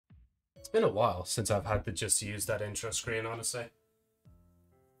been a while since I've had to just use that intro screen, honestly.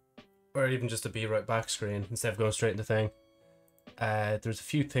 Or even just a be right back screen instead of going straight into thing. There's a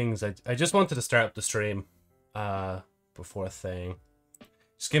few things I just wanted to start up the stream before a thing.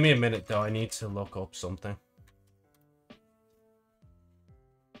 Just give me a minute though, I need to look up something.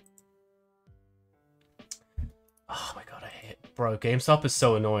 Oh my god, I hate it. Bro, GameStop is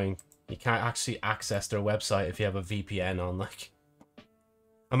so annoying. You can't actually access their website if you have a VPN on, like.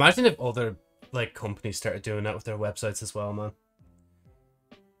 Imagine if other, like, companies started doing that with their websites as well, man.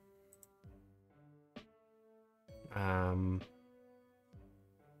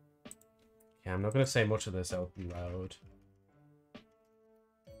 Yeah, I'm not gonna say much of this out loud.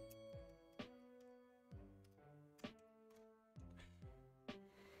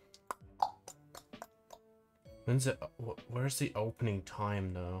 When's it? Where's the opening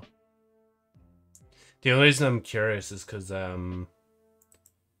time though? The only reason I'm curious is because oh,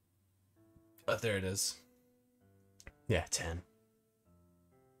 there it is. Yeah, 10.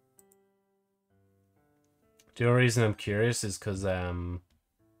 The only reason I'm curious is because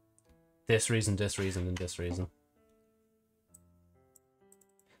this reason, and this reason.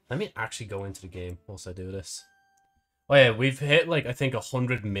 Let me actually go into the game whilst I do this. Oh yeah, we've hit like I think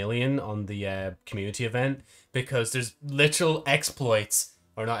 100 million on the community event because there's literal exploits,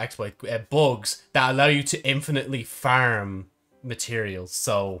 or not exploit, bugs that allow you to infinitely farm materials.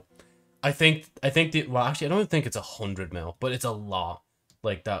 So I think well actually I don't think it's 100 mil, but it's a lot.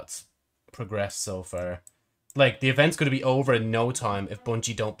 Like that's progressed so far. Like the event's going to be over in no time if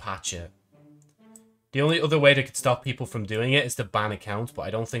Bungie don't patch it. The only other way they could stop people from doing it is to ban accounts, but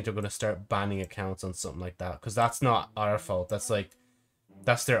I don't think they're going to start banning accounts on something like that, because that's not our fault. That's like,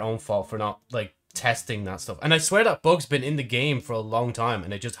 that's their own fault for not, like, testing that stuff. And I swear that bug's been in the game for a long time,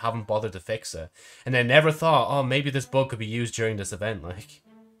 and they just haven't bothered to fix it. And they never thought, oh, maybe this bug could be used during this event, like.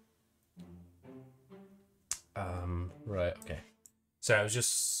 Right, okay. So I was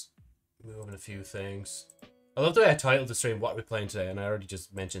just moving a few things. I love the way I titled the stream, what are we playing today, and I already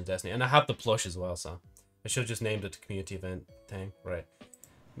just mentioned Destiny. And I have the plush as well, so I should have just named it the community event thing. Right.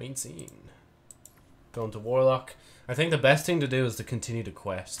 Main scene. Going to Warlock. I think the best thing to do is to continue the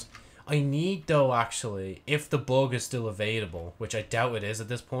quest. I need, though, actually, if the bug is still available, which I doubt it is at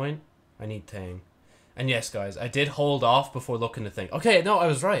this point, I need thing. And yes, guys, I did hold off before looking to thing. Okay, no, I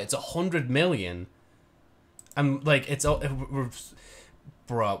was right. It's 100 million. I'm like, it's...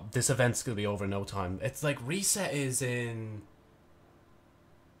 Bro, this event's gonna be over in no time. It's like reset is in...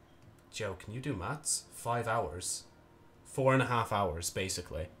 Joe, can you do maths? 5 hours. 4.5 hours,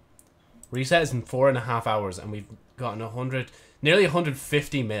 basically. Reset is in 4.5 hours, and we've gotten 100... Nearly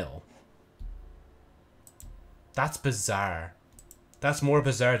 150 mil. That's bizarre. That's more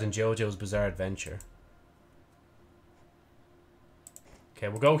bizarre than JoJo's Bizarre Adventure. Okay,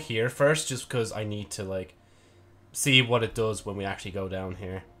 we'll go here first, just because I need to, like... see what it does when we actually go down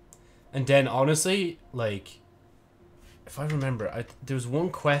here. And then, honestly, like, if I remember, there's one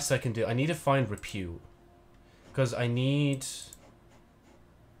quest I can do. I need to find Repute. Because I need...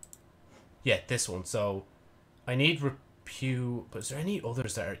 yeah, this one. So, I need Repute. But is there any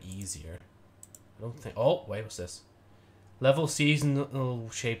others that are easier? I don't think... oh, wait, what's this? Level seasonal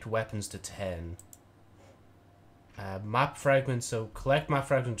shaped weapons to 10. Map fragments. So, collect map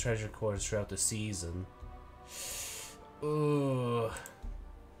fragment treasure cores throughout the season. Ugh.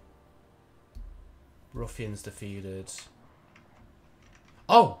 Ruffians defeated.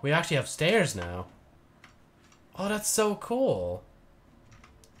 Oh, we actually have stairs now. Oh, that's so cool.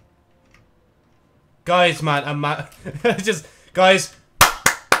 Guys, man, just guys,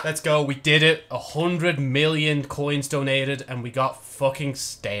 let's go. We did it. 100 million coins donated, and we got fucking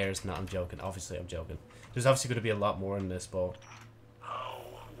stairs. No, I'm joking. Obviously, I'm joking. There's obviously going to be a lot more in this, but. How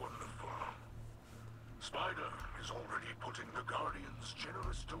wonderful. Spider is already putting the Guardian's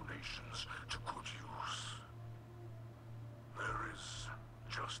generous donations to good use. There is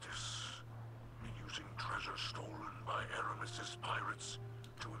justice in using treasure stolen by Aramis's pirates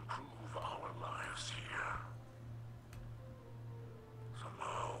to improve our lives here.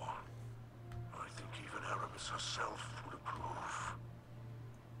 Somehow, I think even Aramis herself would approve.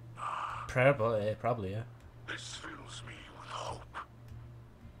 Probably, yeah. This fills me with hope.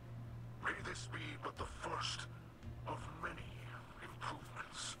 May this be but the first of many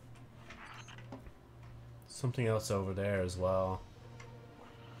improvements. Something else over there as well.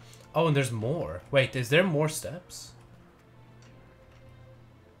 Oh, and there's more. Wait, is there more steps?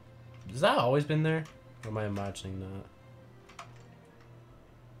 Has that always been there? Or am I imagining that?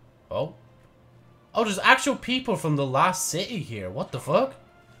 Oh. Oh, there's actual people from the last city here. What the fuck?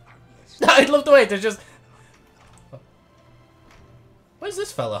 I love the way they're just... Where's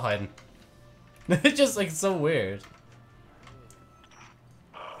this fella hiding? It's just like so weird.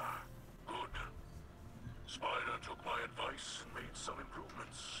 Good. Spider took my advice and made some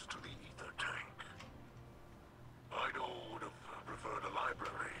improvements to the ether tank. I know would have preferred a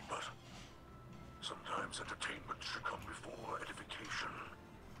library, but sometimes entertainment should come before edification.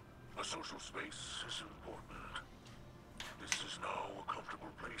 A social space is important. This is now a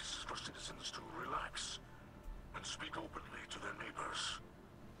comfortable place for citizens to relax and speak openly to their neighbors.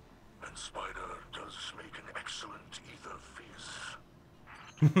 And Spider does make an excellent ether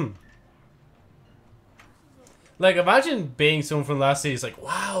fizz. Like, imagine being someone from Lost City. It's like,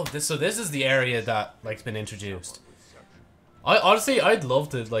 wow, this is the area that like's been introduced. I honestly, I'd love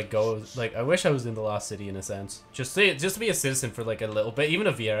to like go. Like, I wish I was in the Lost City in a sense. Just to be a citizen for like a little bit, even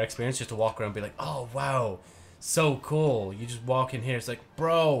a VR experience, just to walk around and be like, oh wow, so cool. You just walk in here. It's like,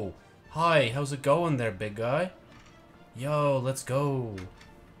 bro, hi, how's it going there, big guy? Yo, let's go.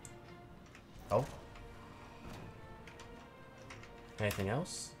 Oh. Anything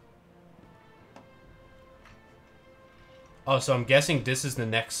else? Oh, so I'm guessing this is the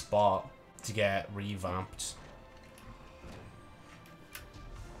next spot to get revamped.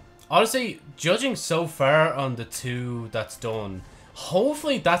 Honestly, judging so far on the 2 that's done,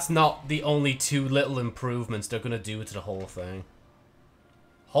 hopefully that's not the only 2 little improvements they're going to do to the whole thing.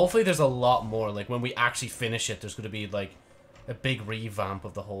 Hopefully there's a lot more. Like, when we actually finish it, there's going to be, like, a big revamp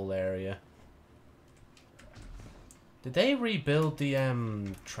of the whole area. Did they rebuild the,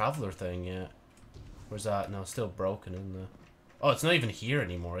 Traveler thing yet? Where's that? No, it's still broken, isn't it? Oh, it's not even here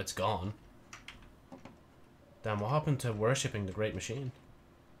anymore. It's gone. Damn, what happened to worshipping the Great Machine?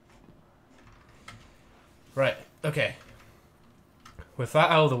 Right, okay. With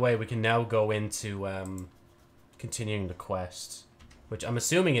that out of the way, we can now go into, continuing the quest. Which I'm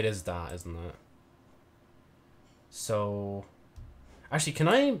assuming it is that, isn't it? So... Actually, can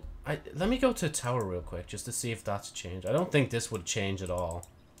I let me go to tower real quick, just to see if that's changed. I don't think this would change at all.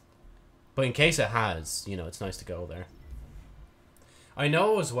 But in case it has, you know, it's nice to go there. I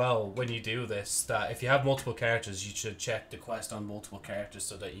know as well, when you do this, that if you have multiple characters, you should check the quest on multiple characters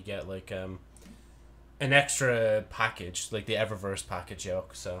so that you get, like, an extra package, like the Eververse package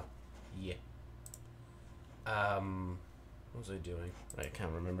yoke, so, yeah. What was I doing? I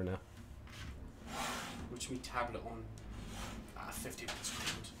can't remember now. Which me tablet on? 50 minutes.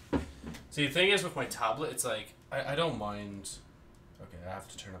 See, the thing is with my tablet, it's like, I don't mind. Okay, I have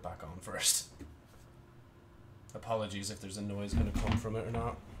to turn it back on first. Apologies if there's a noise going to come from it or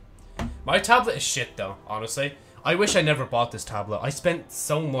not. My tablet is shit though, honestly. I wish I never bought this tablet. I spent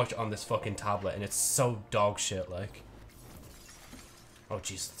so much on this fucking tablet and it's so dog shit like. Oh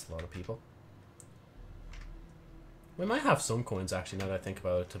jeez, that's a lot of people. We might have some coins actually now that I think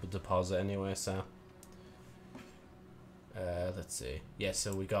about it to deposit anyway, so. Let's see. Yeah,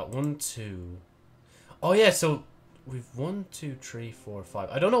 so we got 1, 2. Oh yeah, so we've 1, 2, 3, 4, 5.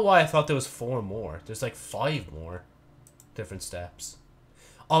 I don't know why I thought there was 4 more. There's like 5 more different steps.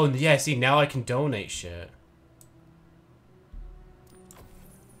 Oh, and yeah, see, now I can donate shit.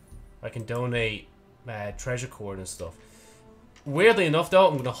 I can donate treasure cord and stuff. Weirdly enough, though,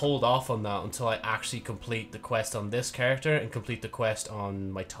 I'm going to hold off on that until I actually complete the quest on this character and complete the quest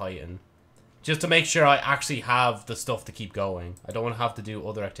on my Titan. Just to make sure I actually have the stuff to keep going. I don't want to have to do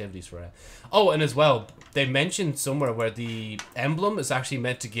other activities for it. Oh, and as well, they mentioned somewhere where the emblem is actually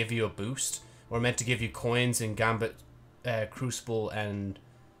meant to give you a boost. Or meant to give you coins in Gambit, Crucible, and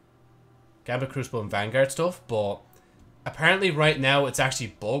Vanguard stuff. But apparently right now it's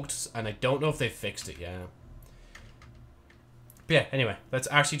actually bugged. And I don't know if they fixed it yet. But yeah, anyway. Let's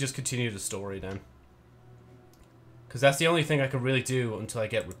actually just continue the story then. Because that's the only thing I can really do until I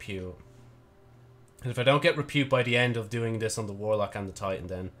get Repute. And if I don't get Repute by the end of doing this on the Warlock and the Titan,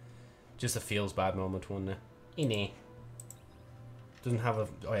 then just a feels bad moment, wouldn't it? Innie. Doesn't have a...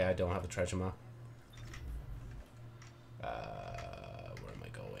 Oh yeah, I don't have a treasure map. Where am I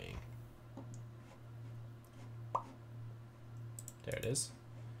going? There it is.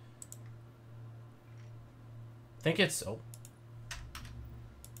 I think it's... Oh.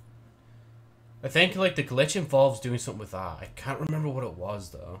 I think, like, the glitch involves doing something with that. I can't remember what it was,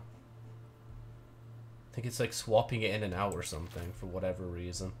 though. I think it's like swapping it in and out or something for whatever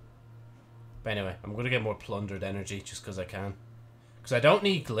reason. But anyway, I'm going to get more plundered energy just because I can. Because I don't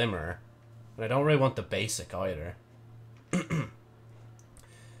need Glimmer. And I don't really want the basic either. I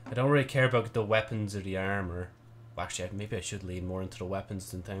don't really care about the weapons or the armor. Well, actually, maybe I should lean more into the weapons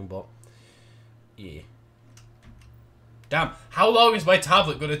than thing, but... Yeah. Damn, how long is my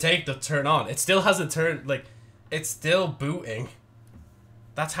tablet going to take to turn on? It still hasn't turned, like... It's still booting.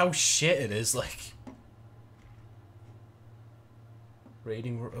 That's how shit it is, like...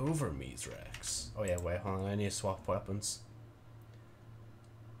 Raiding we're over, Mithrax. Oh yeah, wait, hold on, I need to swap weapons.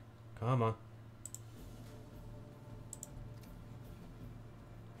 Come on.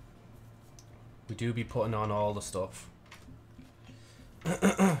 We do be putting on all the stuff.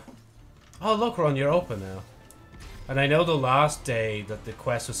 Oh look, Ron, you're open now. And I know the last day that the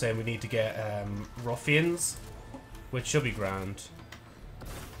quest was saying we need to get ruffians, which should be grand.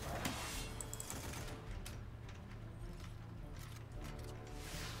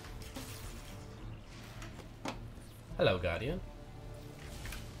 Hello, Guardian.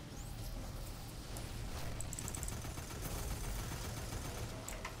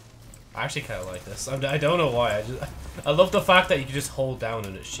 I actually kind of like this. I don't know why. I love the fact that you can just hold down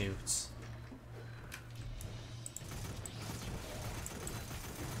and it shoots.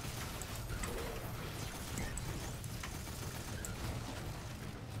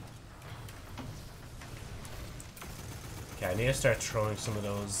 Okay, I need to start throwing some of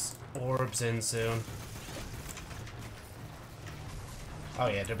those orbs in soon. Oh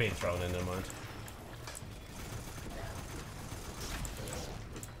yeah, they're being thrown in, never mind.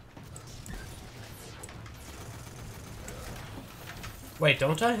 Wait,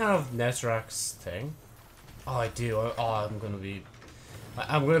 don't I have Nezrak's thing? Oh, I do. Oh, I'm gonna be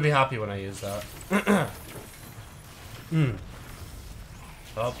happy when I use that.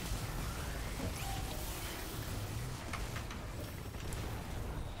 Oh.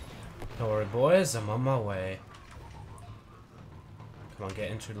 Don't worry, boys. I'm on my way. Come on,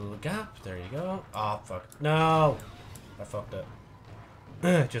 get into the little gap. There you go. Oh, fuck. No! I fucked it.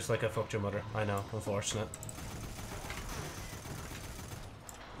 Just like I fucked your mother. I know. Unfortunate.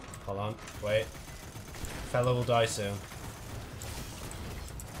 Hold on. Wait. Fella will die soon.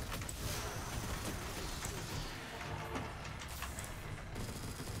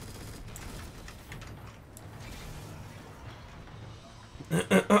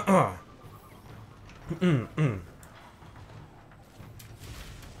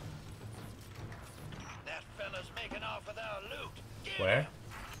 That fella's making off with our loot. Where?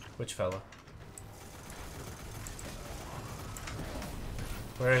 Which fella?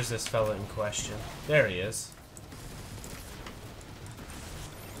 Where is this fella in question? There he is.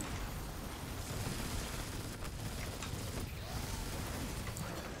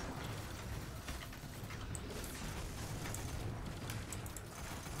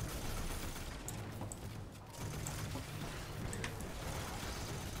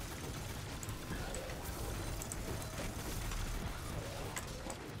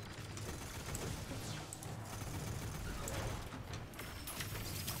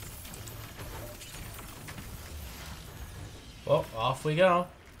 Well, off we go.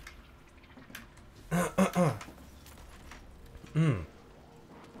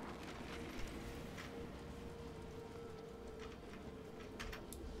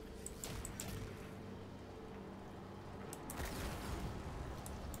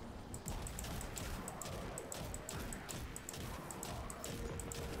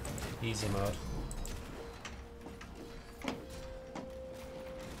 Easy mode.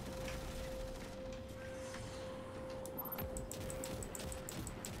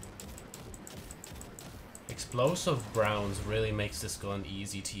 Explosive Browns really makes this gun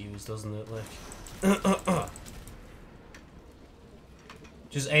easy to use, doesn't it? Like,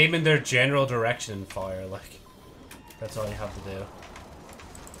 just aim in their general direction and fire. Like, that's all you have to do.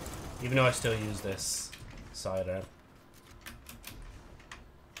 Even though I still use this sidearm.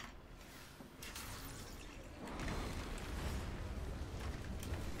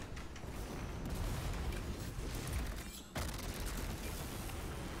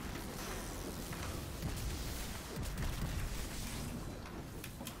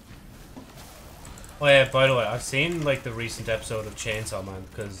 Oh yeah, by the way, I've seen like the recent episode of Chainsaw Man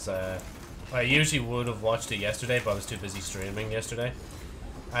because I usually would have watched it yesterday, but I was too busy streaming yesterday.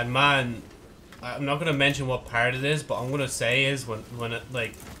 And man, I'm not gonna mention what part it is, but I'm gonna say is when it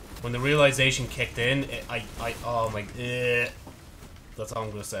like when the realization kicked in, oh my, that's all I'm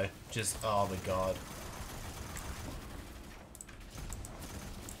gonna say. Just oh my god.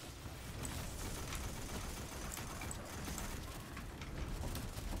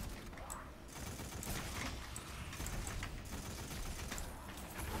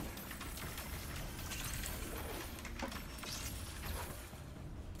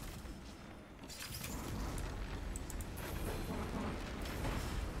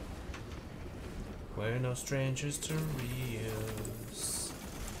 We're no strangers to reuse.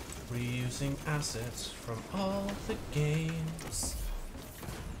 Reusing assets from all the games.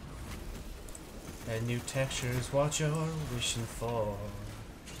 And new textures, what you're wishing for.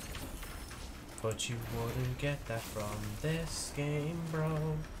 But you wouldn't get that from this game,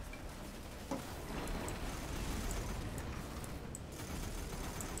 bro.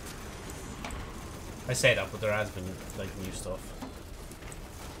 I say that, but there has been, like, new stuff.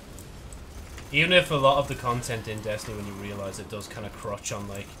 Even if a lot of the content in Destiny, when you realize it, does kind of crutch on,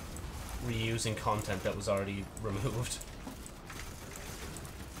 like, reusing content that was already removed.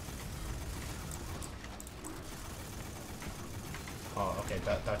 Oh, okay,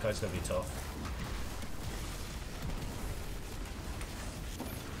 that guy's gonna be tough.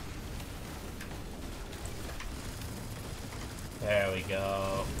 There we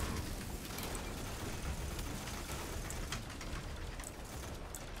go.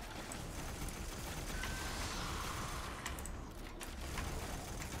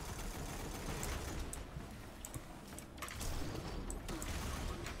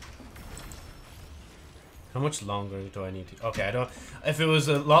 How much longer do I need to... Okay, I don't... If it was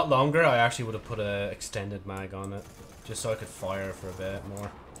a lot longer, I actually would have put a extended mag on it. Just so I could fire for a bit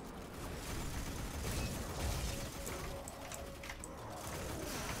more.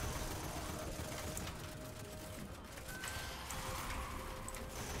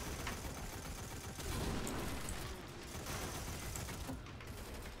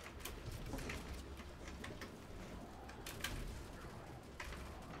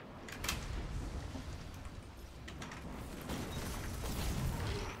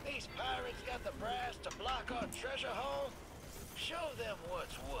 These pirates got the brass to block our treasure hole? Show them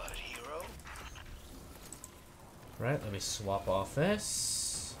what's what, hero. Right, let me swap off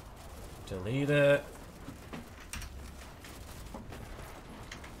this. Delete it.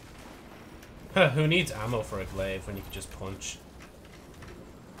 Huh, who needs ammo for a glaive when you can just punch?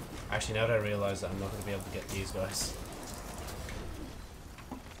 Actually, now that I realize that I'm not going to be able to get these guys.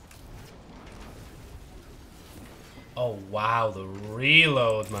 Oh wow, the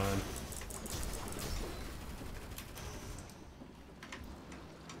reload, man.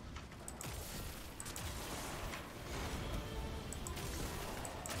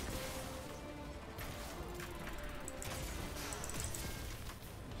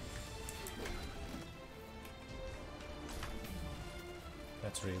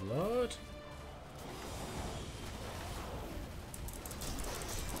 Let's reload.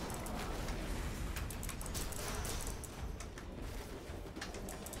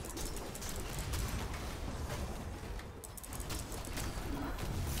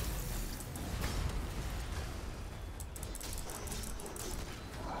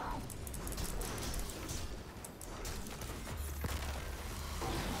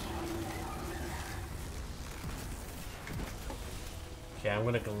 Okay, I'm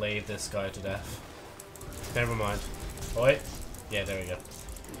gonna glaive this guy to death. Never mind. Oh wait. Yeah, there we go.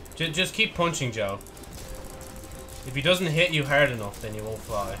 Just keep punching, Joe. If he doesn't hit you hard enough, then you won't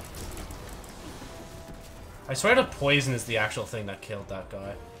fly. I swear the poison is the actual thing that killed that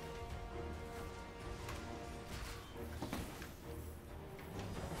guy.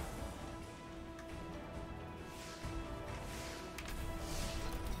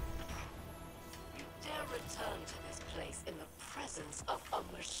 Dare return to this place in the presence of a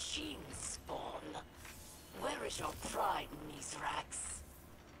machine spawn. Where is your pride, Mithrax?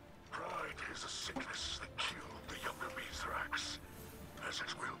 Pride is a sickness that killed the younger Mithrax, as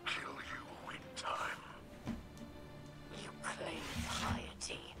it will kill you in time. You claim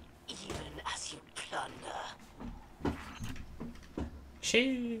piety, even as you plunder.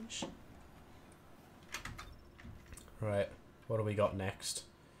 Sheesh. Right, what do we got next?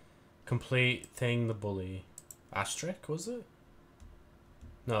 Complete thing the bully. Astric, was it?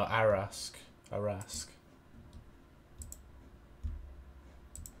 No, Arask. Arask.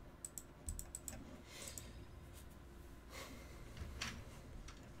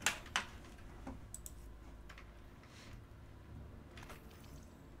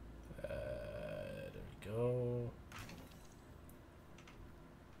 There we go.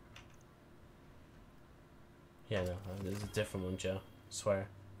 Yeah, no, there's a different one, Joe. Swear.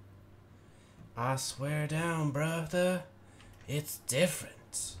 I swear down, brother. It's different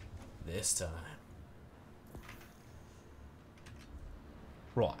this time.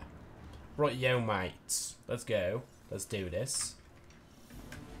 Right. Right, yo, mates. Let's go. Let's do this.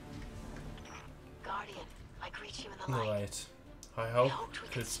 Guardian, I greet you in the light. Right. I hope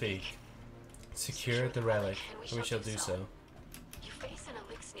could speak. Secure the relic, and we shall do so. You face an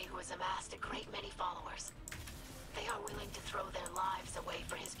Elixir who has amassed a great many followers. They are willing to throw their lives away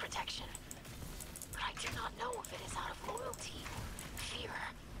for his protection. But I do not know if it is out of loyalty, fear.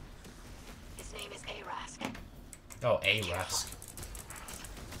 His name is Arask. Oh, Arask.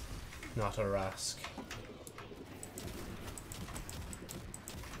 Not Arask.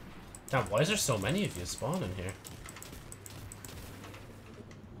 Damn, why is there so many of you spawning here?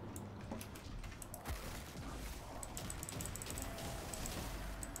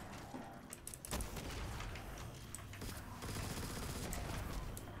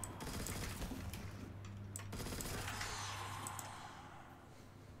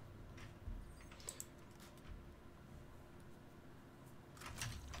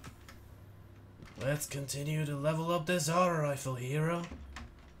 Let's continue to level up this auto rifle, hero.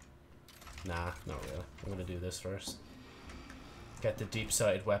 Nah, not really. I'm gonna do this first. Get the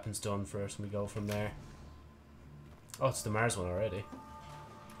deep-sighted weapons done first and we go from there. Oh, it's the Mars one already.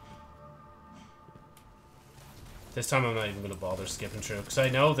 This time I'm not even gonna bother skipping through, because I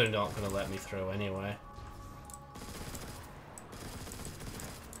know they're not gonna let me through anyway.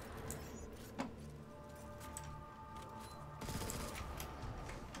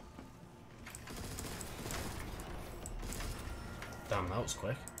 Damn, that was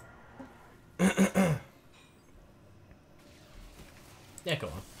quick. Yeah, go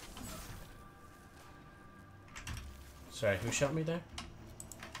on. Sorry, who shot me there?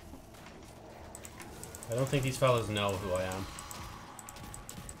 I don't think these fellas know who I am.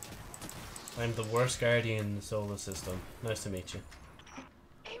 I'm the worst guardian in the solar system. Nice to meet you.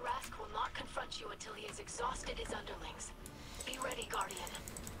 Arask will not confront you until he has exhausted his underlings. Be ready, Guardian.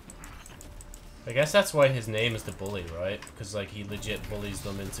 I guess that's why his name is the Bully, right? Because, like, he legit bullies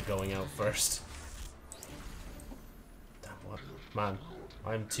them into going out first. Damn, what? Man,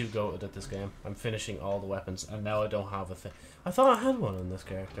 I'm too goated at this game. I'm finishing all the weapons, and now I don't have a thing. I thought I had one on this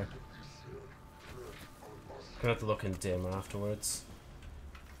character. Gonna have to look in dim afterwards.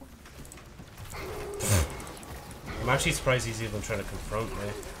 I'm actually surprised he's even trying to confront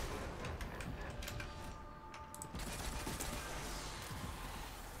me.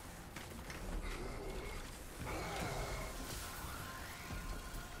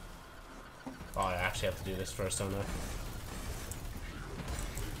 Oh, I actually have to do this first, don't I?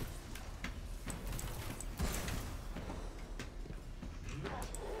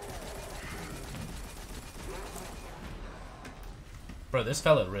 Bro, this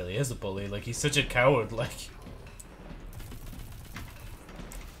fella really is a bully. Like, he's such a coward, like...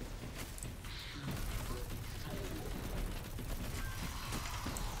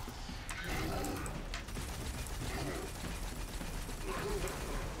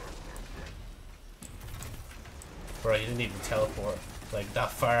 Bro, he didn't even teleport, like,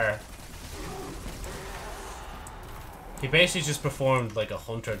 that far. He basically just performed, like, a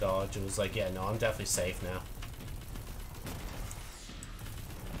hunter dodge. It was like, yeah, no, I'm definitely safe now.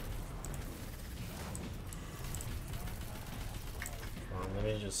 Come on, let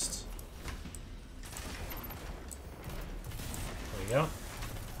me just... There we go.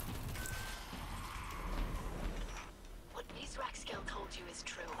 What Mizraxkel told you is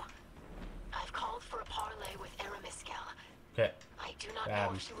true. I've called for a parley with Eramiskel. Okay. I do not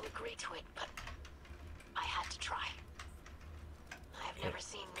know if she will agree to it, but I had to try. I have never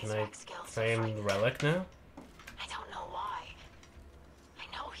seen Mizraxkel so Claim frightened. Relic now? I don't know why. I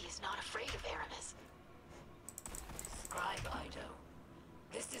know he is not afraid of Aramis. Scribe Ido,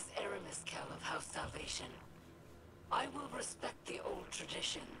 this is Eramiskel of House Salvation. I will respect the old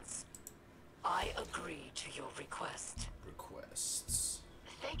traditions. I agree to your request. Requests.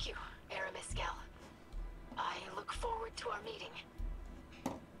 Thank you, Eramiskel. I look forward to our meeting.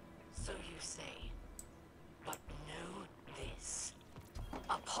 So you say. But know this.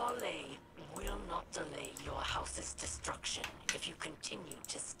 A parley will not delay your house's destruction if you continue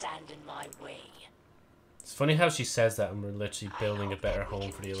to stand in my way. It's funny how she says that and we're literally building a better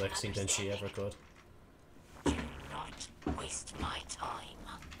home for the Elixir than she ever could. Do not waste my time.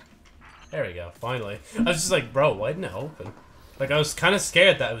 There we go, finally. I was just like, bro, why didn't it open? Like, I was kind of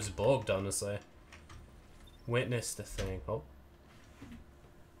scared that it was bugged, honestly. Witness the thing. Oh.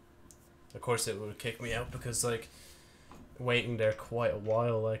 Of course it would kick me out because, like, waiting there quite a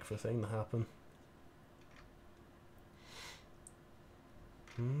while, like, for a thing to happen.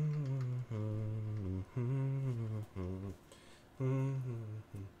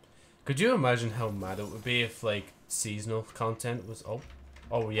 Could you imagine how mad it would be if, like, seasonal content was...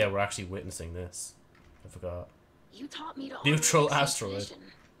 Oh, yeah, we're actually witnessing this. I forgot. You taught me to Neutral honor asteroid. tradition.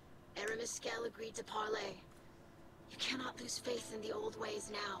 Eramiskel agreed to parley. You cannot lose faith in the old ways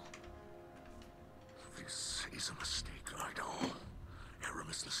now. This is a mistake, Ido.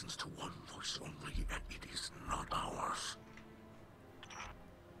 Aramis listens to one voice only, and it is not ours.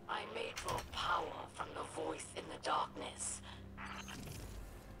 I may draw power from the voice in the darkness.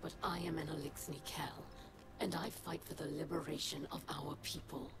 But I am an Elixni Kel, and I fight for the liberation of our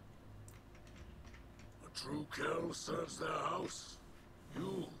people. A true Kel serves their house.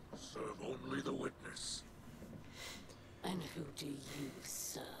 You Serve only the witness. And who do you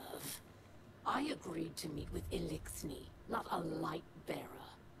serve? I agreed to meet with Elixni, not a light bearer.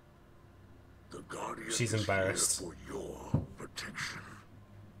 The Guardian She's is embarrassed. here for your protection.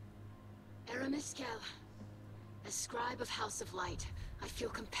 Aramiskel, as scribe of House of Light, I feel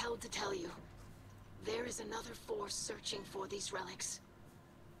compelled to tell you. There is another force searching for these relics.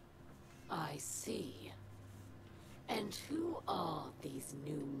 I see. And who are these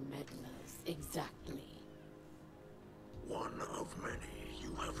new meddlers, exactly? One of many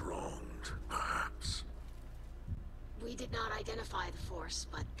you have wronged, perhaps. We did not identify the force,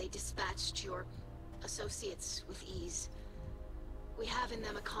 but they dispatched your associates with ease. We have in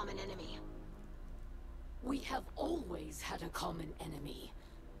them a common enemy. We have always had a common enemy.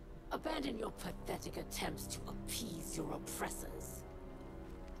 Abandon your pathetic attempts to appease your oppressors.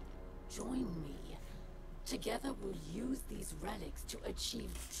 Join me. Together we'll use these relics to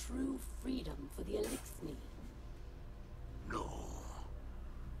achieve true freedom for the Elixni. No.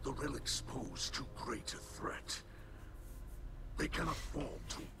 The relics pose too great a threat. They cannot fall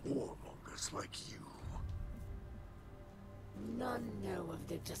to warmongers like you. None know of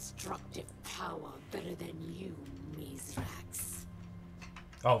their destructive power better than you, Mithrax.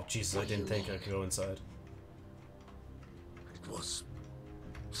 Oh, Jesus, I didn't think I could go inside. It was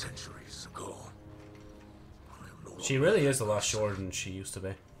centuries ago. I am no She longer really is a that lot person. shorter than she used to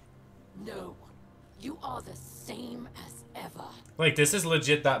be. No, you are the same as ever. Like, this is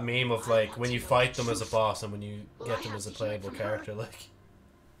legit that meme of, like, when you fight them as a boss and when you Well, get I them have as a to hear it playable from her. character, like.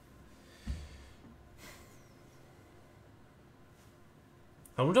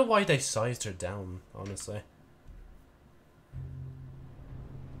 I wonder why they sized her down, honestly.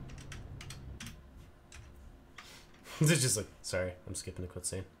 It's just like, sorry, I'm skipping a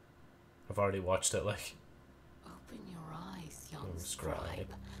cutscene. I've already watched it, like. Open your eyes, young Young scribe. scribe.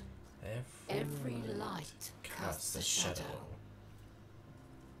 Every light casts a shadow.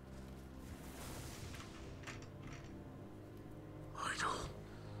 Idol,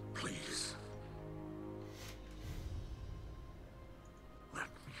 please. Let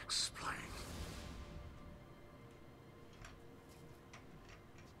me explain.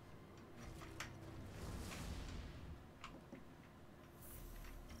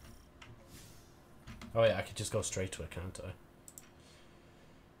 Oh yeah, I could just go straight to it, can't I?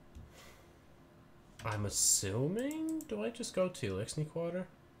 I'm assuming... Do I just go to Elixni Quarter?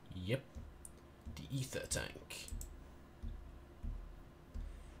 Yep. The ether tank.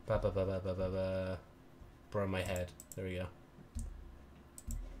 Ba. Burn my head. There we go.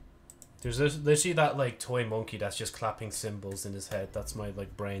 There's literally that, like, toy monkey that's just clapping cymbals in his head. That's my,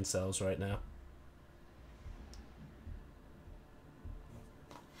 like, brain cells right now.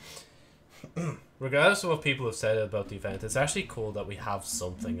 Regardless of what people have said about the event, it's actually cool that we have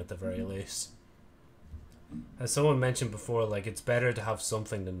something at the very least. As someone mentioned before, like, it's better to have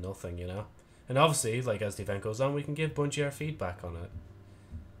something than nothing, you know? And obviously, like, as the event goes on, we can give Bungie our feedback on it.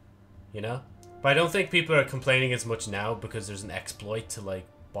 You know? But I don't think people are complaining as much now because there's an exploit to, like,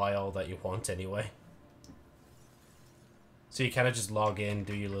 buy all that you want anyway. So you kind of just log in,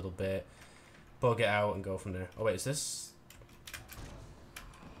 do your little bit, bug it out, and go from there. Oh, wait, is this...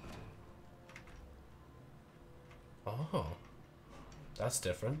 Oh. That's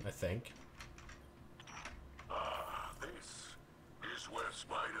different, I think. This is where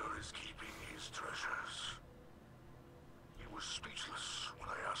Spider is keeping his treasures. He was speechless when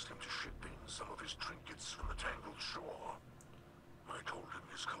I asked him to ship in some of his trinkets from the Tangled Shore. I told him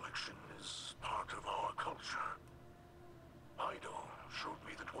his collection is part of our culture. Ido showed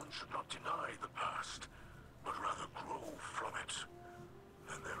me that one should not deny the past, but rather grow from it.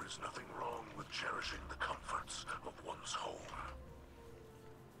 And there is nothing wrong with cherishing the comforts of one's home.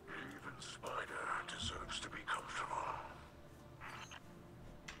 Even Spider deserves to be comfortable.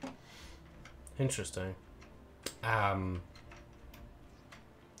 Interesting.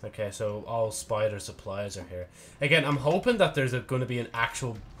 Okay, so all Spider supplies are here. Again, I'm hoping that there's going to be an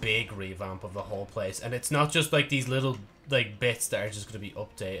actual big revamp of the whole place, and it's not just like these little like bits that are just going to be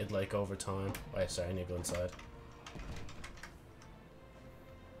updated like over time. Wait, sorry, I need to go inside.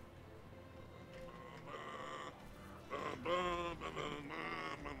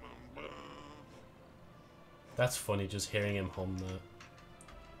 That's funny, just hearing him hum that.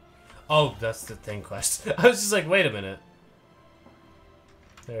 Oh, that's the thing quest. I was just like, wait a minute.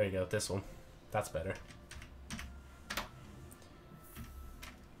 There we go, this one. That's better.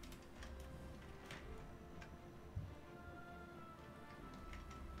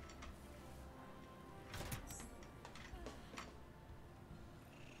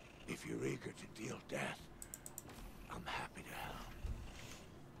 If you're eager to deal death, I'm happy to help.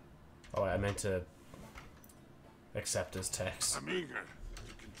 Oh, I meant to accept his text. I'm eager to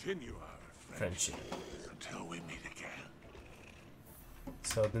continue our Friendship. until we meet again.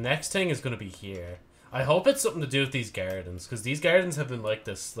 So the next thing is going to be here. I hope it's something to do with these gardens, because these gardens have been like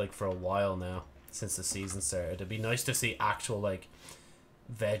this like for a while now, since the season started. It'd be nice to see actual like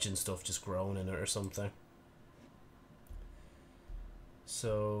veg and stuff just growing in it or something.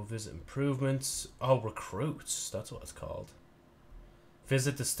 So visit improvements. Oh, recruits. That's what it's called.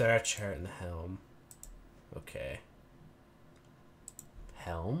 Visit the star chart in the helm. Okay.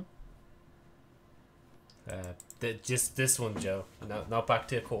 Helm? Just this one, Joe. Not back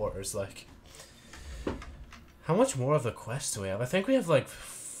to quarters, like. How much more of the quest do we have? I think we have like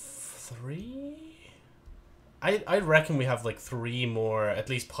 3? I reckon we have like 3 more, at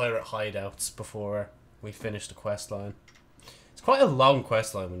least pirate hideouts before we finish the quest line. It's quite a long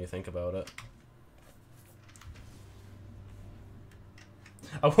quest line when you think about it.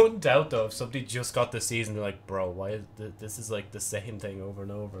 I wouldn't doubt though if somebody just got this season and like, bro, why is this is like the same thing over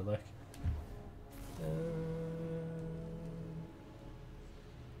and over, like.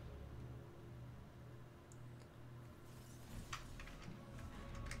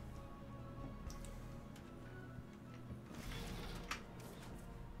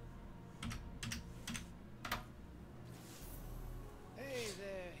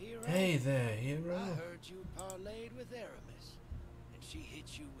 Hey there, hero. I heard you parlayed with Aramis, and she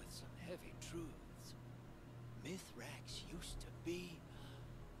hit you with some heavy truths. Mithrax used to be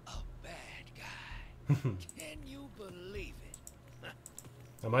a bad guy. Can you believe it?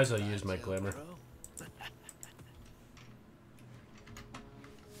 I might as well use my glimmer.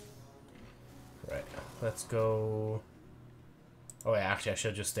 Right, let's go. Oh, wait, actually, I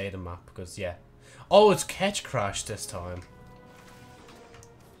should just stay the map because, yeah. Oh, it's Catch Crash this time.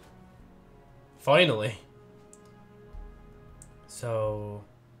 Finally. So,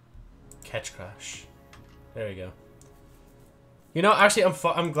 Catch Crash. There we go. You know, actually,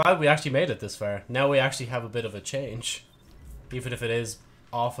 I'm glad we actually made it this far. Now we actually have a bit of a change, even if it is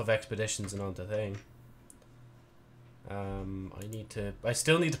off of expeditions and onto thing. I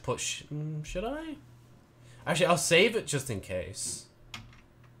still need to push. Should I? Actually, I'll save it just in case,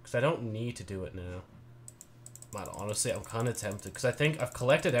 because I don't need to do it now. Man, honestly, I'm kind of tempted, because I think I've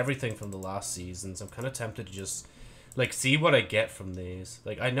collected everything from the last seasons. I'm kind of tempted to just, like, see what I get from these.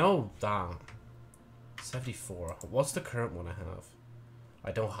 Like, I know, damn. 74. What's the current one I have?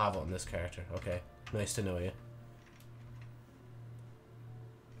 I don't have it on this character. Okay, nice to know you.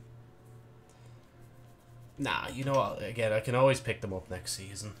 Nah, you know what? Again, I can always pick them up next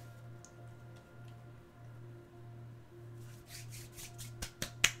season.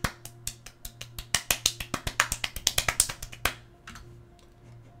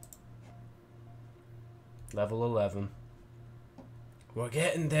 Level 11. We're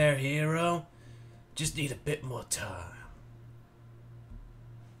getting there, hero. Just need a bit more time.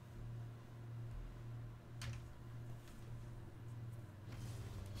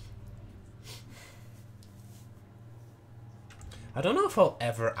 I don't know if I'll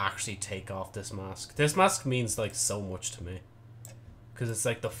ever actually take off this mask. This mask means like so much to me, because it's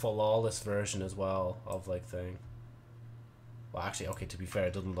like the flawless version as well of like thing. Well, actually, okay, to be fair,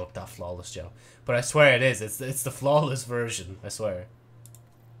 it doesn't look that flawless, Joe. But I swear it is. It's the flawless version. I swear.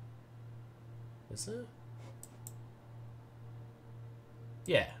 Is it?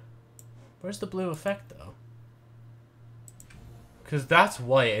 Yeah. Where's the blue effect, though? Because that's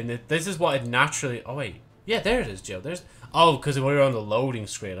white, and this is what it naturally... Oh, wait. Yeah, there it is, Joe. There's... Oh, because we were on the loading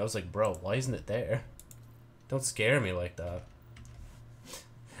screen. I was like, bro, why isn't it there? Don't scare me like that.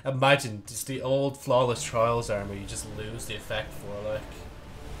 Imagine just the old flawless trials armor you just lose the effect for, like.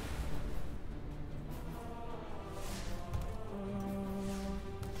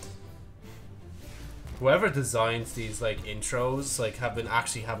 Whoever designs these like intros like have been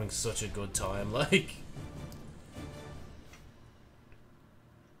actually having such a good time, like.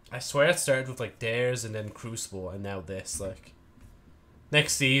 I swear it started with like Dares and then Crucible and now this, like.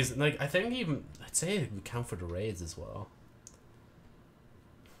 Next season, like I think even I'd say we count for the raids as well.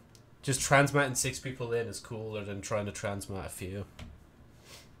 Just transmitting 6 people in is cooler than trying to transmit a few.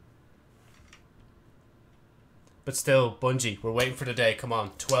 But still, Bungie, we're waiting for the day. Come on,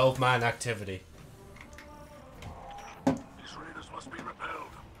 12-man activity. These raiders must be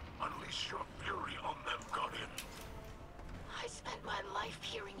repelled. Unleash your fury on them, Guardian. I spent my life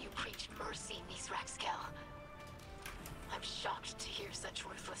hearing you preach mercy, Mithrax. I'm shocked to hear such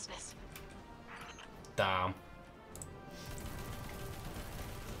ruthlessness. Damn.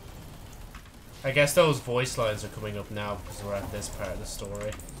 I guess those voice lines are coming up now because we're at this part of the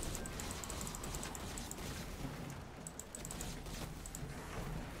story.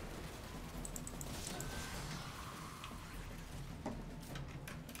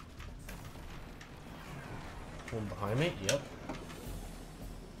 One behind me. Yep.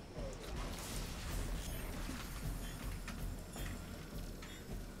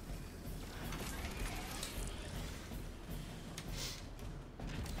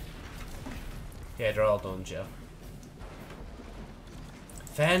 Yeah, they're all done, Joe.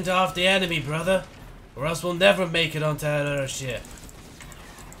 Fend off the enemy, brother, or else we'll never make it onto that other ship.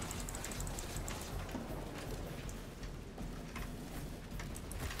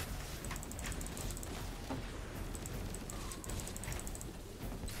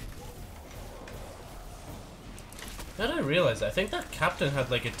 Now I realize, I think that captain had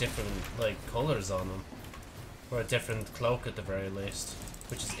like a different like colors on him, or a different cloak at the very least,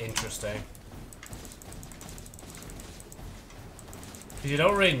 which is interesting. You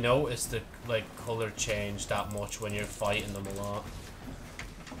don't really notice the like color change that much when you're fighting them a lot.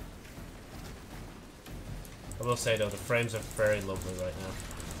 I will say though, the frames are very lovely right now.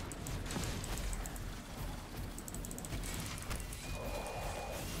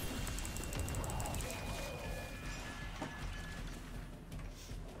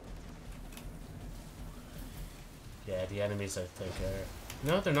 Yeah, the enemies I think are...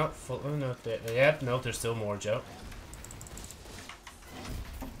 No, they're not full... Oh, no, yep, no, there's still more, Joe.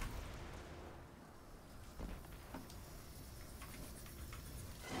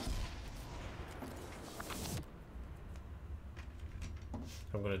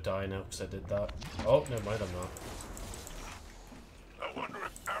 I'm gonna die now because I did that. Oh, never mind, I'm not. I wonder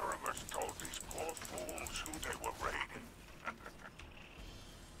if Aramis told these poor fools who they were raiding.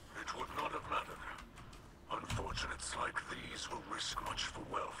 It would not have mattered. Unfortunates like these will risk much for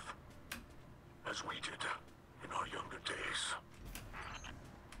wealth, as we did in our younger days.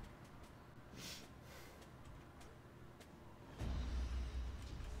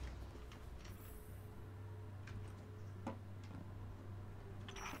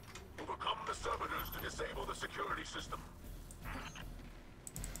 Overcome the servitors to disable the security system.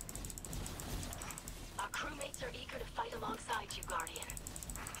 Our crewmates are eager to fight alongside you, Guardian.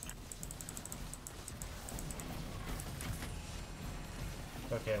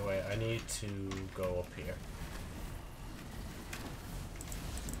 Okay, wait, I need to go up here.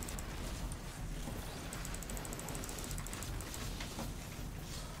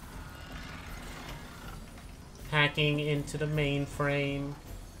 Hacking into the mainframe.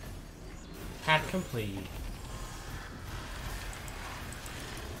 Hack complete.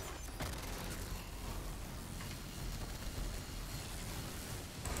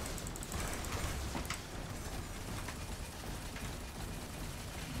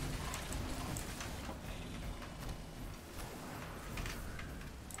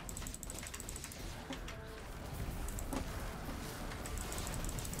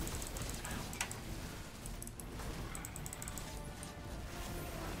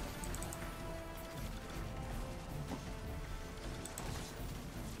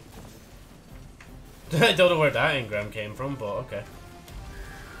 I don't know where that engram came from, but okay.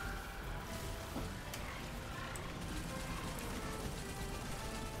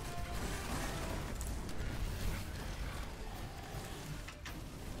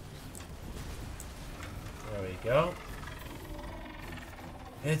 There we go.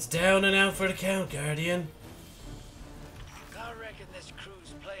 It's down and out for the count, Guardian. I reckon this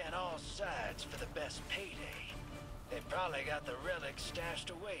crew's playing all sides for the best payday. They probably got the relics stashed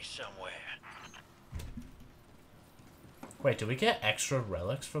away somewhere. Wait, do we get extra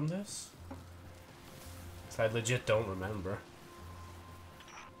relics from this? I legit don't remember.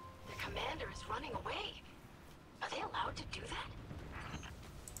 The commander is running away. Are they allowed to do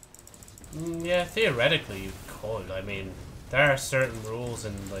that? Yeah, theoretically you could. I mean, there are certain rules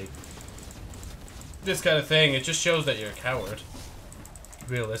in, like, this kind of thing. It just shows that you're a coward.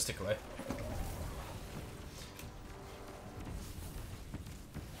 Realistically.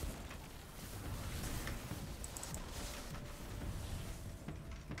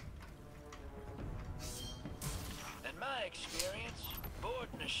 In my experience,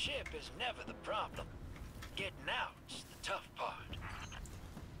 boarding a ship is never the problem. Getting out's the tough part.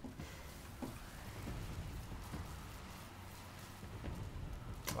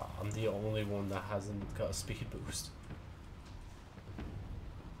 Oh, I'm the only one that hasn't got a speed boost.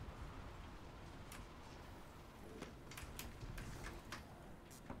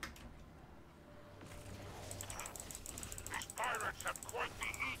 These pirates have quite the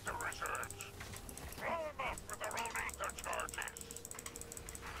ether reserves. Blow them up for their own ether charges.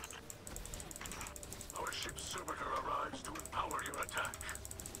 Our ship's servitor arrives to empower your attack.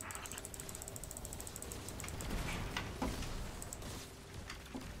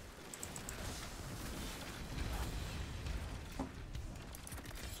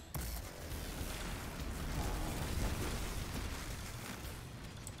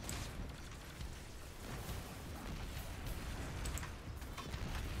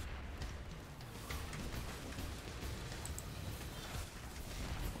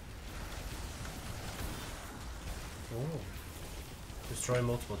 Ooh. Destroy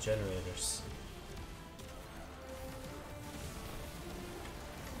multiple generators.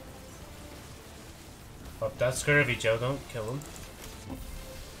 Oh, that's Scurvy, Joe. Don't kill him.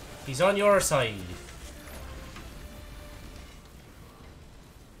 He's on your side.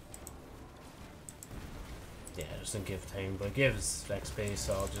 Yeah, it doesn't give time, but it gives XP,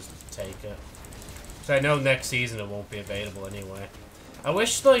 so I'll just take it. So I know next season it won't be available anyway. I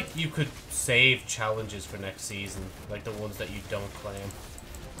wish, like, you could save challenges for next season, like the ones that you don't claim.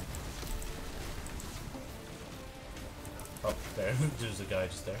 Oh, there. There's a guy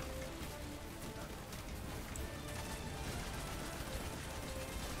just there.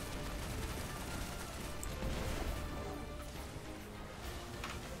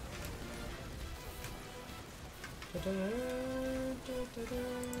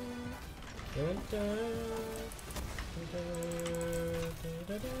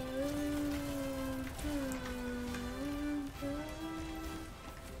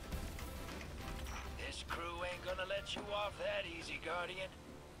 This crew ain't gonna let you off that easy, Guardian.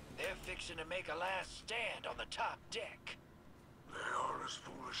 They're fixing to make a last stand on the top deck. They are as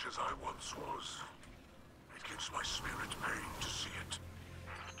foolish as I once was. It gives my spirit pain to see it.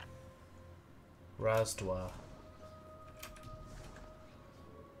 Razdwa.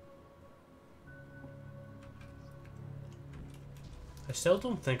 I still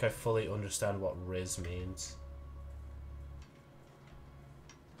don't think I fully understand what Riz means.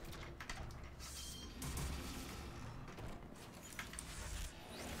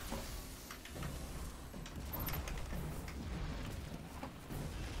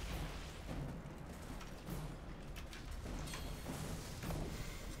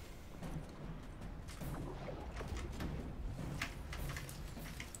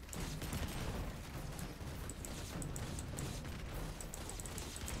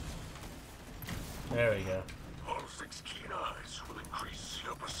 There we go. All 6 keen eyes will increase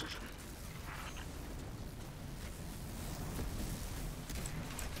your precision.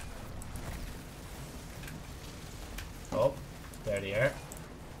 Oh, there they are.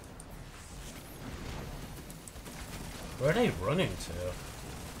 Where are they running to?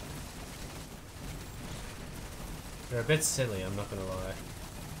 They're a bit silly, I'm not gonna lie.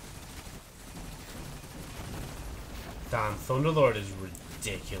 Damn, Thunderlord is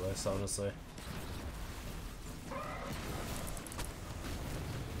ridiculous, honestly.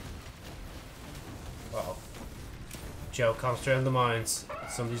 Uh-oh. Joe, concentrate on the mines.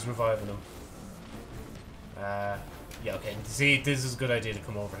 Somebody's reviving him. Yeah, okay. See, this is a good idea to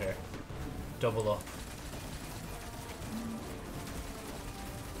come over here. Double up.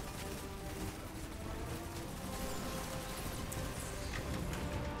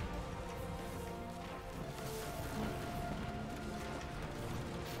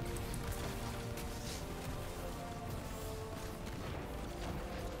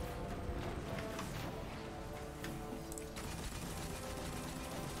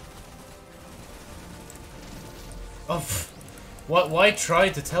 Oh, what? Why try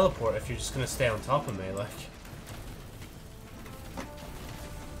to teleport if you're just gonna stay on top of me, like?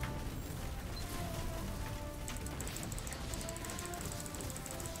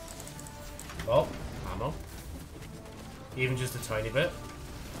 Oh, ammo. Even just a tiny bit.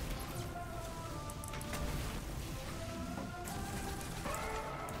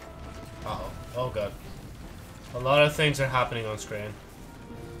 Uh-oh. Oh god. A lot of things are happening on screen.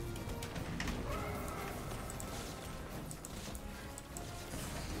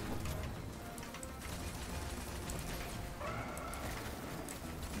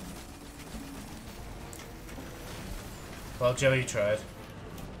 Well, Joey tried.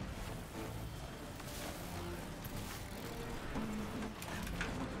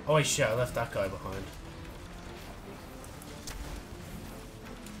 Oh shit, I left that guy behind.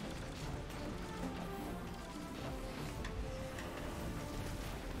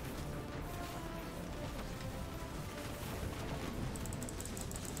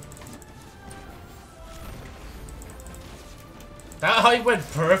 That height went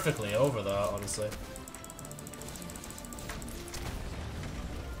perfectly over that, honestly.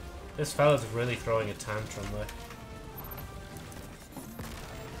 This fella's really throwing a tantrum there.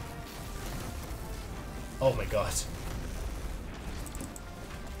 Oh my god.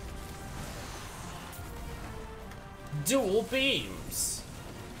 Dual beams!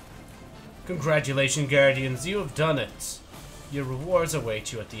 Congratulations, Guardians, you have done it. Your rewards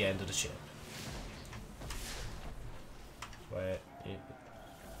await you at the end of the ship.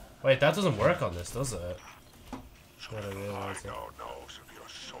 Wait, that doesn't work on this, does it? So I now knows of your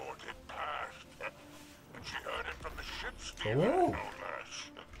sordid past. And she heard it from the ship's steamer, no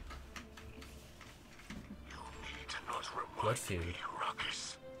less. You need Blood Feud.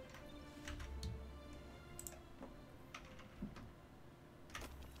 Ruckus.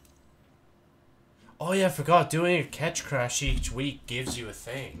 Oh yeah, I forgot. Doing a catch crash each week gives you a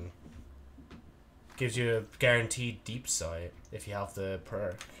thing. Gives you a guaranteed deep sight if you have the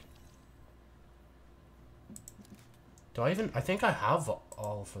perk. Do I even... I think I have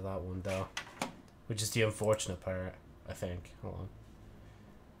all for that one though. Which is the unfortunate part, I think. Hold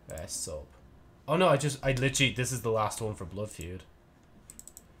on. Sub. Oh no, I literally... This is the last one for Blood Feud.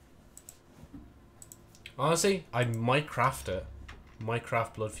 Honestly, I might craft it. Might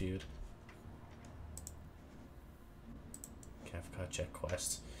craft Blood Feud. Okay, I forgot to check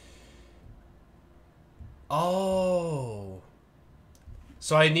quests. Oh.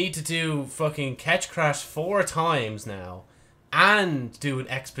 So I need to do fucking Catch Crash 4 times now. And do an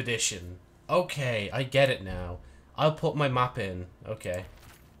expedition. Okay, I get it now. I'll put my map in. Okay.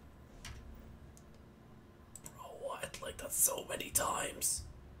 Bro, what? Like, that's so many times.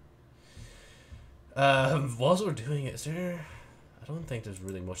 Whilst we're doing it, is there... I don't think there's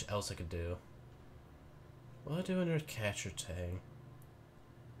really much else I could do. What do I do under catcher thing?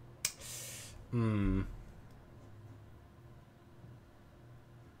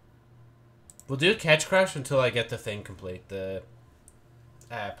 We'll do Catch Crash until I get the thing complete, the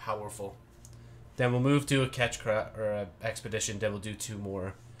powerful. Then we'll move to a Catch Crash or a expedition. Then we'll do 2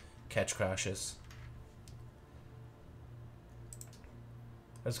 more Catch Crashes.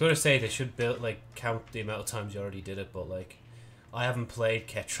 I was going to say they should build count the amount of times you already did it, but like I haven't played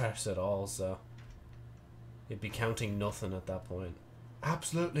Catch Crash at all, so it'd be counting nothing at that point.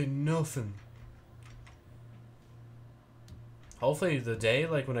 Absolutely nothing. Hopefully the day,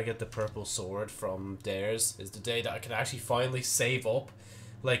 like, when I get the purple sword from Dares is the day that I can actually finally save up,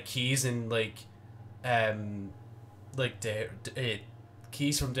 like, keys and,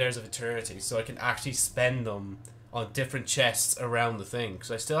 keys from Dares of Eternity, so I can actually spend them on different chests around the thing.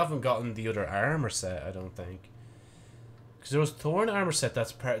 Because I still haven't gotten the other armor set, I don't think. Because there was Thorn armor set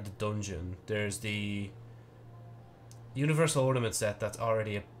that's part of the dungeon. There's the Universal Ornament set that's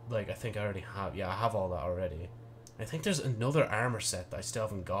already, I think I already have. Yeah, I have all that already. I think there's another armor set that I still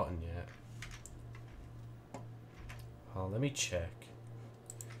haven't gotten yet. Oh, let me check.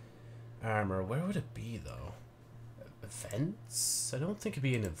 Armor, where would it be though? Events? I don't think it'd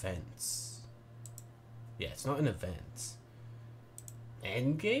be in events. Yeah, it's not in events.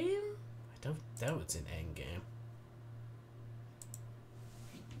 Endgame? I don't doubt it's in Endgame.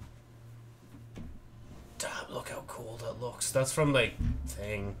 Damn, look how cool that looks. That's from,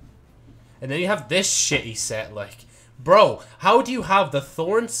 thing. And then you have this shitty set, bro, how do you have the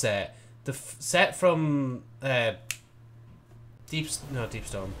Thorn set, the set from,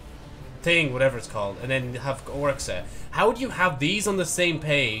 Deepstone, thing, whatever it's called, and then have Orc set? How do you have these on the same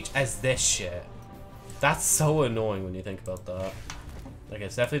page as this shit? That's so annoying when you think about that.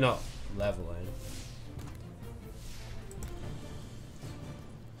 It's definitely not leveling.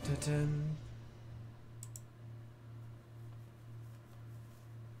 Ta-dun.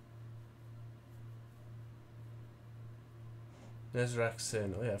 Nezrak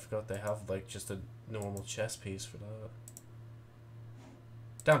Sin. Oh yeah, I forgot they have just a normal chest piece for that.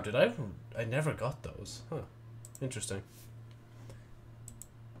 Damn, did I never got those. Huh. Interesting.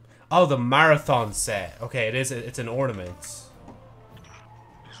 Oh, the Marathon set. Okay, it's an ornament.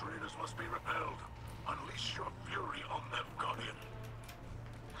 These raiders must be repelled. Unleash your fury on them, Guardian.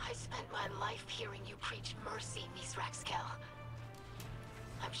 I spent my life hearing you preach mercy, Mithraxkel.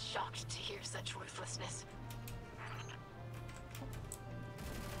 I'm shocked to hear such ruthlessness.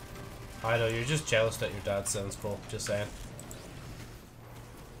 I know, you're just jealous that your dad sounds cool. Just saying.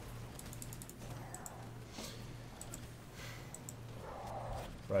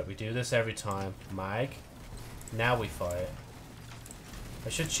 Right, we do this every time. Mag. Now we fight. I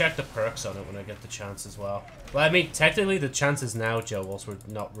should check the perks on it when I get the chance as well. Well, I mean, technically the chance is now, Joe, whilst we're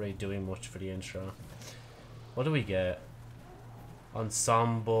not really doing much for the intro. What do we get?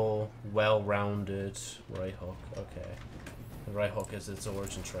 Ensemble, well-rounded, right hook. Okay. The right hook is its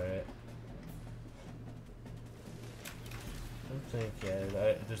origin trait. I don't think,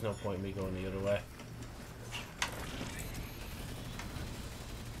 yeah, there's no point in me going the other way.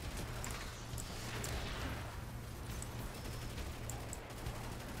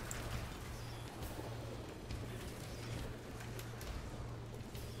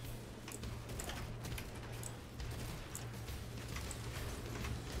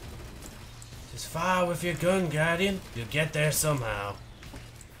 Just fire with your gun, Guardian. You'll get there somehow.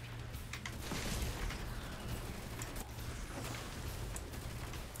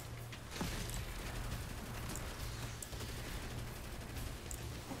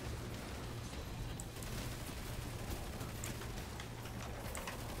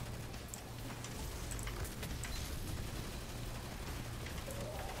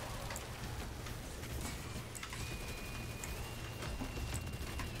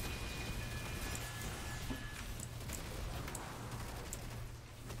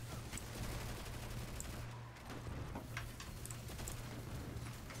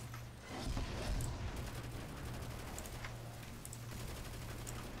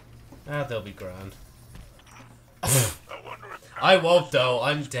 Ah, they'll be grand. I wonder if I won't though,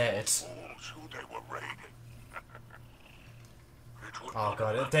 I'm dead. fools who they were raiding. It would Oh not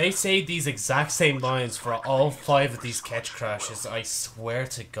god, matter if they say these exact same lines for all 5 of these catch crashes, I swear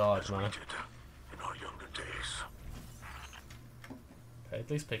to god, man. did in our younger days. Okay,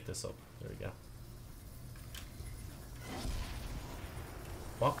 at least pick this up. There we go.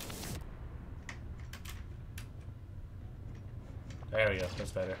 What? There we go,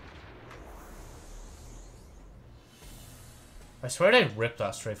 that's better. I swear they ripped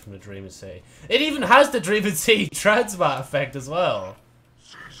that straight from the Dream and Sea. It even has the Dream and Sea transmat effect as well.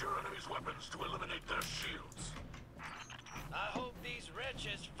 Seize your enemy's weapons to eliminate their shields. I hope these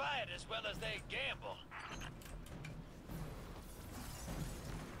wretches fight as well as they gamble.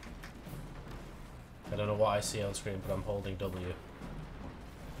 I don't know what I see on screen, but I'm holding W.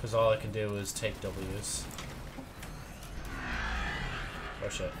 Because all I can do is take W's. Oh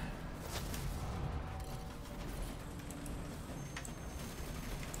shit.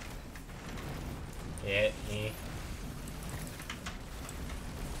 Yeah, yeah.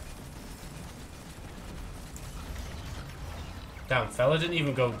 Damn, fella didn't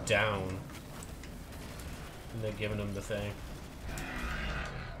even go down. And they're giving him the thing.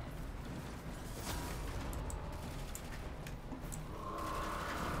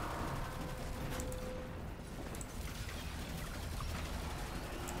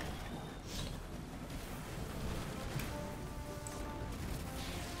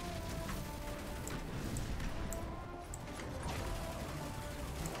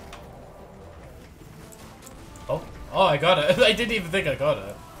 Oh, I got it. I didn't even think I got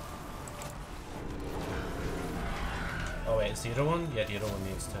it. Oh wait, is the other one? Yeah, the other one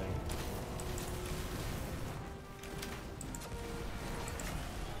needs tank.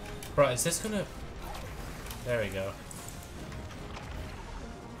 Bro, is this gonna... There we go.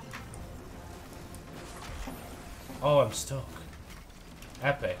 Oh, I'm stuck.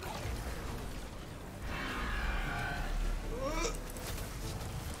 Epic.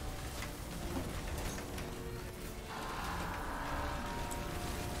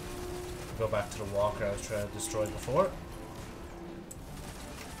 Go back to the walker I was trying to destroy before.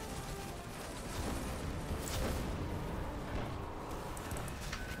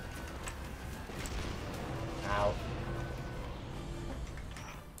 Ow.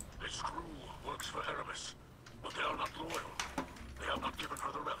 This crew works for Aramis, but they are not loyal. They have not given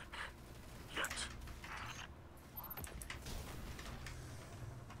her the relic. Yet.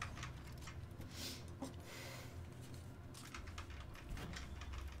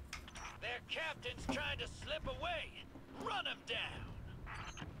 Their captain's trying to slip away. Run him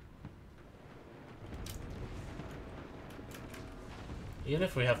down. Even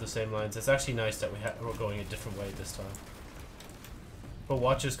if we have the same lines, it's actually nice that we're going a different way this time. But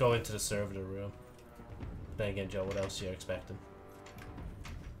watch us go into the servitor room. Then again, Joe, what else are you expecting?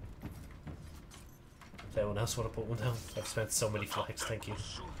 Does anyone else want to put one down? I've spent so many flags, thank you. Will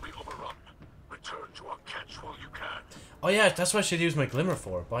soon be overrun. Return to our catch while you can. Oh yeah, that's what I should use my glimmer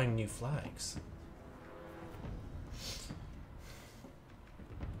for, buying new flags.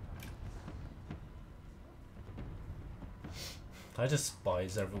 I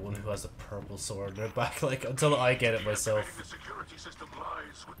despise everyone who has a purple sword in their back, like, until I get it myself. The security system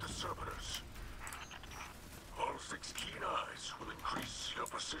lies with the servitors. All 6 keen eyes will increase your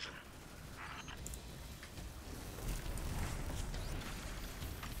precision.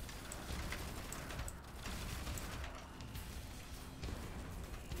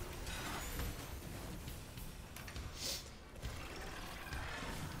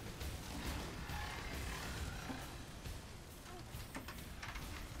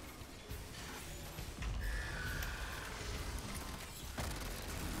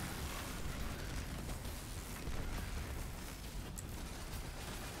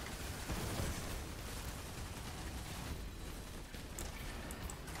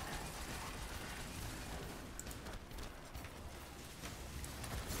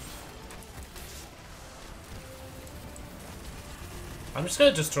 I'm just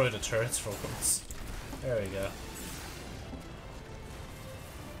gonna destroy the turrets for once. There we go.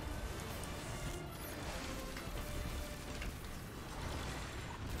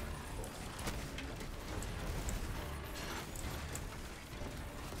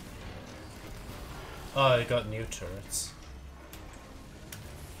 Oh, I got new turrets.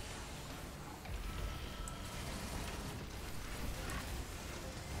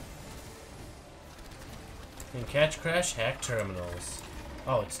 In Catch Crash, hack terminals.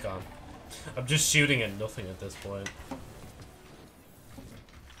 Oh, it's gone. I'm just shooting at nothing at this point.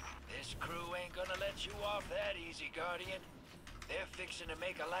 This crew ain't gonna let you off that easy, Guardian. They're fixing to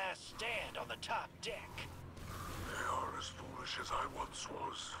make a last stand on the top deck. They are as foolish as I once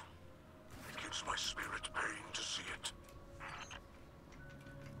was. It gives my spirit pain to see it.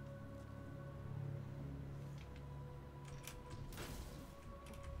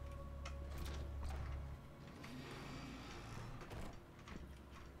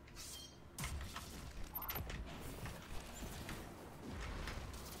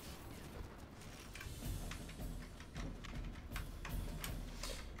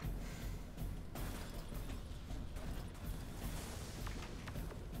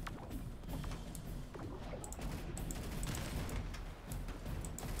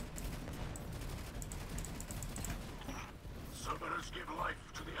 Summoners give life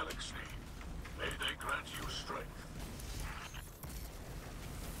to the Elixni. May they grant you strength.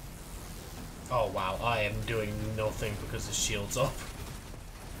 Oh wow, I am doing nothing because the shield's up.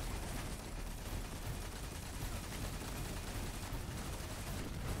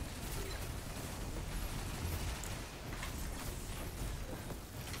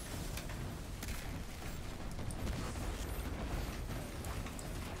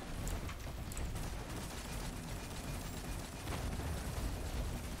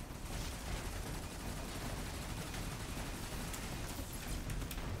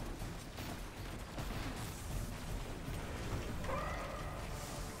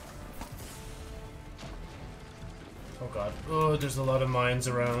 Oh god. Oh, there's a lot of mines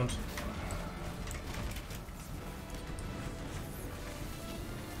around.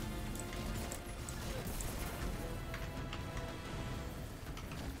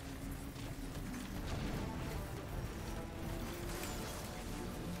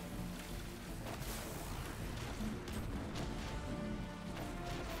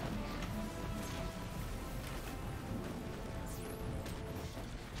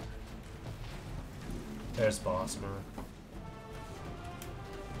 There's boss man.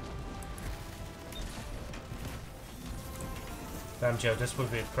 Damn, Joe, this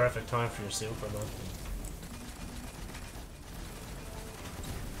would be a perfect time for your super, man.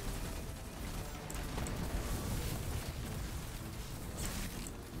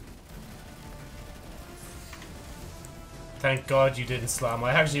 Thank God you didn't slam.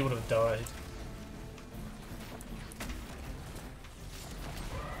 I actually would have died.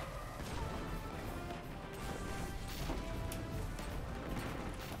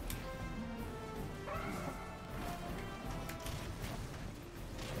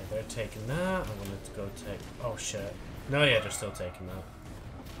 They're taking that. I wanted to go take... Oh, shit. No, yeah, they're still taking that.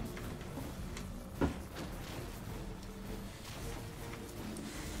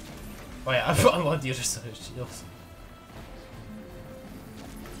 Oh, yeah, I'm on the other side of shields.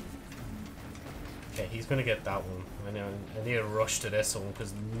 Okay, he's gonna get that one. I know. I need to rush to this one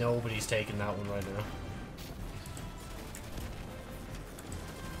because nobody's taking that one right now.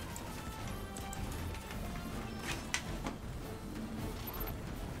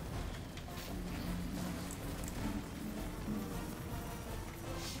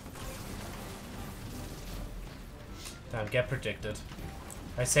 Damn, get predicted.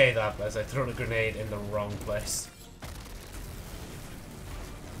 I say that as I throw the grenade in the wrong place.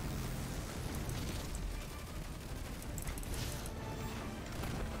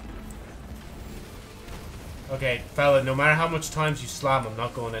 Okay, fella, no matter how much times you slam, I'm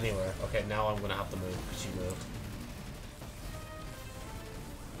not going anywhere. Okay, now I'm gonna have to move because you moved.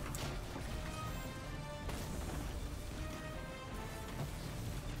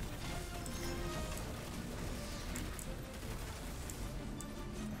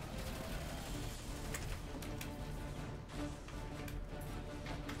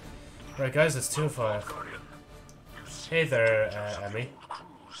 Right, guys, it's 2-5. Hey there, Emmy.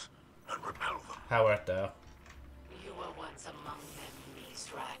 How art thou? You were once among them,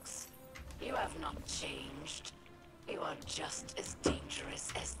 Mithrax. You have not changed. You are just as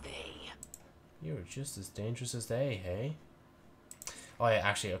dangerous as they. You are just as dangerous as they, hey? Oh yeah,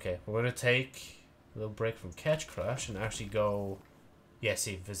 actually, okay. We're gonna take a little break from Ketchcrash and actually go... Yeah,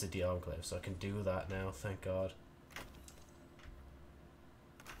 see, visit the Enclave, so I can do that now, thank God.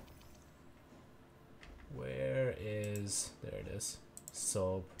 Where is... There it is.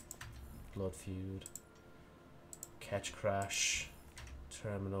 Sub. Blood Feud. Ketchcrash.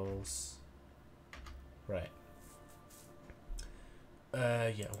 Terminals. Right.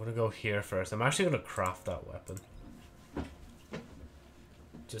 Yeah, I'm gonna go here first. I'm actually gonna craft that weapon.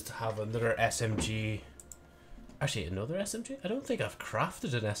 Just to have another SMG. Actually, another SMG? I don't think I've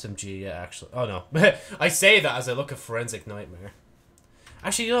crafted an SMG yet, actually. Oh, no. I say that as I look at Forensic Nightmare.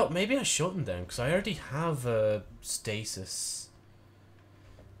 Actually, you know, maybe I shouldn't then, because I already have a stasis.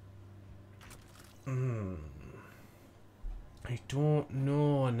 Here, I don't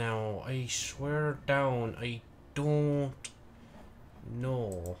know now. I swear down, I don't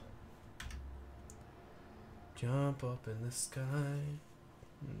know. Jump up in the sky.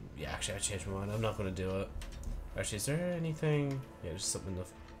 Yeah, actually, I changed my mind. I'm not going to do it. Actually, is there anything? Yeah, there's something in the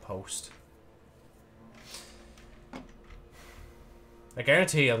post. I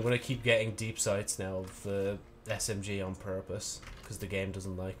guarantee I'm going to keep getting deep sights now of the SMG on purpose. Because the game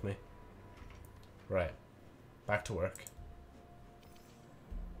doesn't like me. Right. Back to work.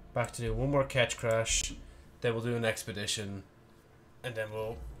 Back to do one more catch crash. Then we'll do an expedition. And then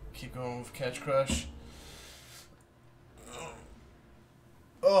we'll keep going with catch crash.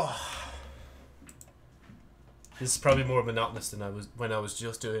 Oh. This is probably more monotonous than I was when I was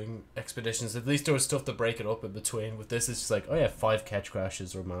just doing expeditions. At least there was stuff to break it up in between. With this, it's just like, oh yeah, 5 catch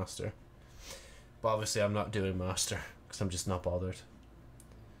crashes or master. But obviously I'm not doing master because I'm just not bothered.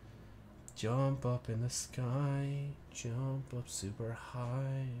 Jump up in the sky, jump up super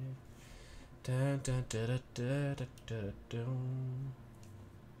high. Dun, dun, dun, dun, dun, dun, dun, dun.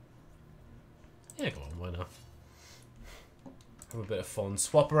 Yeah, go on, why not? Have a bit of fun.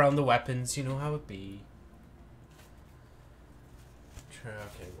 Swap around the weapons, you know how it be.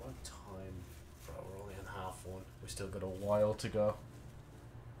 Okay, what time? Bro, we're only in half one. We still got a while to go.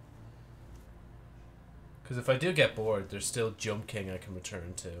 Because if I do get bored, there's still Jump King I can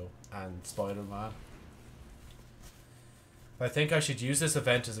return to, and Spider-Man. I think I should use this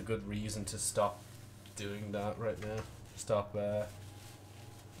event as a good reason to stop doing that right now. Stop playing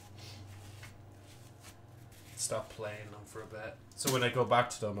them for a bit. So when I go back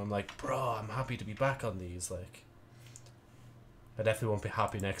to them, I'm like, bro, I'm happy to be back on these. Like, I definitely won't be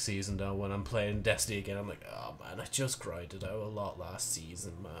happy next season though when I'm playing Destiny again. I'm like, oh man, I just grinded out a lot last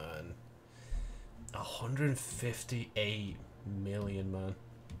season, man. 158 million, man.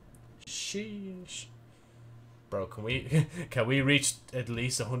 Sheesh. Bro, can we reach at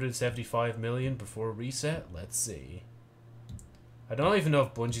least 175 million before reset? Let's see. I don't even know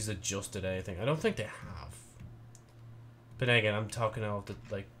if Bungie's adjusted anything. I don't think they have. But then again, I'm talking off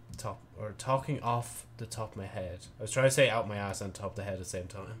the talking off the top of my head. I was trying to say out my ass and top of the head at the same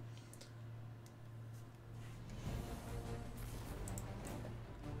time.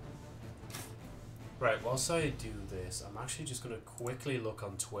 Right, whilst I do this, I'm actually just going to quickly look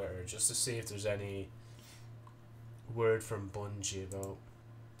on Twitter just to see if there's any word from Bungie about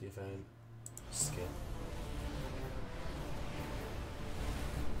the event skin.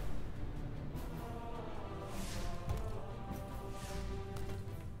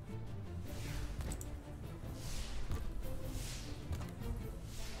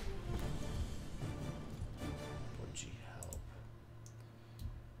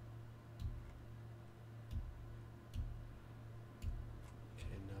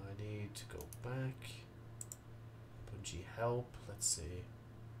 Help. Let's see.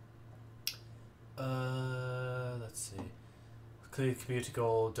 Let's see. Clear the community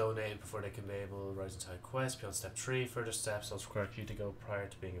goal. Donate before they can be able to rise into quest. Beyond step 3. Further steps also require community goal prior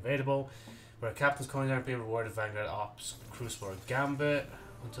to being available. Where captain's coins aren't being rewarded. Vanguard Ops, Crucible, or Gambit.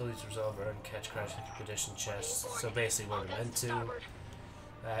 Until these resolve, earn catch crash expedition chests. So basically what we're meant to.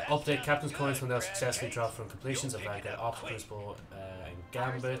 Update captain's coins when they'll successfully drop from completions of Vanguard Ops, Crucible, and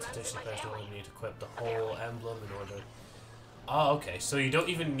Gambit. Additionally, players don't only need to equip the whole emblem in order. Oh, okay, so you don't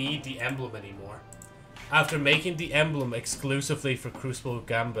even need the emblem anymore. After making the emblem exclusively for Crucible,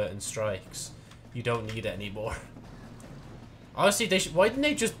 Gambit, and Strikes, you don't need it anymore. Honestly, why didn't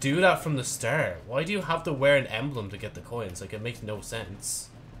they just do that from the start? Why do you have to wear an emblem to get the coins? Like, it makes no sense.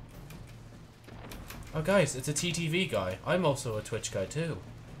 Oh, guys, it's a TTV guy. I'm also a Twitch guy, too.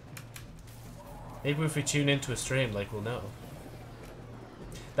 Maybe if we tune into a stream, like, we'll know.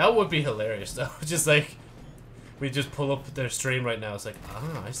 That would be hilarious, though. Just, like... We just pull up their stream right now. It's like,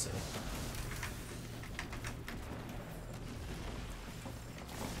 ah, I see.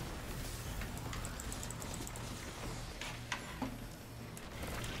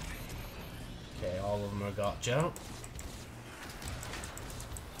 Okay, all of them are gotcha.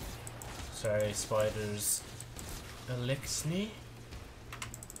 Sorry, spiders. Elixni.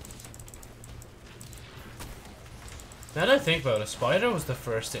 Now that I think about it, Spider was the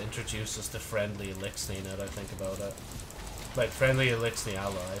first to introduce us to friendly Elixni, now that I think about it. Like, friendly Elixni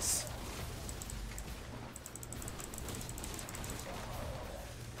allies.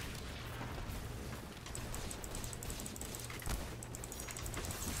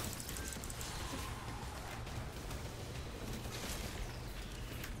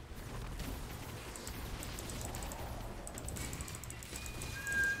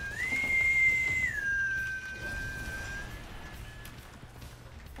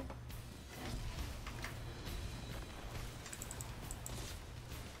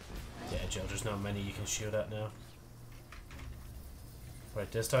 Joe, there's not many you can shoot at now.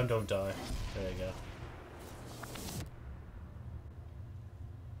 Right, this time don't die. There you go.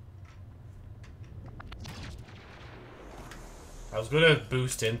 I was gonna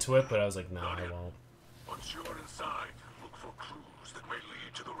boost into it, but I was like, nah, I won't. Once you're inside, look for clues that may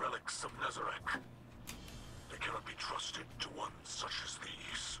lead to the relics of Nezarec. They cannot be trusted to ones such as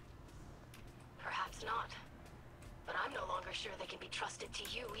these. Perhaps not. But I'm no longer sure they can be trusted to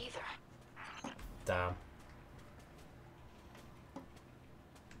you either. Damn.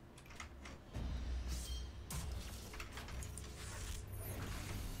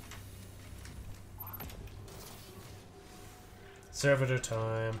 Servitor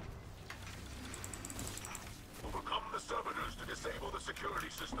time. Overcome the servitors to disable the security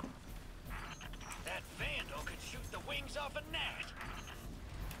system. That vandal could shoot the wings off a gnat.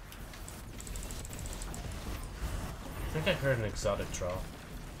 I think I heard an exotic drop.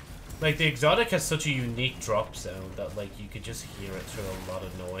 Like, the exotic has such a unique drop sound that, like, you could just hear it through a lot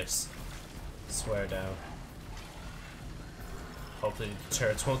of noise. Swear down. Hopefully the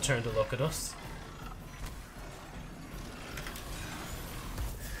turrets won't turn to look at us.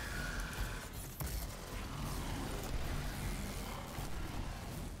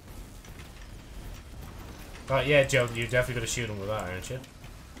 Oh, yeah, Joe, you're definitely gonna shoot him with that, aren't you?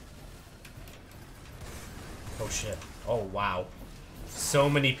 Oh, shit. Oh, wow. So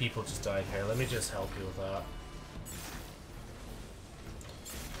many people just died here. Let me just help you with that.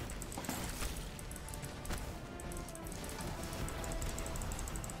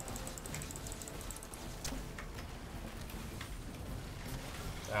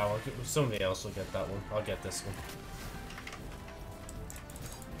 Oh, somebody else will get that one. I'll get this one.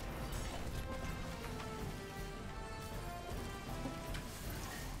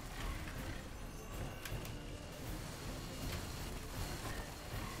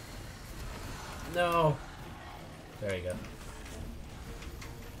 No. There you go.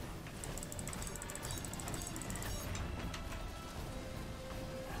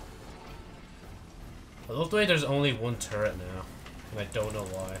 I love the way there's only one turret now, and I don't know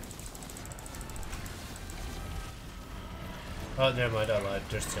why. Oh, never mind, I lied.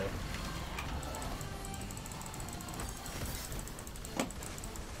 There's two.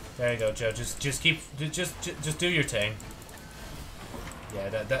 There you go, Joe. Just do your thing. Yeah,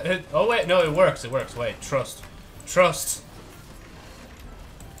 that. Oh wait, no, it works. It works. Wait, trust.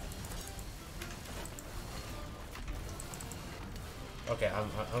 Okay, I'm.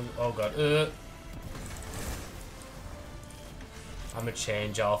 Oh god. I'm gonna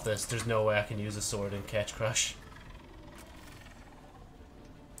change off this. There's no way I can use a sword in Catch Crush.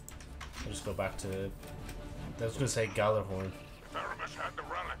 I'll just go back to. I was gonna say Gallarhorn. If Aramis had the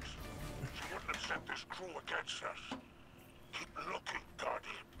relics, she wouldn't have sent this crew against us. Keep looking,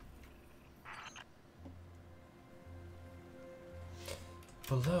 Guardian.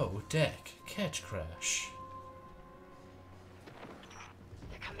 Below deck, Catch Crash.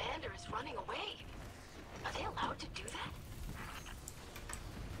 The commander is running away. Are they allowed to do that?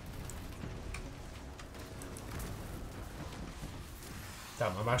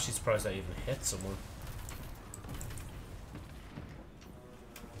 Damn, I'm actually surprised I even hit someone.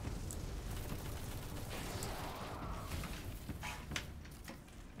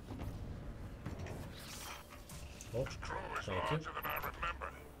 Oh, thank you. Larger than I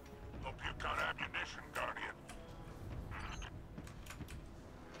remember. Hope you've got ammunition, Guardian.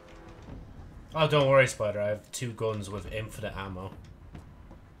 Oh, don't worry, Spider. I have 2 guns with infinite ammo.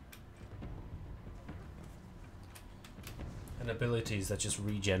 And abilities that just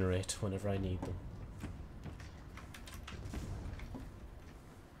regenerate whenever I need them.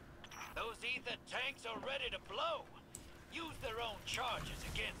 Those ether tanks are ready to blow. Use their own charges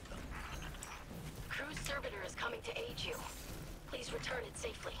against them. Cruise Servitor is coming to aid you. Please return it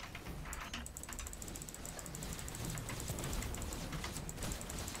safely.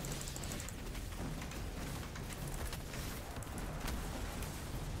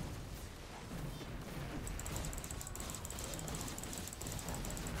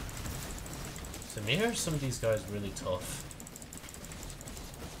 To me, are some of these guys really tough?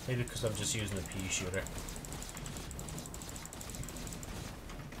 Maybe because I'm just using a pea shooter.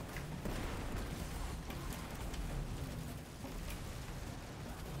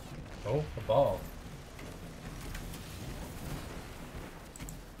 Oh, a ball.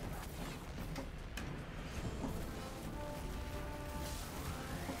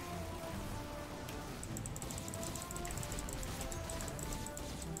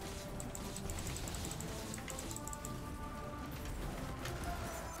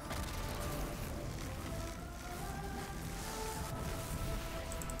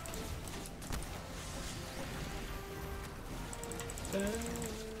 Fucking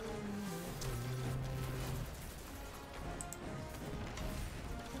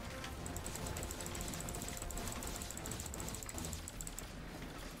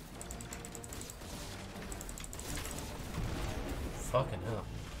hell.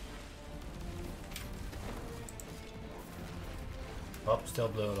 Oh, still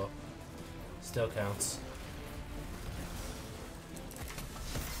blew it up. Still counts.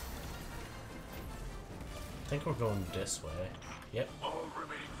 I think we're going this way. Yep. All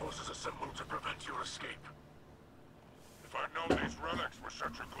remaining forces assembled to prevent your escape. If I'd known these relics were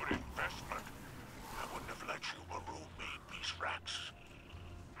such a good investment, I wouldn't have let you maroon me, Mithrax.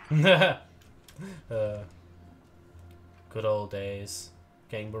 Good old days.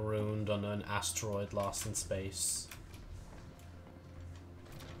 Getting marooned on an asteroid lost in space.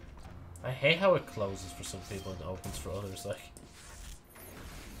 I hate how it closes for some people and opens for others, like.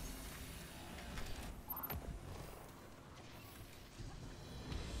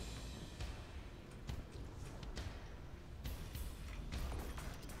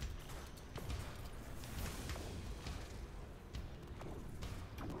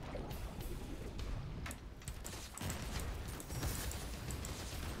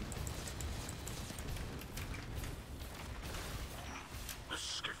 The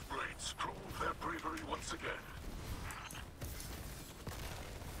skiff blades prove their bravery once again.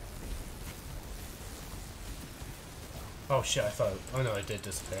 Oh shit, I thought. Oh no, it did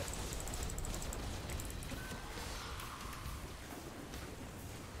disappear.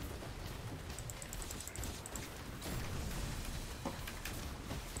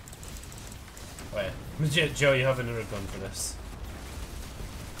 Wait. Joe, you have another gun for this.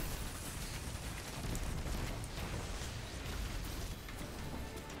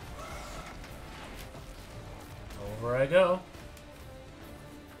 Over I go.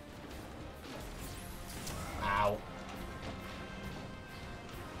 Ow.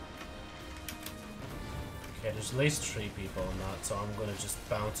 Okay, there's at least 3 people on that, so I'm gonna just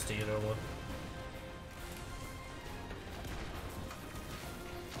bounce to either one.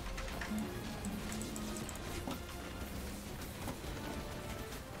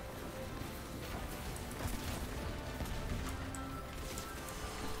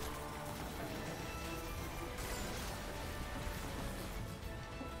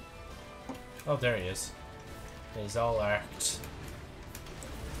 Oh, there he is. He's all arced.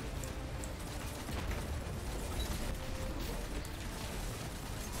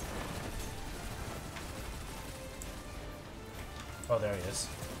 Oh, there he is.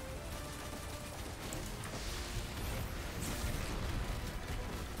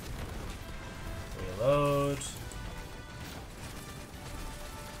 Reload.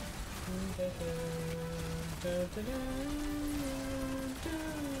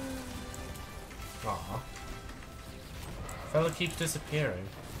 Aw. Fella keeps disappearing.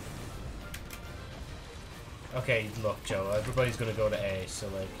 Okay, look, Joe, everybody's gonna go to A, so,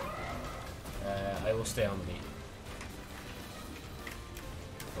 like, I will stay on B.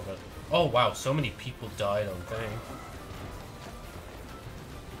 Okay. Oh, wow, so many people died on thing.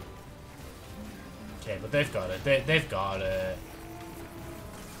 Okay, but they've got it. They've got it.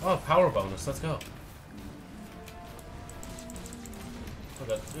 Oh, power bonus, let's go.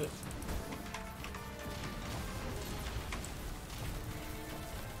 Okay.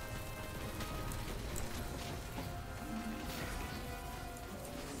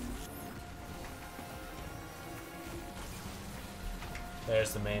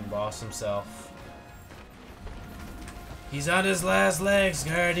 There's the main boss himself. He's on his last legs,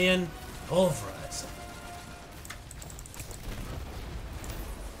 Guardian. Pulverize him.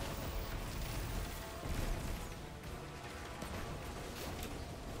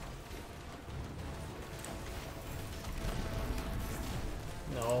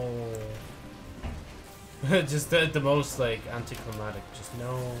 No. Just the most, like, anticlimactic. Just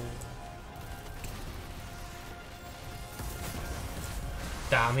no.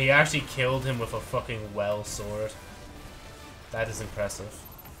 Damn, he actually killed him with a fucking well sword. That is impressive.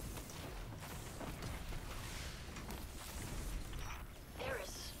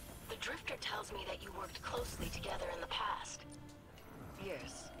 Eris, the Drifter tells me that you worked closely together in the past.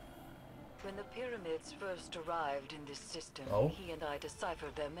 Yes. When the pyramids first arrived in this system, Oh? he and I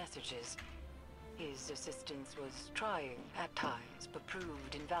deciphered their messages. His assistance was trying at times, but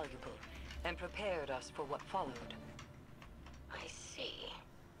proved invaluable, and prepared us for what followed. I see.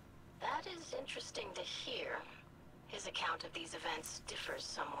 That is interesting to hear. His account of these events differs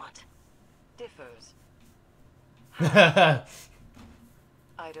somewhat. Differs.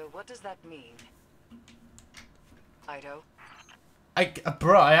 Ido, what does that mean? Ido?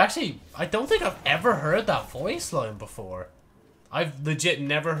 Bro, I don't think I've ever heard that voice line before. I've legit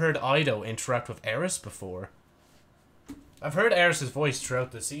never heard Ido interact with Eris before. I've heard Eris's voice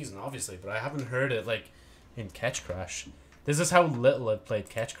throughout the season, obviously, but I haven't heard it, like, in Catch Crash. This is how little I've played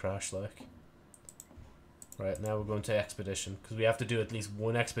Catch Crash, like. Right, now we're going to Expedition, because we have to do at least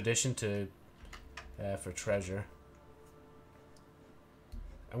one Expedition to, for treasure.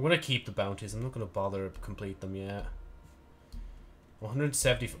 I'm going to keep the bounties. I'm not going to bother to complete them yet.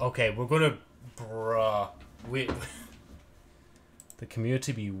 170... Okay, we're going to... Bruh. The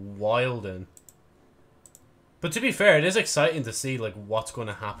community be wildin'. But to be fair, it is exciting to see like what's going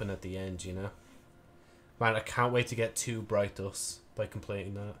to happen at the end, you know? Man, I can't wait to get 2 Bright Dust by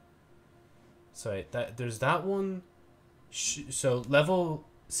completing that. So there's that one. So level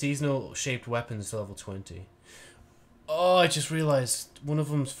seasonal shaped weapons to level 20. Oh, I just realized one of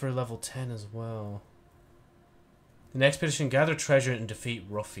them's for level 10 as well. The expedition, gather treasure and defeat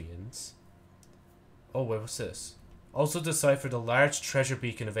ruffians. Oh wait, what's this? Also decipher the large treasure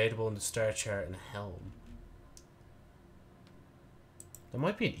beacon available in the star chart and helm. That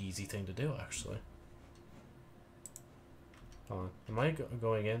might be an easy thing to do, actually. Hold on. Am I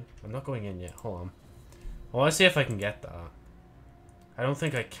going in? I'm not going in yet. Hold on. I want to see if I can get that. I don't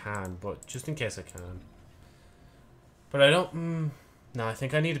think I can, but just in case I can. But I don't... No, I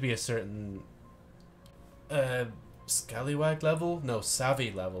think I need to be a certain... Scallywag level? No,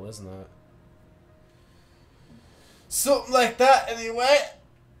 Savvy level, isn't it? Something like that, anyway.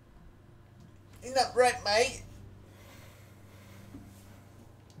 Isn't that right, mate?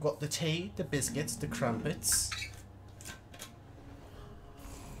 Got the tea, the biscuits, the crumpets.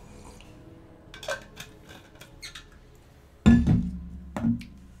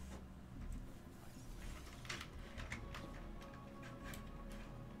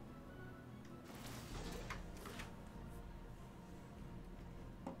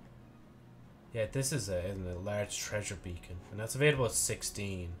 Yeah, this is a large treasure beacon, and that's available at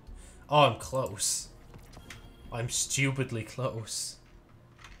 16. Oh, I'm close. I'm stupidly close.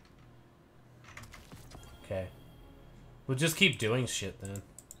 Okay. We'll just keep doing shit then.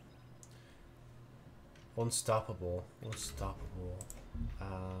 Unstoppable. Unstoppable. I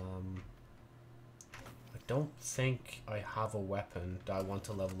don't think I have a weapon that I want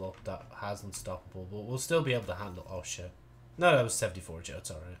to level up that has unstoppable, but we'll still be able to handle... Oh shit. No, that was 74 Joe,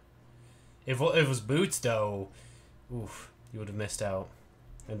 it's alright. If it was boots though, oof, you would have missed out.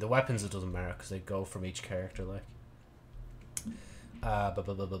 And the weapons, it doesn't matter because they go from each character, like.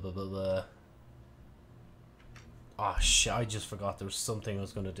 Oh shit, I just forgot there was something I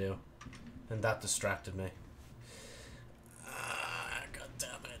was going to do. And that distracted me. God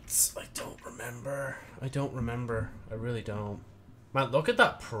damn it. I don't remember. I don't remember. I really don't. Man, look at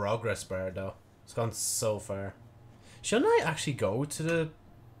that progress bar though. It's gone so far. Shouldn't I actually go to the...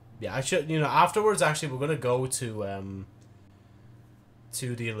 Yeah, I should, you know, afterwards, actually, we're going to go to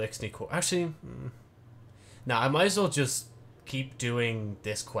the Elixir Core. Actually, nah, I might as well just keep doing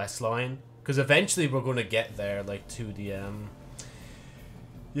this quest line. Because eventually we're going to get there, like, to the,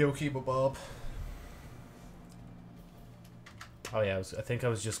 Yoki Bob. Oh, yeah, I think I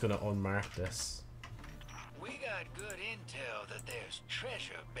was just going to unmark this. We got good intel that there's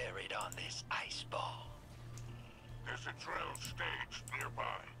treasure buried on this ice ball. There's a drill stage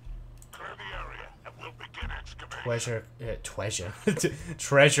nearby. Clear the area and we'll begin excavation.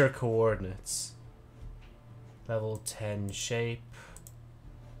 Treasure coordinates. Level 10 shape.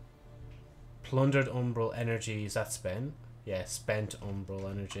 Plundered umbral energy. Is that spent? Yeah, spent umbral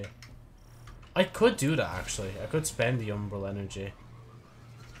energy. I could do that actually. I could spend the umbral energy.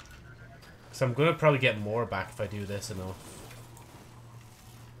 So I'm gonna probably get more back if I do this enough.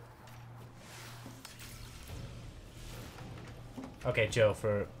 Okay, Joe,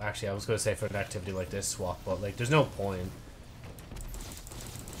 for... Actually, I was going to say for an activity like this, swap, but, like, there's no point.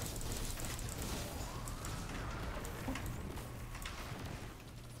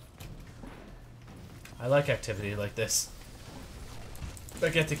 I like activity like this. I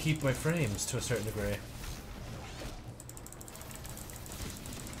get to keep my frames to a certain degree.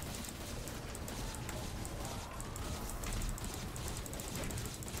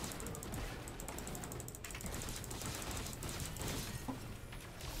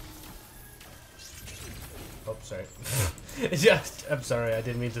 Oh, sorry. Yeah, I'm sorry, I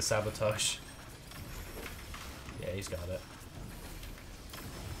didn't mean to sabotage. Yeah, he's got it.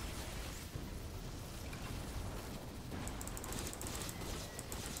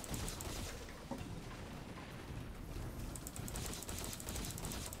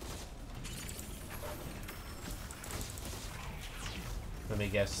 Let me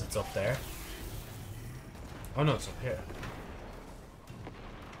guess, it's up there. Oh no, it's up here.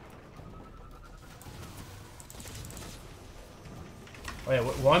 Oh yeah,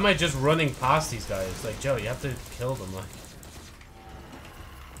 why am I just running past these guys? Like, Joe, you have to kill them, like.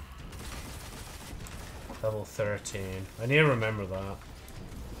 Level 13. I need to remember that.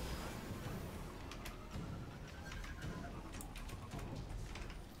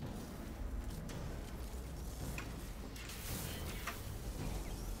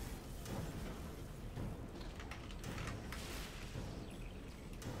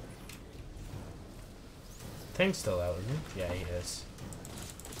 Thing's still out, isn't he? Yeah, he is.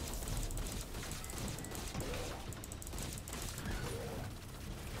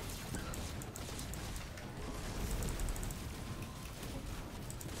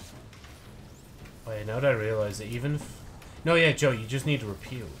 Wait, now that I realize that even if... No, yeah, Joe, you just need to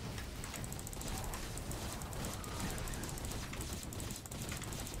repute.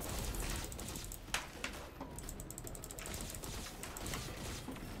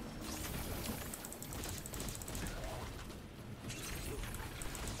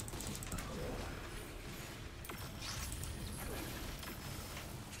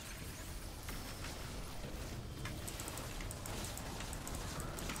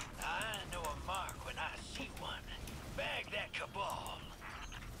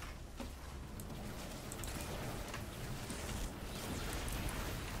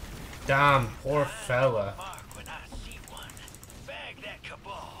 Damn, poor fella.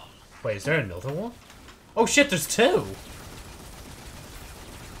 Wait, is there another one? Oh shit, there's two!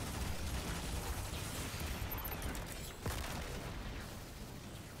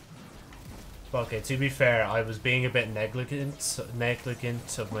 Okay, to be fair, I was being a bit negligent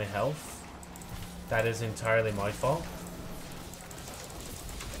of my health. That is entirely my fault.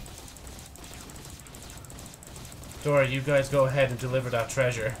 Dora, you guys go ahead and deliver that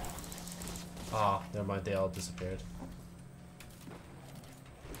treasure. Ah, never mind, they all disappeared.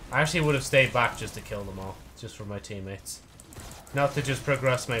 I actually would have stayed back just to kill them all, just for my teammates. Not to just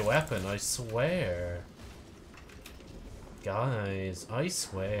progress my weapon, I swear. Guys, I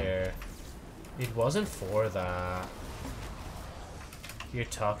swear. It wasn't for that. You're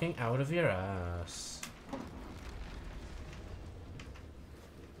talking out of your ass.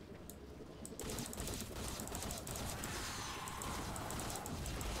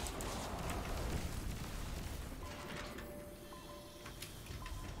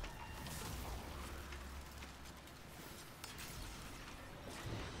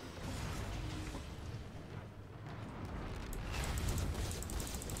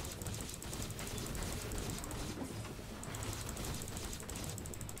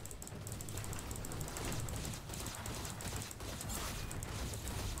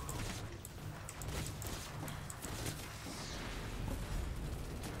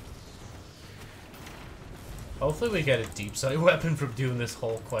 Hopefully we get a deep sight weapon from doing this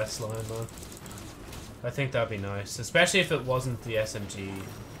whole quest line, man. I think that'd be nice. Especially if it wasn't the SMG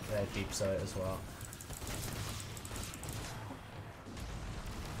deep sight as well.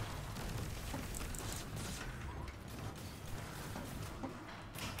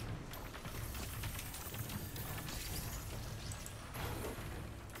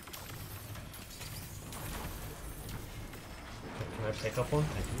 Can I pick up one?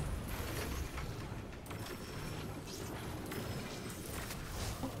 Thank you.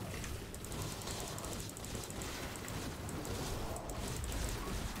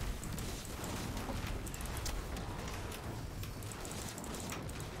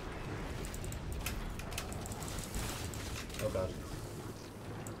 Oh god.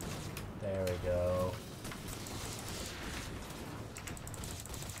 There we go.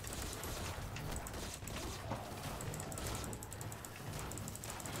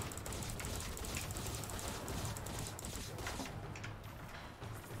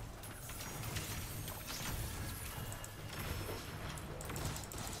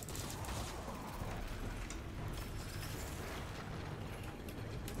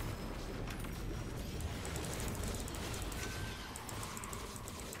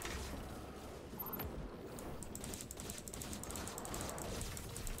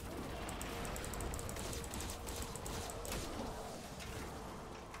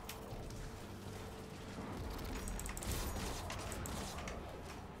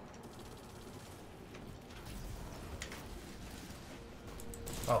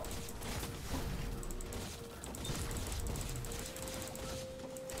 Oh.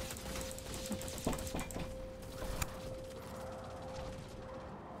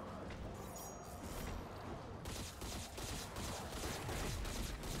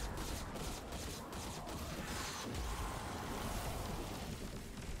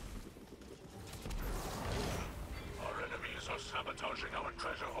 Our enemies are sabotaging our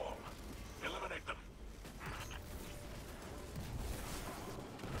treasure haul. Eliminate them.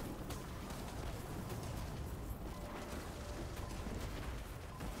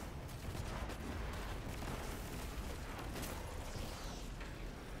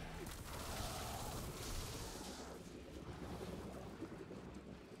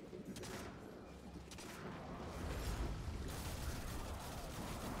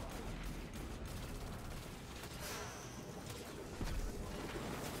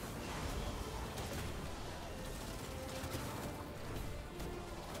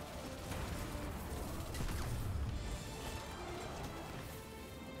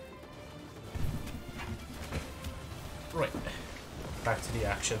 Back to the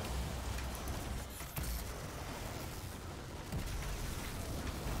action.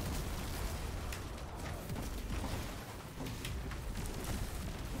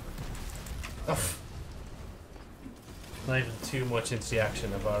 Ugh. Not even too much into the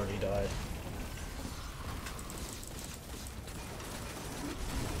action, I've already died.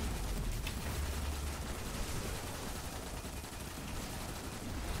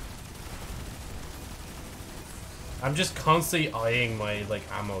 I'm just constantly eyeing my like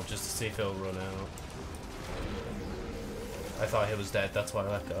ammo just to see if it'll run out. I thought he was dead, that's why I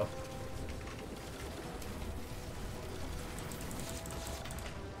let go.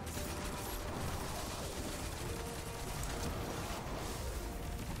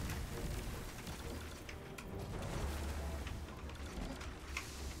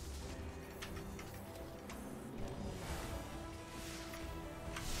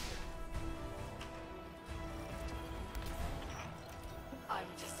 I'm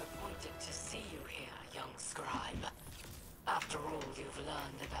disappointed to see you here, young scribe. After all you've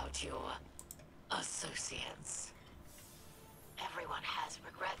learned about your associates. Everyone has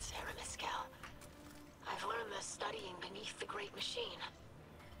regrets, Aramis Cal. I've learned they're studying beneath the Great Machine.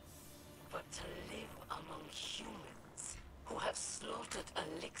 But to live among humans who have slaughtered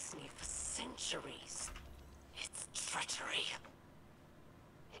Elixni for centuries, it's treachery.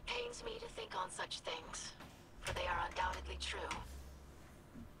 It pains me to think on such things, for they are undoubtedly true.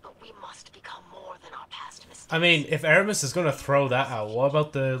 But we must become more than our past mistakes. I mean, if Aramis is gonna throw that out, what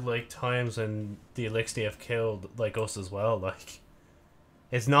about the like times when the Elixni have killed like us as well? Like,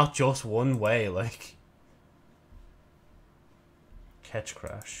 it's not just one way. Like, catch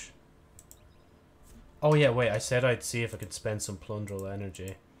crash. Oh yeah, wait. I said I'd see if I could spend some plundral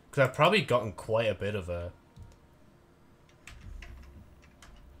energy because I've probably gotten quite a bit of a.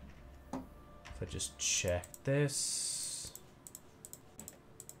 If I just check this.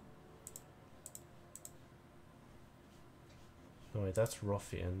 No, wait, that's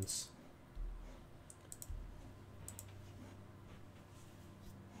ruffians.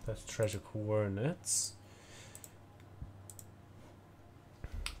 That's treasure coordinates.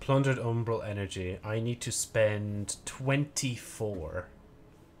 Plundered umbral energy. I need to spend 24.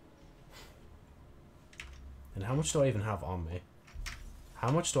 And how much do I even have on me?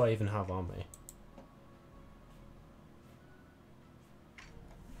 How much do I even have on me?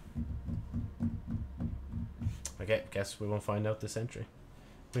 Okay, guess we won't find out this entry.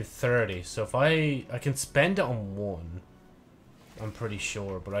 We have 30, so if I can spend it on one, I'm pretty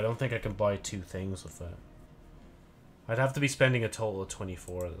sure, but I don't think I can buy two things with it. I'd have to be spending a total of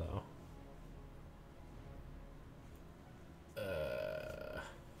 24 though.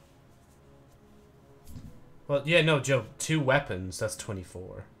 Well, yeah, no, Joe, 2 weapons, that's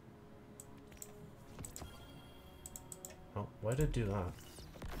 24. Oh, why did I do that?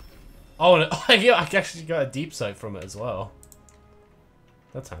 Oh, and yeah, I actually got a deep sight from it as well.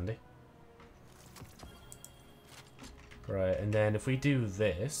 That's handy. Right, and then if we do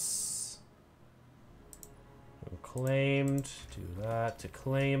this... Claimed, do that to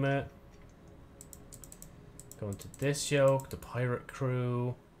claim it. Go into this yoke, the pirate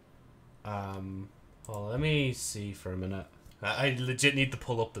crew. Well, let me see for a minute. I legit need to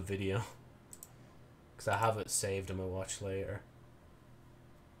pull up the video. Because I have it saved in my watch later.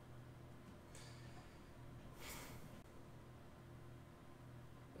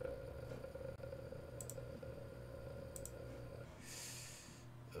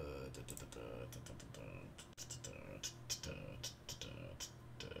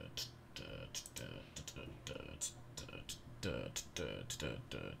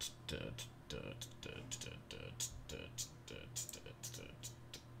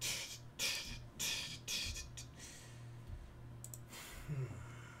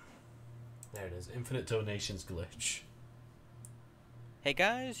 There it is, infinite donations glitch. Hey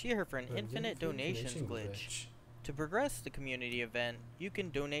guys, you're here for an infinite donations glitch. To progress the community event, you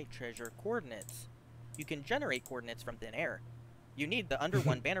can donate treasure coordinates. You can generate coordinates from thin air. You need the Under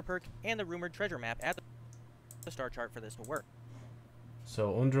 1 banner perk and the rumored treasure map at the star chart for this to work.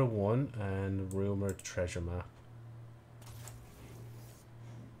 So Under 1 and rumored treasure map.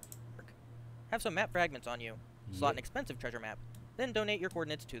 Have some map fragments on you. Slot an expensive treasure map. Then donate your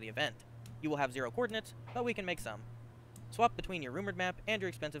coordinates to the event. You will have 0 coordinates, but we can make some. Swap between your rumored map and your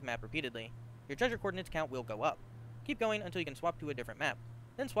expensive map repeatedly. Your treasure coordinates count will go up. Keep going until you can swap to a different map.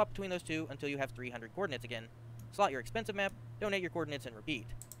 Then swap between those two until you have 300 coordinates again. Slot your expensive map, donate your coordinates, and repeat.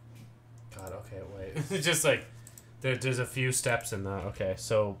 God, okay, wait. It's just like, there's a few steps in that. Okay,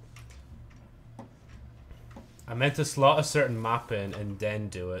 so... I meant to slot a certain map in and then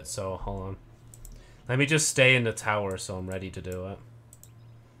do it, so hold on. Let me just stay in the tower so I'm ready to do it.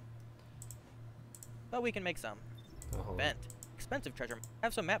 but we can make some. Oh, hold on. Event. Expensive treasure.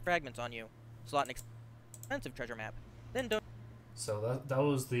 Have some map fragments on you. Slot an expensive treasure map. Then don't. So that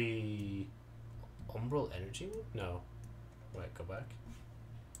was the Umbral Energy one? No. Wait, go back.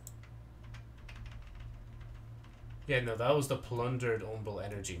 Yeah, no, that was the plundered Umbral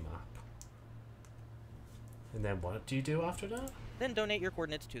Energy map. And then what do you do after that? Then donate your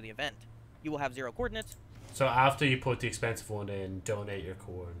coordinates to the event. You will have 0 coordinates. So after you put the expensive one in, donate your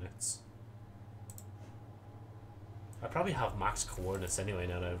coordinates. I probably have max coordinates anyway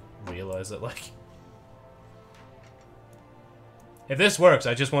now that I realize it, like. If this works,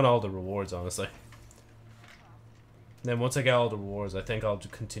 I just want all the rewards, honestly. And then once I get all the rewards, I think I'll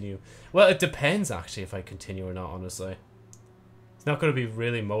continue. Well, it depends, actually, if I continue or not, honestly. It's not going to be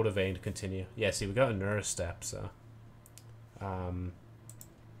really motivating to continue. Yeah, see, we got a nurse step, so... Oh,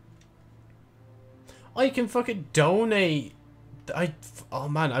 you can fucking donate... Oh,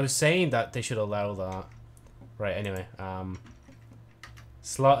 man, I was saying that they should allow that. Right, anyway,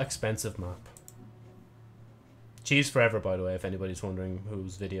 slot expensive map. Cheese Forever, by the way, if anybody's wondering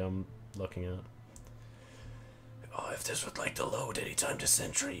whose video I'm looking at. Oh, if this would like to load anytime this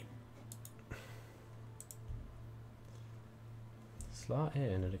century. Slot in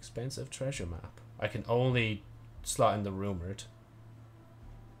an expensive treasure map. I can only slot in the rumored.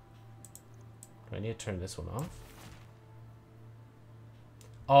 Do I need to turn this one off?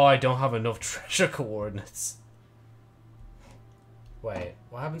 Oh, I don't have enough treasure coordinates. Wait,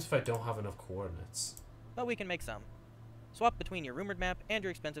 what happens if I don't have enough coordinates? But we can make some. Swap between your rumored map and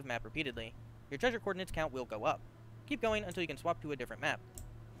your expensive map repeatedly. Your treasure coordinates count will go up. Keep going until you can swap to a different map.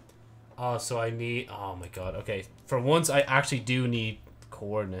 Oh, so I need... Oh my god, okay. For once, I actually do need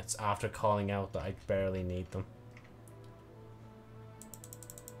coordinates after calling out that I barely need them.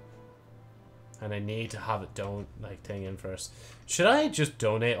 And I need to have it thing in first. Should I just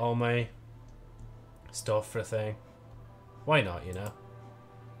donate all my stuff for thing? Why not, you know?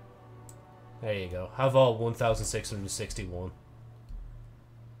 There you go. Have all 1,661.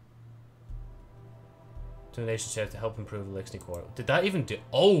 Donation share to help improve Elixir Core. Did that even do...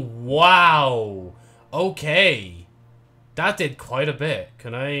 Oh, wow! Okay. That did quite a bit.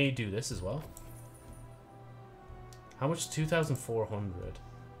 Can I do this as well? How much? 2,400.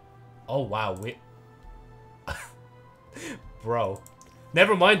 Oh, wow. We... Bro.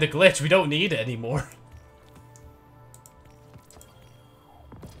 Never mind the glitch. We don't need it anymore.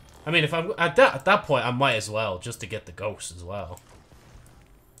 I mean, if I'm at that point, I might as well, just to get the ghost as well.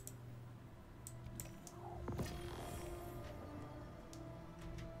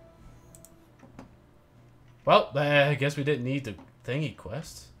 Well, I guess we didn't need the thingy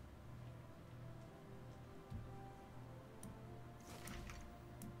quest.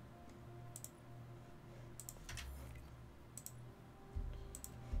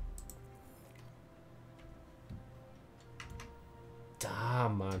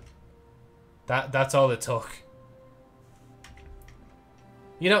 Damn, man. That's all it took.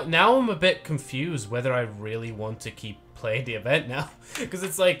 You know, now I'm a bit confused whether I really want to keep playing the event now. Because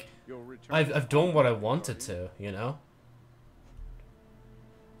it's like, I've done what I wanted to, you know?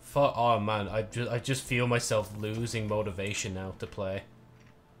 Fuck, oh man, I just feel myself losing motivation now to play.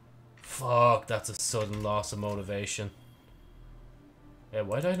 Fuck, that's a sudden loss of motivation. Yeah,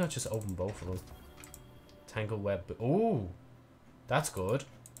 why did I not just open both of them? Tangle web. Ooh, that's good.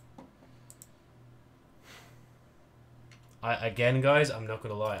 Again, guys, I'm not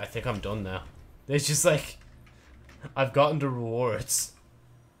gonna lie. I think I'm done now. It's just like, I've gotten the rewards.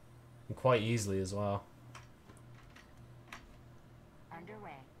 And quite easily as well.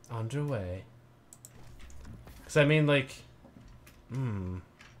 Underway. Because I mean, like...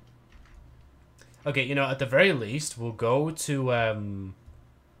 Okay, you know, at the very least, we'll go to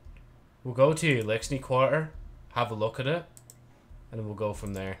Elixir Quarter, have a look at it, and then we'll go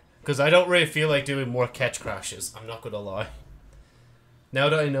from there. Because I don't really feel like doing more catch crashes, I'm not gonna lie. Now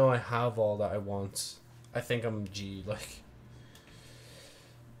that I know I have all that I want, I think I'm G, like...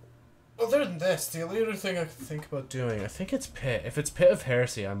 Other than this, the only other thing I can think about doing, I think it's Pit. If it's Pit of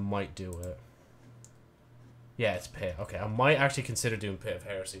Heresy, I might do it. Yeah, it's Pit. Okay, I might actually consider doing Pit of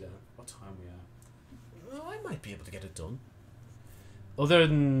Heresy then. What time are we at? Well, I might be able to get it done. Other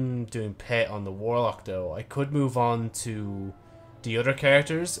than doing Pit on the Warlock, though, I could move on to the other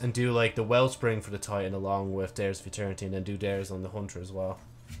characters and do, like, the Wellspring for the Titan along with Dares of Eternity and then do Dares on the Hunter as well.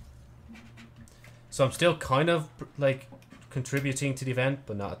 So I'm still kind of, like... contributing to the event,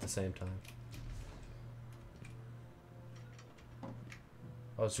 but not at the same time.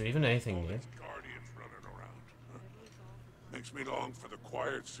 Oh, is there even anything new? Guardians running around. Makes me long for the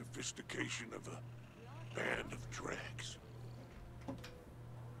quiet sophistication of a band of dregs.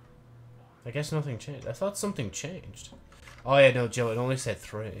 I guess nothing changed. I thought something changed. Oh yeah, no, Joe, it only said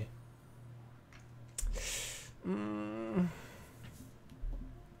 3.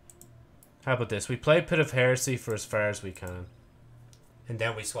 How about this? We play Pit of Heresy for as far as we can. And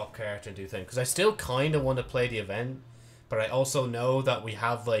then we swap character and do things. Because I still kind of want to play the event. But I also know that we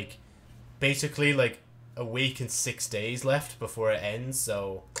have, like, basically, like, a week and 6 days left before it ends.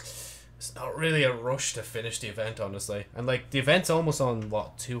 So it's not really a rush to finish the event, honestly. And, like, the event's almost on,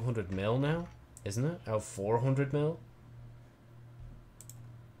 what, 200 mil now? Isn't it? Out of 400 mil?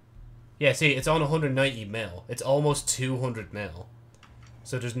 Yeah, see, it's on 190 mil. It's almost 200 mil.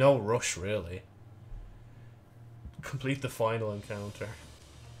 So there's no rush, really. Complete the final encounter.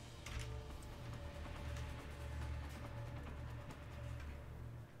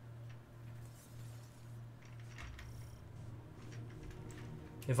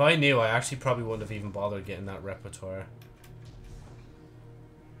 If I knew, I actually probably wouldn't have even bothered getting that repertoire.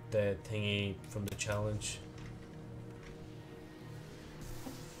 The thingy from the challenge.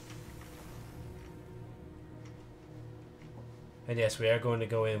 And yes, we are going to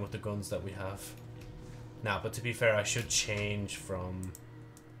go in with the guns that we have. Nah, but to be fair, I should change from...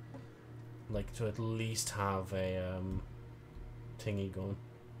 like, to at least have a, thingy gun.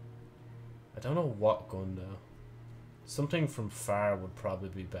 I don't know what gun, though. Something from far would probably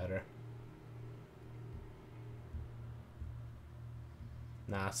be better.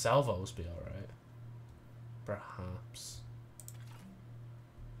 Nah, salvos be alright. Perhaps.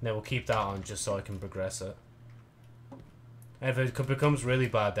 Now we'll keep that on just so I can progress it. And if it becomes really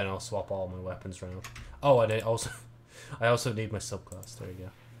bad, then I'll swap all my weapons around. Oh, and I also need my subclass. There you go.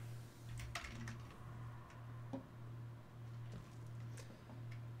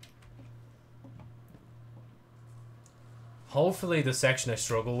 Hopefully the section I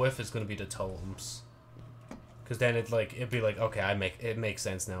struggle with is going to be the totems. Because then it'd be like, okay, it makes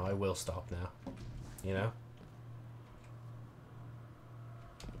sense now. I will stop now. You know?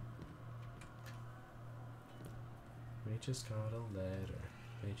 We just got a letter.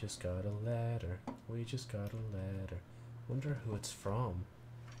 We just got a letter. We just got a letter. Wonder who it's from.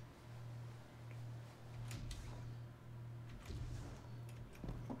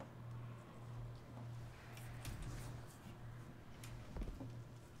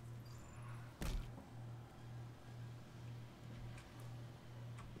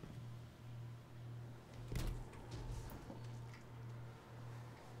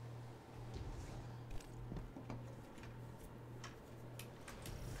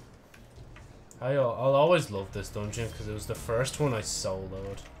 I'll always love this dungeon because it was the first one I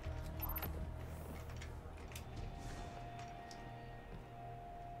soloed.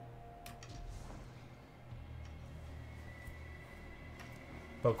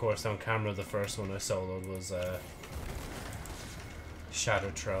 But of course, on camera, the first one I soloed was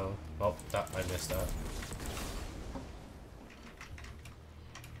Shattered Throne. Oh, I missed that.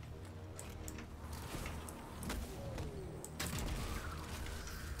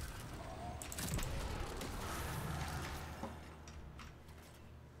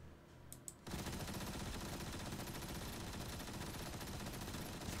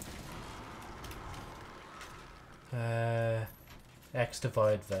 X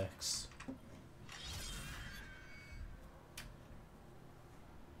divide Vex.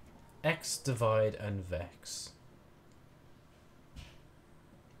 X divide and Vex.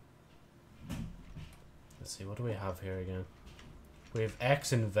 Let's see, what do we have here again? We have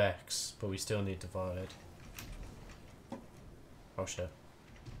X and Vex, but we still need divide. Oh shit.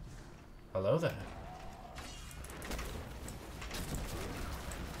 Hello there.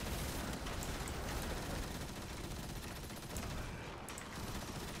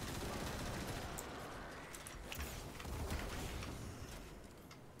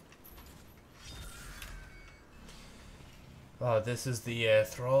 Oh, this is the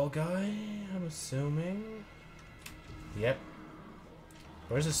Thrall guy, I'm assuming. Yep.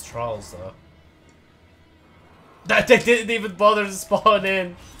 Where's his Thralls, though? That they didn't even bother to spawn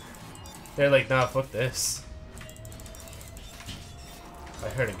in! They're like, nah, fuck this. I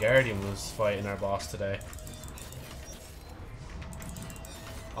heard a Guardian was fighting our boss today.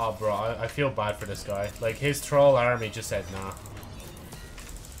 Oh, bro, I feel bad for this guy. Like, his Thrall army just said nah.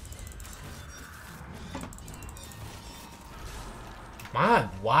 Man,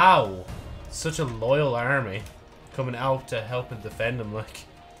 wow. Such a loyal army coming out to help and defend him, like.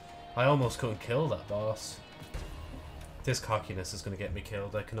 I almost couldn't kill that boss. This cockiness is going to get me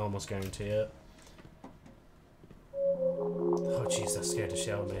killed, I can almost guarantee it. Oh jeez, that scared the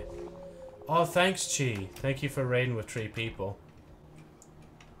shit out of me. Oh, thanks, Chi. Thank you for raiding with 3 people.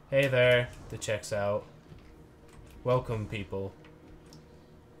 Hey there, the check's out. Welcome, people.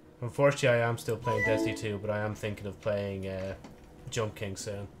 Unfortunately, I am still playing Destiny 2, but I am thinking of playing Jump King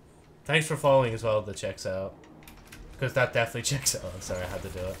soon. Thanks for following as well, that checks out. Because that definitely checks out. I'm sorry, I had to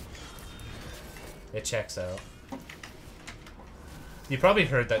do it. It checks out. You probably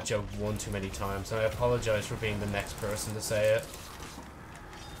heard that joke one too many times, and I apologize for being the next person to say it.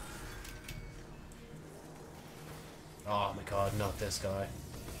 Oh my god, not this guy.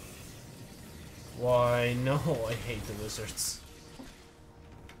 Why? No, I hate the wizards.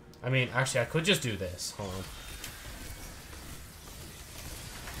 I mean, actually, I could just do this. Hold on.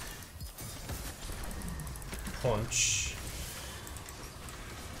 Punch.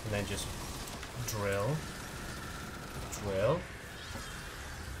 And then just drill. Drill.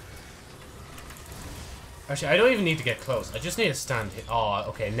 Actually, I don't even need to get close. I just need to stand here. Oh,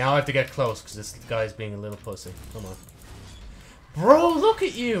 okay. Now I have to get close because this guy's being a little pussy. Come on. Bro, look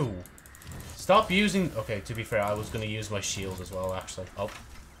at you! Stop using... Okay, to be fair, I was going to use my shield as well, actually. Oh,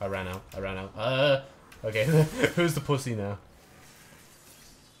 I ran out. I ran out. Okay. Who's the pussy now?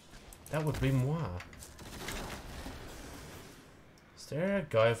 That would be moi. Is there a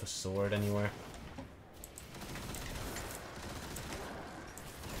guy with a sword anywhere?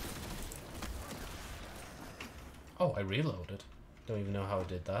 Oh, I reloaded. Don't even know how I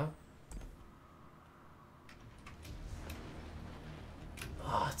did that.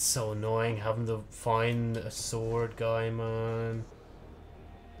 Oh, it's so annoying having to find a sword guy, man.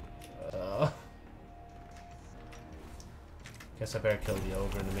 Guess I better kill the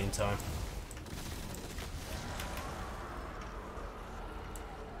ogre in the meantime.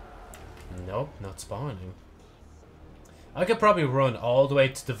 Nope, not spawning. I could probably run all the way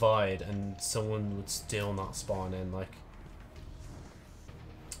to Divide and someone would still not spawn in, like...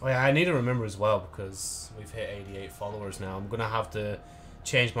 Oh yeah, I need to remember as well, because we've hit 88 followers now. I'm gonna have to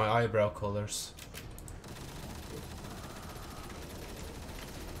change my eyebrow colors.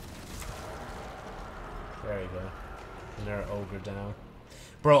 There we go. Another ogre down.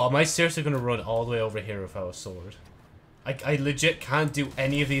 Bro, am I seriously gonna run all the way over here without a sword? I legit can't do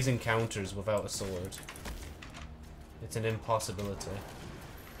any of these encounters without a sword. It's an impossibility.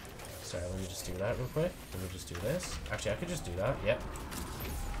 Sorry, let me just do that real quick. Let me just do this. Actually, I could just do that. Yep.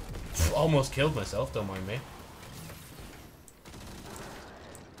 Almost killed myself, don't mind me.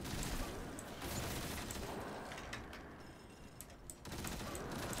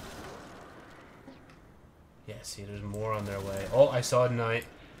 Yeah, see, there's more on their way. Oh, I saw a knight.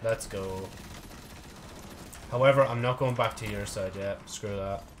 Let's go. However, I'm not going back to your side yet. Screw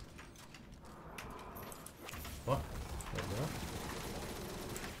that. What? There we go.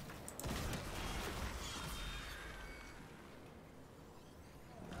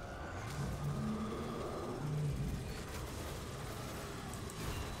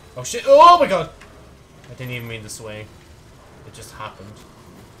 Oh shit! Oh my god! I didn't even mean to swing. It just happened.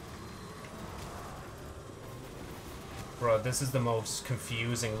 Bro, this is the most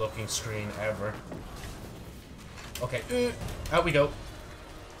confusing looking screen ever. Okay, out we go.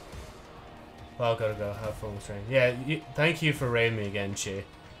 Well, gotta go. Have fun with train. Yeah, thank you for raiding me again, Chi.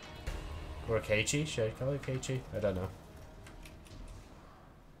 Or Keiichi? Should I call it Keiichi? I don't know.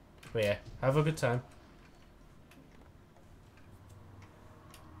 But yeah, have a good time.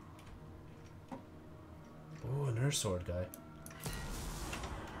 Ooh, another sword guy.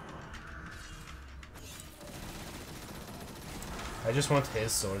 I just want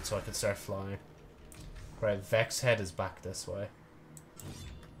his sword so I can start flying. Right, Vex Head is back this way.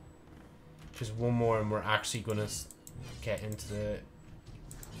 Just one more and we're actually gonna get into the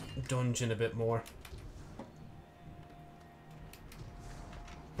dungeon a bit more.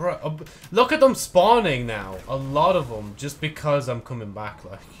 Bro, look at them spawning now. A lot of them, just because I'm coming back,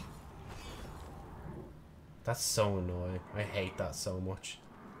 like. That's so annoying. I hate that so much.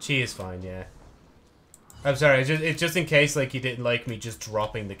 She is fine, yeah. I'm sorry, it's just in case, like, you didn't like me just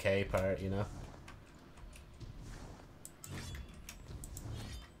dropping the K part, you know?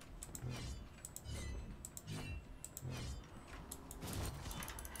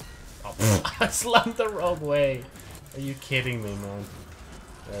 Oh, I slammed the wrong way. Are you kidding me, man?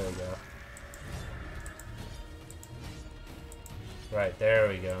 There we go. Right, there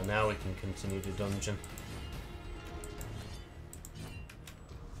we go. Now we can continue the dungeon.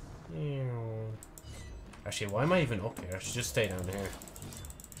 Actually, why am I even up here? I should just stay down here.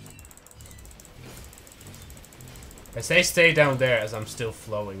 I say stay down there as I'm still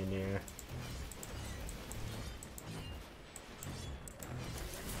flowing in the air.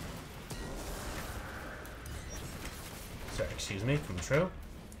 Sorry, excuse me, coming through.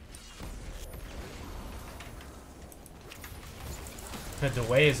 The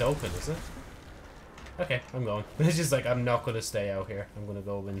way is open, is it? Okay, I'm going. It's just like, I'm not going to stay out here. I'm going to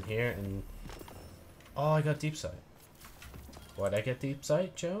go in here and... Oh, I got deep sight. Why'd I get deep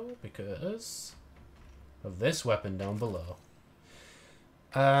sight, Joe? Because of this weapon down below.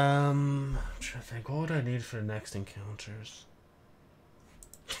 I'm trying to think, what would I need for the next encounters?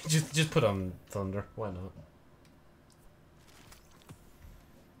 just put on Thunder. Why not?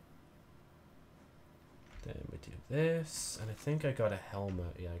 Then we do this, and I think I got a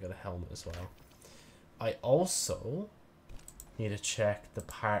helmet. Yeah, I got a helmet as well. I also need to check the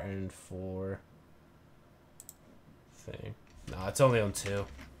pattern for thing. Nah, it's only on 2.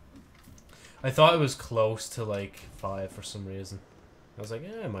 I thought it was close to like 5 for some reason. I was like,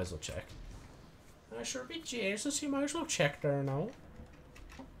 yeah, I might as well check. I sure be Jesus, you might as well check there now.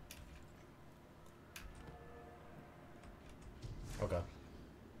 Okay.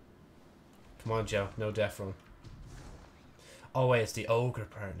 Come on, Joe. No death run. Oh, wait, it's the ogre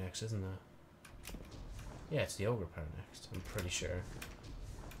part next, isn't it? Yeah, it's the ogre part next. I'm pretty sure.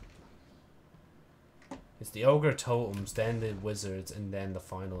 It's the ogre totems, then the wizards, and then the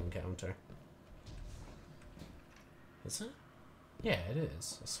final encounter. Is it? Yeah, it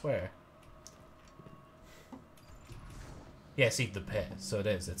is. I swear. Yeah, see the pit. So it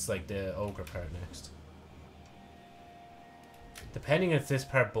is. It's like the ogre part next. Depending if this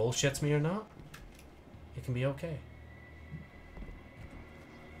part bullshits me or not, it can be okay.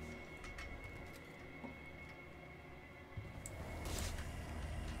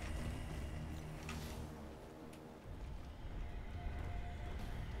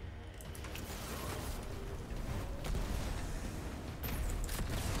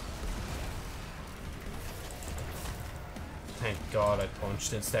 Thank God I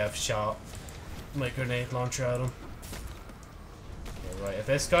punched instead of shot my grenade launcher at him. Okay, right, if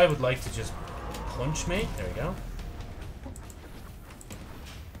this guy would like to just punch me, there we go.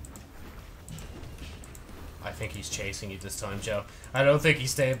 I think he's chasing you this time, Joe. I don't think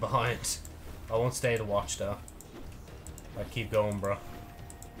he's staying behind. I won't stay to watch though. I keep going, bro.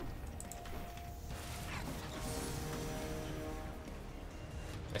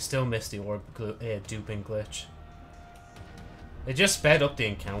 I still miss the orb duping glitch. It just sped up the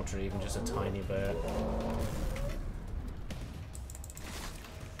encounter even just a tiny bit.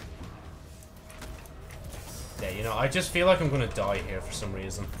 Yeah, you know, I just feel like I'm gonna die here for some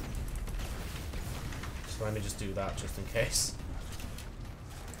reason. So let me just do that just in case.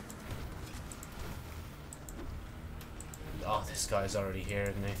 Oh, this guy's already here,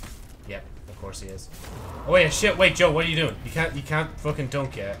 isn't he? Yep, of course he is. Oh wait, shit, wait, Joe, what are you doing? You can't fucking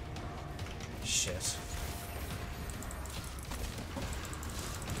dunk yet. Shit.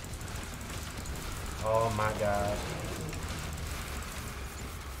 Oh my god.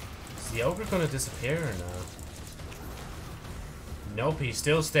 Is the ogre gonna disappear or no? Nope, he's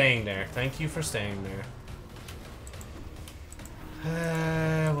still staying there. Thank you for staying there.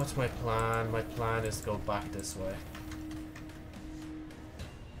 What's my plan? My plan is to go back this way.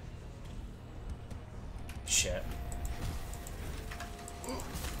 Shit.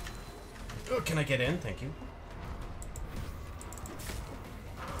 Oh, can I get in? Thank you.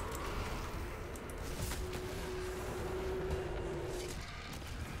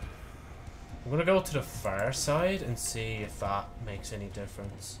 I'm gonna go to the far side and see if that makes any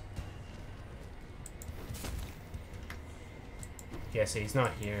difference. Yeah, see, he's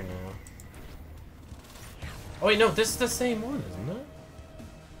not here now. Oh wait, no, this is the same one, isn't it?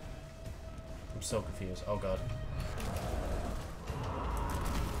 I'm so confused. Oh god.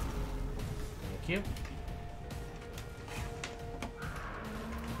 Thank you.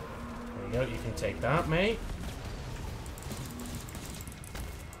 There you go, you can take that, mate.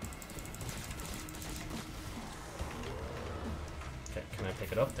 Can I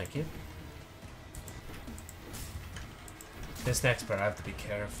pick it up? Thank you. This next part I have to be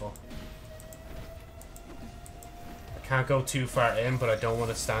careful. I can't go too far in, but I don't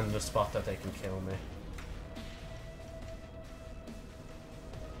want to stand in a spot that they can kill me.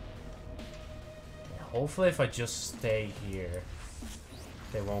 Hopefully if I just stay here,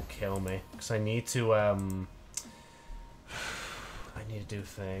 they won't kill me. Because I need to, I need to do a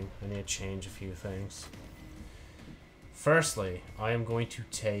thing. I need to change a few things. Firstly, I am going to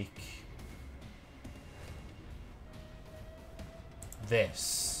take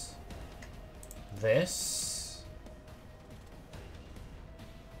this,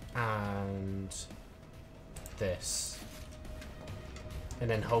 and this, and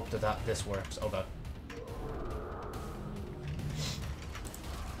then hope that this works. Oh god.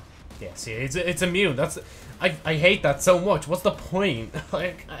 Yeah, see, it's immune. That's I hate that so much. What's the point?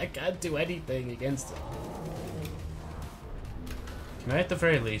 Like I can't do anything against it. Can I at the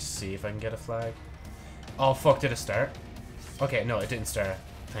very least see if I can get a flag? Oh, fuck, did it start? Okay, no, it didn't start.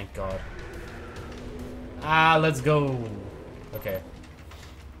 Thank God. Ah, let's go. Okay.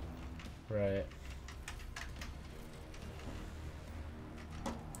 Right.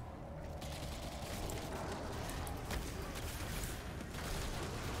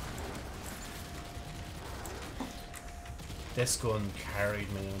 This gun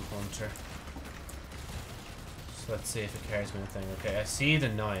carried me on Hunter. So let's see if it carries me on thing. Okay, I see the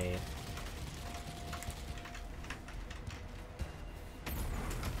knife.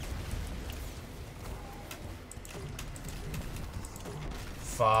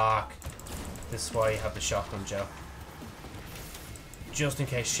 Fuck. This is why you have the shotgun, Joe. Just in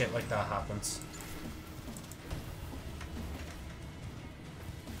case shit like that happens.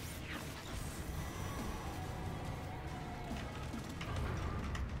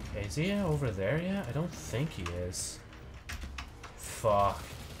 Okay, is he over there yet? I don't think he is. Fuck.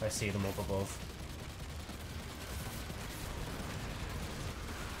 I see them up above.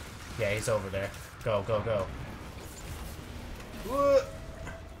 Yeah, he's over there. Go, go, go. What?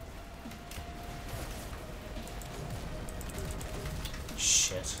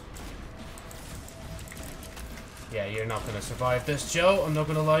 Shit. Yeah, you're not gonna survive this, Joe. I'm not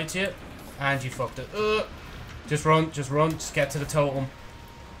gonna lie to you. And you fucked it. Just run, just get to the totem.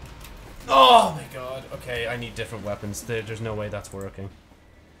 Oh my god. Okay, I need different weapons. There's no way that's working.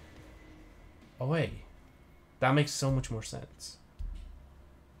 Oh wait. That makes so much more sense.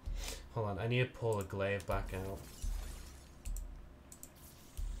 Hold on, I need to pull a glaive back out.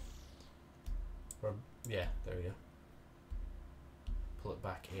 Or, yeah, there we go. Pull it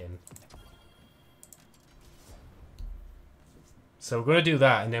back in. So we're going to do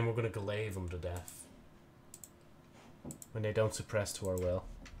that, and then we're going to glaive them to death. When they don't suppress to our will.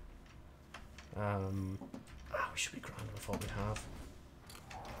 We should be grand with what we have.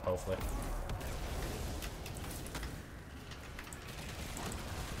 Hopefully.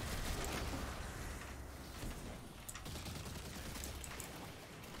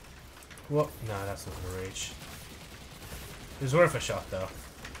 What? Nah, that's not going to reach. It was worth a shot, though.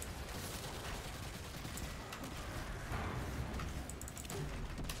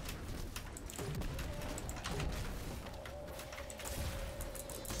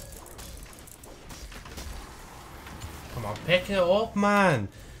 Come on, pick it up, man!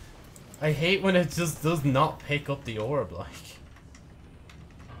 I hate when it just does not pick up the orb, like.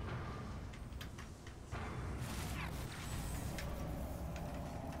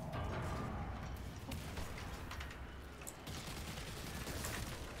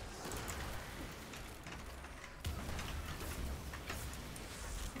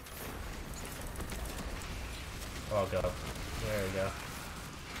 Oh god. There we go.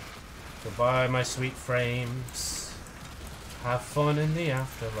 Goodbye, my sweet frames. Have fun in the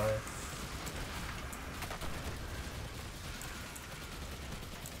afterlife.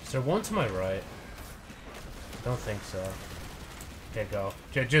 Is there one to my right? Don't think so. Okay, go.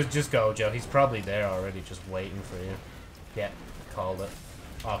 Just go, Joe. He's probably there already, just waiting for you. Yeah, called it.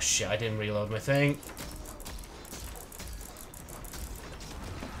 Oh shit, I didn't reload my thing.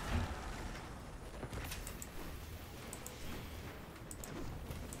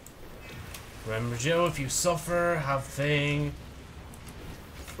 Remember, Joe, if you suffer, have thing.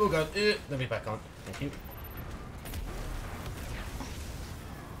 Oh god, let me back on. Thank you.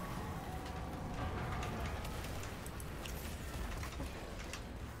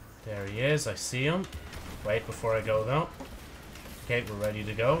 There he is, I see him. Wait before I go though. Okay, we're ready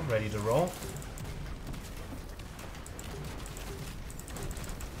to go, ready to roll.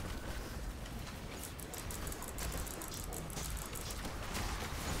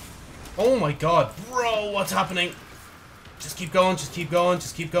 Oh my god, bro, what's happening? Just keep going, just keep going,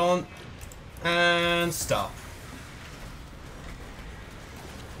 just keep going. And stop.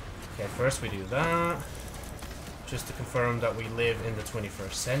 Okay, first we do that. Just to confirm that we live in the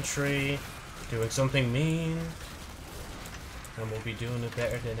 21st century. Doing something mean. And we'll be doing it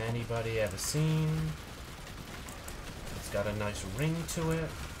better than anybody ever seen. It's got a nice ring to it.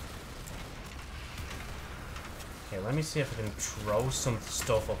 Okay, let me see if I can throw some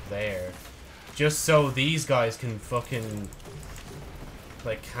stuff up there. Just so these guys can fucking,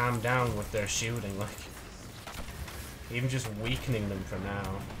 like, calm down with their shooting. Like, even just weakening them for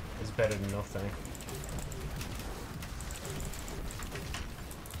now is better than nothing.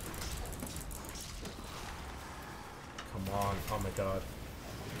 Come on. Oh my god.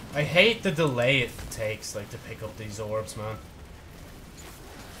 I hate the delay it takes, like, to pick up these orbs, man.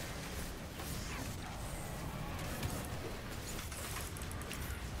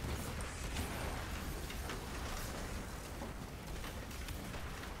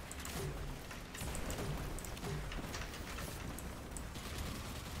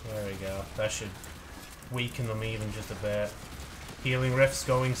 There we go. That should weaken them even just a bit. Healing Rift's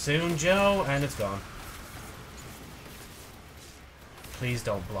going soon, Joe, and it's gone. Please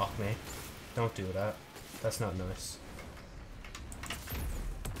don't block me. Don't do that. That's not nice.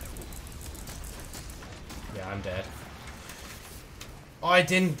 Yeah, I'm dead. Oh, I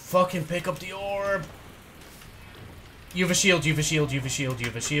didn't fucking pick up the orb! You have a shield, you have a shield, you have a shield, you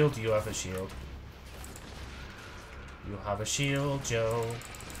have a shield, you have a shield. You have a shield, Joe.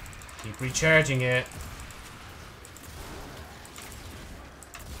 Keep recharging it.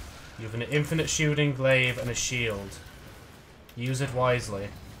 You have an infinite shooting glaive and a shield. Use it wisely.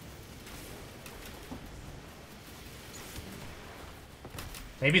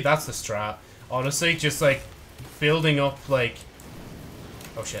 Maybe that's the strat. Honestly, just like building up like...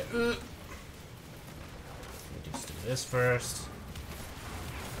 Oh shit. Let me just do this first.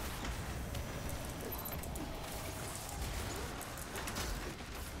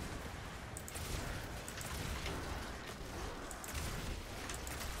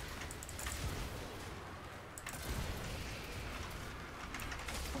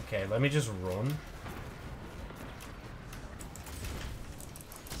 Okay, let me just run.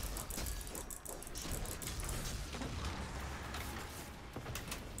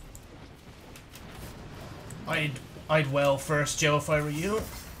 I'd well first, Joe, if I were you.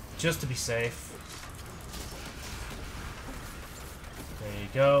 Just to be safe. There you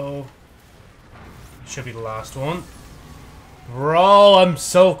go. Should be the last one. Bro, I'm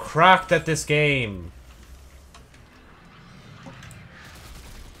so cracked at this game.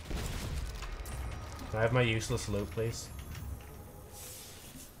 Can I have my useless loot, please?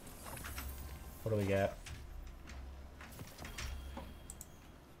 What do we get?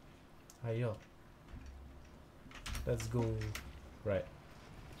 Hiyo. Let's go. Right.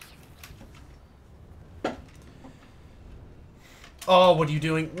 Oh, what are you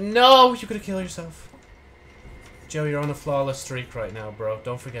doing? No! You could have killed yourself. Joe, you're on a flawless streak right now, bro.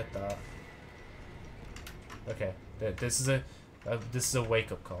 Don't forget that. Okay. This is a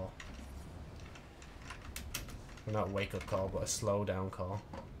wake-up call. Well, not wake-up call, but a slow-down call.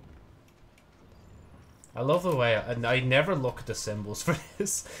 I love the way I never look at the symbols for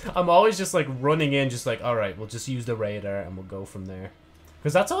this. I'm always just like running in, just like, alright, we'll just use the radar and we'll go from there.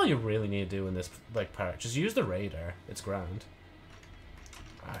 Because that's all you really need to do in this like part. Just use the radar. It's grand.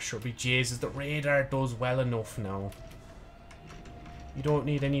 Ah, sure be Jesus, the radar does well enough now. You don't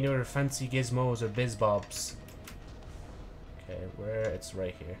need any other fancy gizmos or bizbobs. Okay, where? It's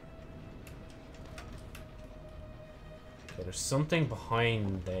right here. Okay, there's something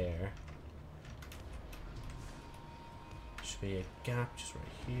behind there. Should be a gap just right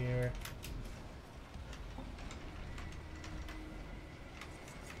here.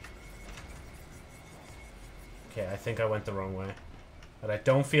 Okay, I think I went the wrong way. But I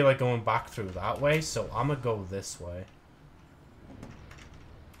don't feel like going back through that way, so I'm gonna go this way.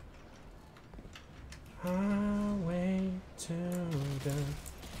 Highway to the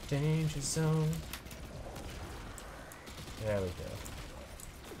danger zone. There we go.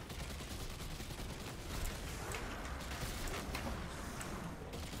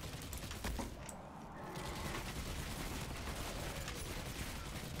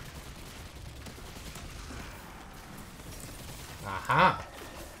 Aha!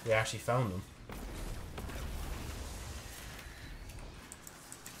 We actually found them.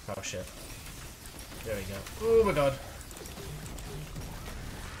 Oh shit. There we go. Oh my god.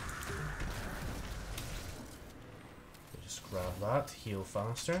 Just grab that, heal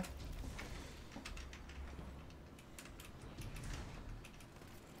faster.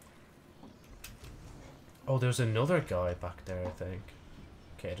 Oh, there's another guy back there, I think.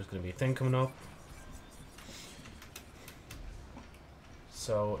 Okay, there's gonna be a thing coming up.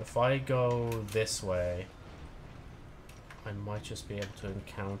 So if I go this way, I might just be able to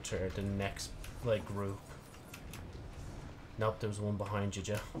encounter the next like group. Nope, there's one behind you,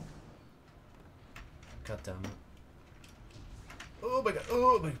 Joe. God damn it. Oh my god,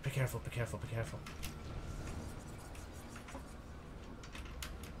 oh my god, be careful, be careful, be careful.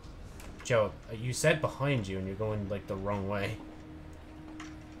 Joe, you said behind you and you're going like the wrong way.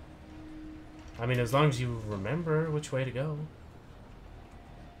 I mean, as long as you remember which way to go.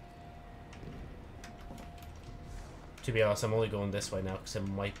 To be honest, I'm only going this way now because it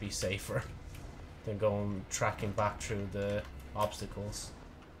might be safer than going tracking back through the obstacles.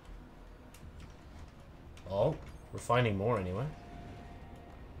 Oh, we're finding more anyway.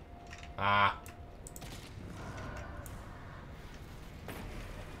 Ah.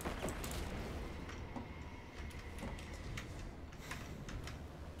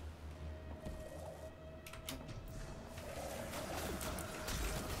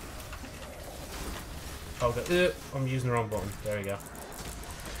 Oh god, I'm using the wrong button. There we go.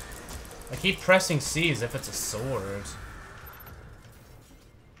 I keep pressing C as if it's a sword.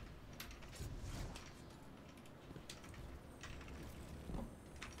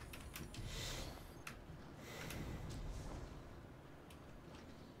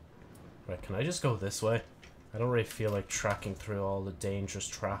 Right, can I just go this way? I don't really feel like tracking through all the dangerous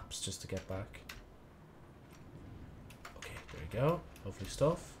traps just to get back. Okay, there we go. Lovely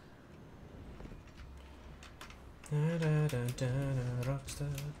stuff. Da, da, da, da, da, Rockstar.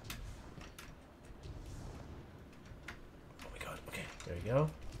 Oh my god, okay, there we go.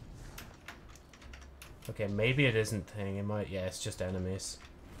 Okay, maybe it isn't thing, it might, yeah, it's just enemies.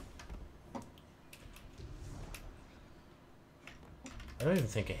 I don't even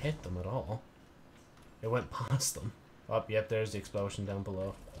think it hit them at all. It went past them. Oh, yep, there's the explosion down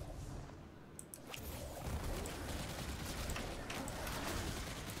below.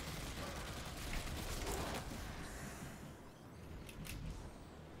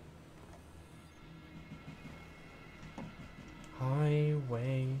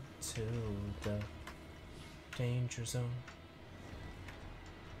 Highway to the danger zone.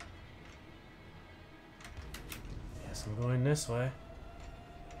 Yes, I'm going this way.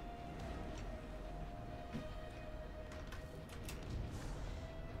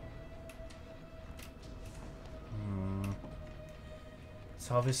 It's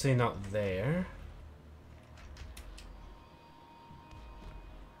obviously not there.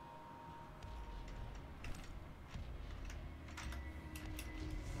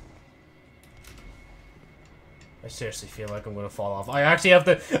 I seriously feel like I'm gonna fall off. I actually have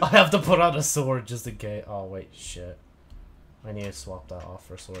to put out a sword just in case. Oh wait, shit. I need to swap that off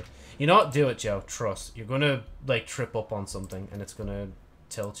for a sword. You know what? Do it, Joe. Trust. You're gonna like trip up on something and it's gonna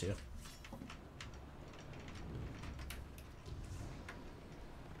tilt you.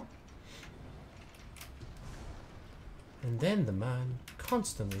 And then the man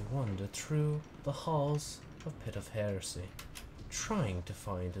constantly wandered through the halls of Pit of Heresy, trying to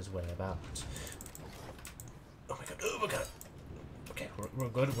find his way about. Oh my god, oh my god. Okay, we're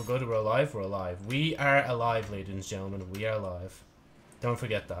good, we're alive, we're alive. We are alive, ladies and gentlemen, we are alive. Don't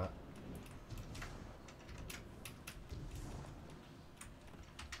forget that.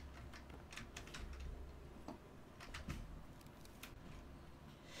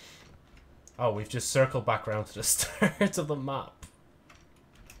 Oh, we've just circled back around to the start of the map.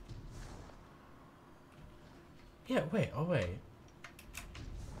 Yeah, wait, oh wait.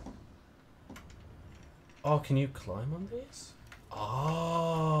 Oh, can you climb on these?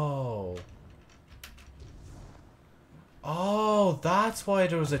 Oh. Oh, that's why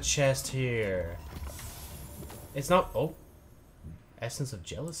there was a chest here. It's not... Oh. Essence of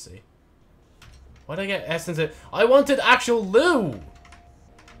Jealousy. Why'd I get Essence of... I wanted actual loot!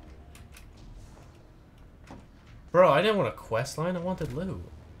 Bro, I didn't want a quest line, I wanted loot.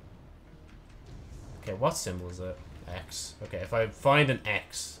 Okay, what symbol is it? X. Okay, if I find an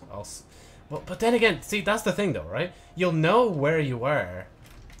X, I'll... Well, but then again, see, that's the thing though, right? You'll know where you are.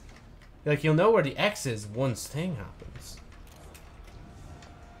 Like, you'll know where the X is once thing happens.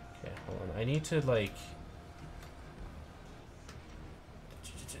 Okay, hold on. I need to, like...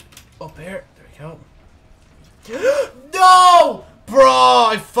 Up here. There we go. No! Bro,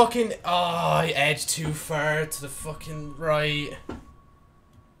 I fucking... Oh, I edged too far to the fucking right.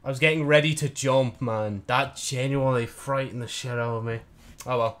 I was getting ready to jump, man. That genuinely frightened the shit out of me.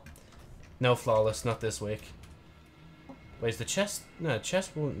 Oh well. No flawless, not this week. Wait, is the chest... No, the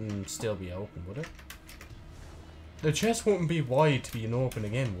chest wouldn't still be open, would it? The chest wouldn't be wide to be open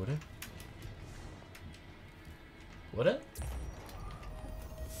again, would it? Would it?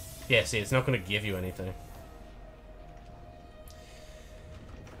 Yeah, see, it's not going to give you anything.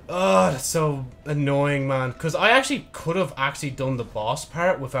 Oh, that's so annoying, man. Because I actually could have actually done the boss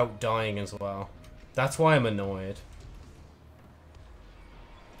part without dying as well. That's why I'm annoyed.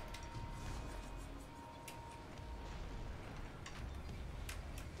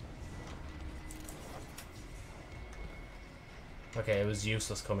 Okay, it was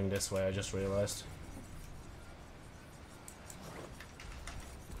useless coming this way, I just realized.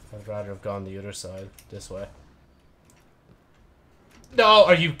 I'd rather have gone the other side, this way. No,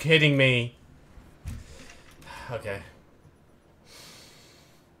 are you kidding me? Okay.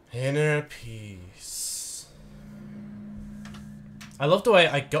 Inner peace. I love the way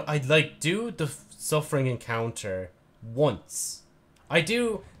I like do the suffering encounter once. I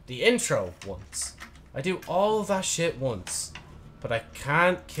do the intro once. I do all that shit once. But I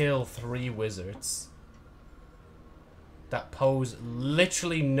can't kill 3 wizards that pose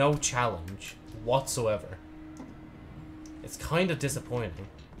literally no challenge whatsoever. It's kind of disappointing.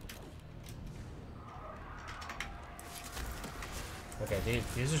 Okay,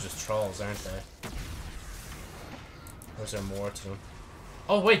 these are just trolls, aren't they? Or is there more to them?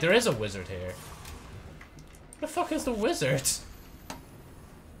 Oh wait, there is a wizard here. The fuck is the wizard?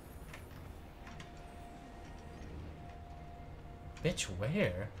 Bitch,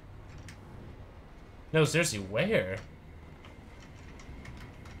 where? No, seriously, where?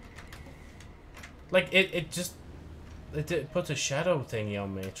 Like, it just... It puts a shadow thingy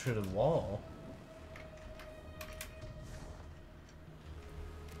on me through the wall.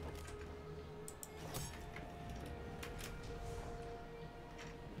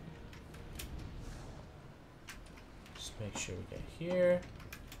 Just make sure we get here.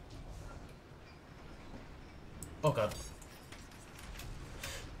 Oh god.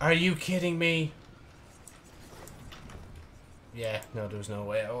 Are you kidding me? Yeah, no, there's no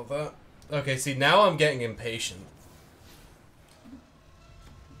way out of that. Okay, see, now I'm getting impatient.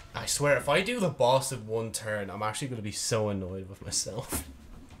 I swear, if I do the boss in one turn, I'm actually going to be so annoyed with myself.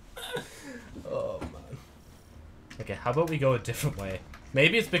 Oh, man. Okay, how about we go a different way?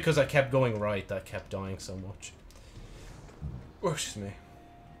 Maybe it's because I kept going right that I kept dying so much. Oh, excuse me.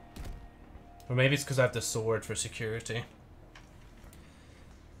 Or maybe it's because I have the sword for security.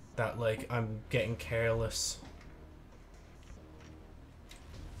 That, like, I'm getting careless.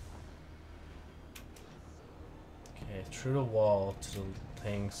 Okay, through the wall to the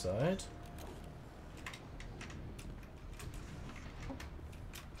thing side.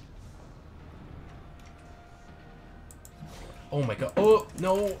 Oh my god. Oh,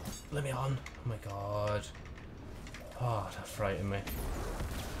 no! Let me on. Oh my god. Oh, that frightened me.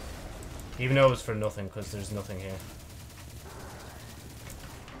 Even though it was for nothing, because there's nothing here.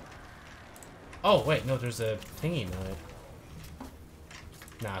 Oh, wait, no, there's a thingy knight.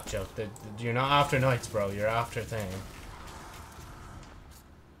 Nah, joke. You're not after knights, bro. You're after thing.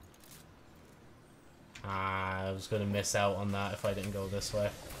 Ah, I was gonna miss out on that if I didn't go this way.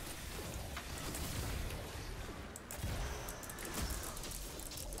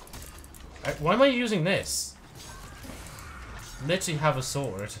 Why am I using this? Literally have a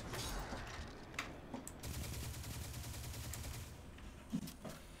sword.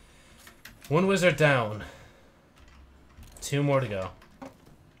 One wizard down. 2 more to go.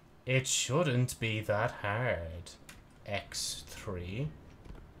 It shouldn't be that hard. X3.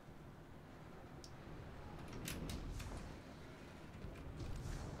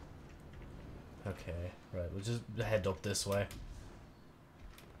 Okay, right, we'll just head up this way.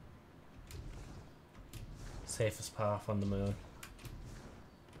 Safest path on the moon.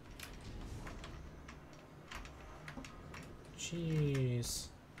 Jeez.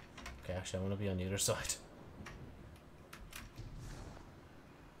 Okay, actually, I want to be on the other side.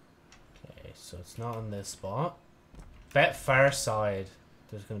 Okay, so it's not on this spot. Bet far side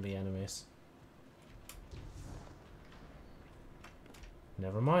there's going to be enemies.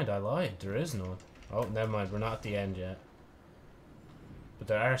 Never mind, I lied. There is none. Oh, never mind. We're not at the end yet. But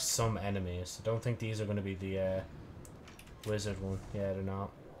there are some enemies. I don't think these are going to be the wizard one. Yeah, they're not.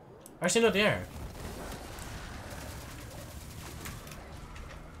 Actually, no, they are.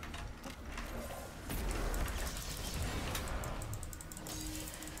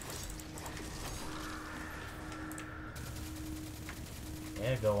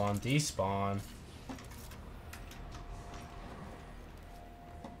 Yeah, go on. Despawn.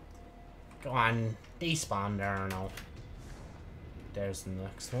 Go on, despawn there now. There's the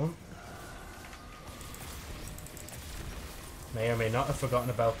next one. May or may not have forgotten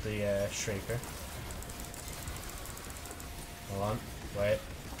about the Shrieker. Hold on, wait.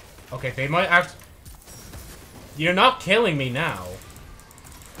 Okay, they might act. You're not killing me now.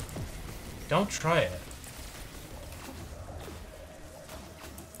 Don't try it.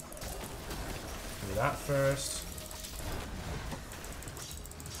 Do that first.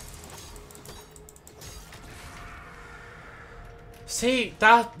 See,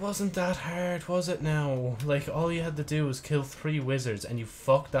 that wasn't that hard, was it now? Like, all you had to do was kill 3 wizards and you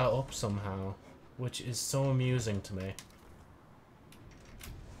fucked that up somehow. Which is so amusing to me.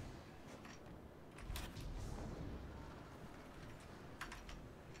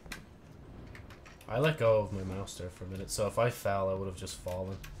 I let go of my mouse there for a minute, so if I fell, I would have just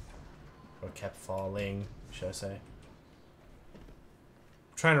fallen. Or kept falling, should I say. I'm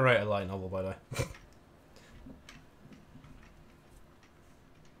trying to write a light novel, by the way.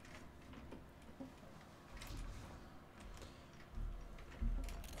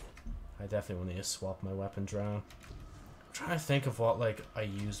 I definitely want to swap my weapons around. I'm trying to think of what, like, I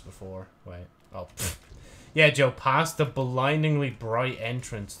used before. Wait. Oh, pfft. Yeah, Joe, past the blindingly bright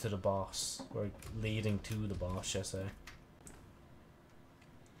entrance to the boss. Or leading to the boss, should I say.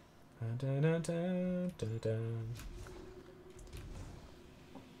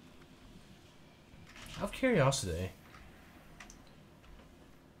 Out of curiosity.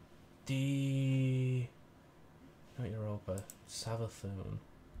 Not Europa. Savathun.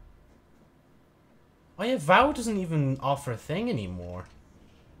 Oh yeah, VOW doesn't even offer a thing anymore.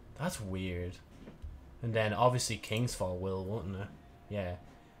 That's weird. And then obviously Kingsfall will, won't it? Yeah.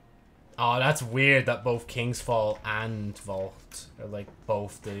 Oh, that's weird that both Kingsfall and Vault are like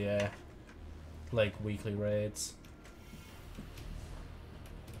both the like weekly raids.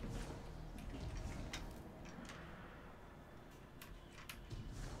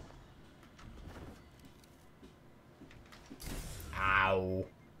 Ow.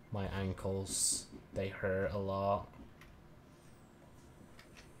 My ankles. They hurt a lot.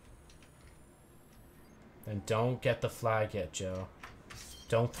 And don't get the flag yet, Joe.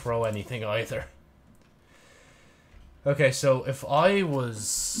 Don't throw anything either. Okay, so if I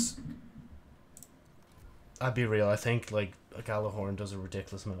was... I'd be real, I think, like, a Gallahorn does a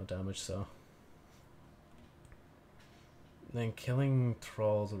ridiculous amount of damage, so... Then killing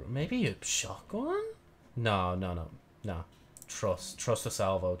trolls... Maybe a shotgun? No. Trust the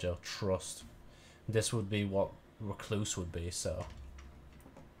salvo, Joe. Trust. This would be what Recluse would be, so...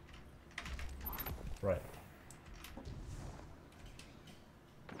 Right.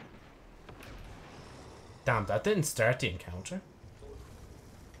 Damn, that didn't start the encounter.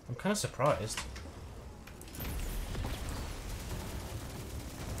 I'm kind of surprised.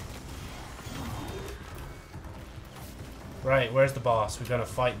 Right, where's the boss? We're gonna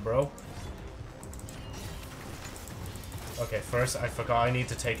fight, bro. Okay, first, I forgot I need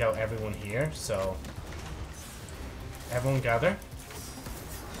to take out everyone here, so... Everyone gather.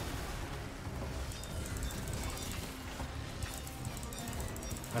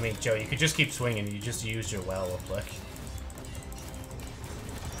 I mean, Joe, you could just keep swinging. You just use your well up, like.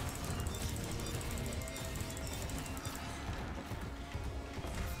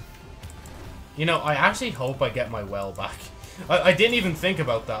 You know, I actually hope I get my well back. I didn't even think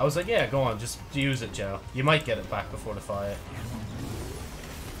about that. I was like, yeah, go on, just use it, Joe. You might get it back before the fight.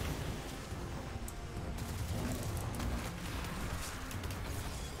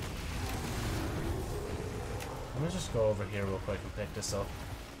 I'm gonna just go over here real quick and pick this up.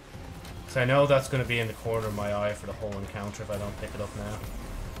 Because I know that's going to be in the corner of my eye for the whole encounter if I don't pick it up now.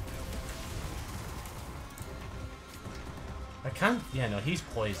 I can't... Yeah, no, he's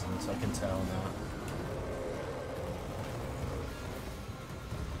poisoned, so I can tell now.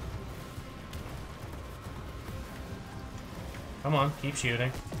 Come on, keep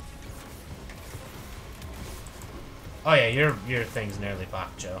shooting. Oh yeah, your thing's nearly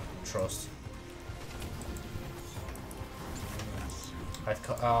back, Joe. Trust. I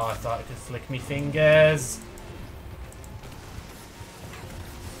thought I could flick me fingers.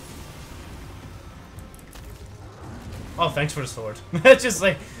 Oh, thanks for the sword. Just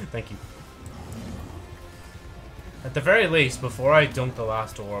like, thank you. At the very least, before I dunk the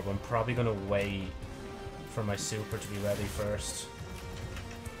last orb, I'm probably gonna wait for my super to be ready first.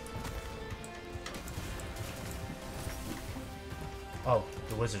 Oh,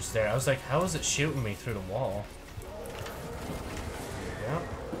 the wizard's there. I was like, how is it shooting me through the wall? Yeah.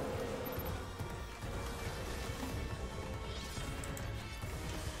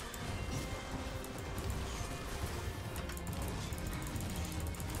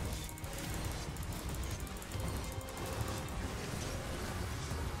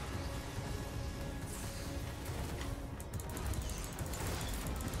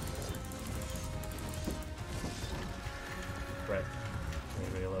 Right.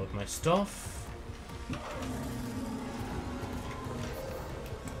 Let me reload my stuff.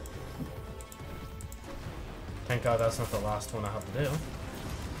 Thank God that's not the last one I have to do.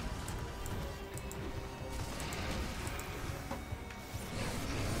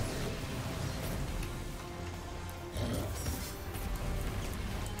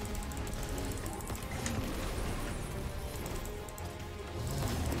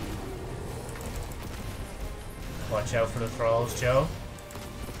 Watch out for the thralls, Joe.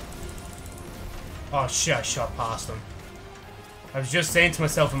 Oh shit, I shot past them. I was just saying to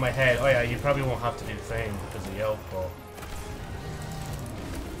myself in my head, oh yeah, you probably won't have to do the thing because of Yoke, but...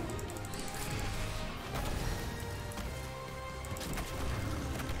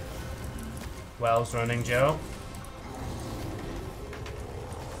 Well's running, Joe.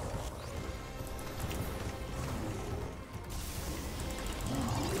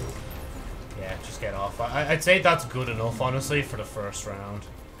 Yeah, just get off. I'd say that's good enough, honestly, for the first round.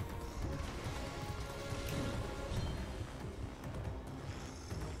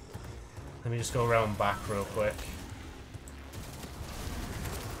 Let me just go around back real quick.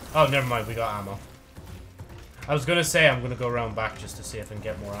 Oh, never mind, we got ammo. I was gonna say I'm gonna go around back just to see if I can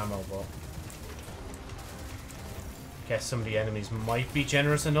get more ammo, but... Guess some of the enemies might be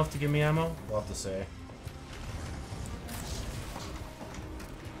generous enough to give me ammo. We'll have to see.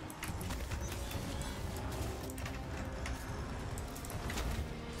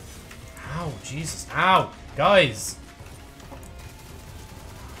 Ow, Jesus. Ow! Guys!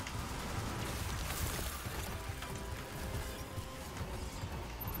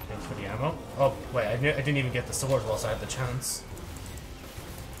 Thanks for the ammo. Oh, wait, I didn't even get the sword whilst I had the chance.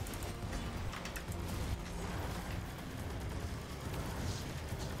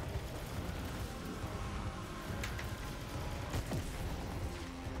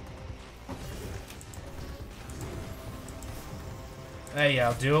 Hey, yeah,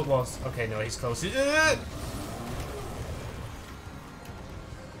 I'll do it whilst... Okay, no, he's close. There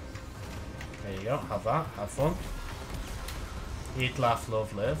you go, have that, have fun. Eat, laugh,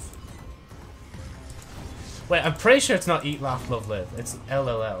 love, live. Wait, I'm pretty sure it's not eat, laugh, love, live. It's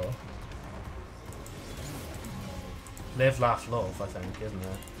LLL. Live, laugh, love, I think, isn't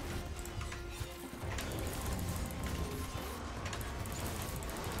it?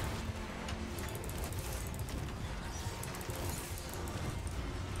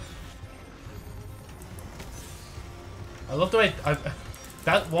 I love the way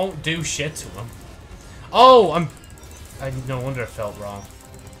that won't do shit to him. Oh, no wonder it felt wrong.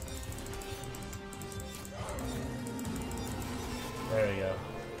 There we go.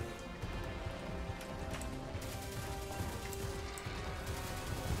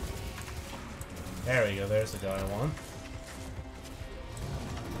 There we go. There's the guy I want.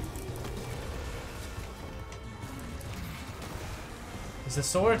 Is the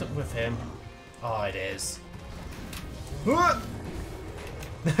sword with him? Oh, it is.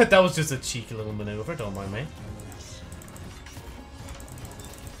 That was just a cheeky little maneuver, don't mind me.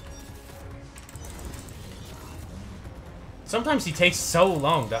 Sometimes he takes so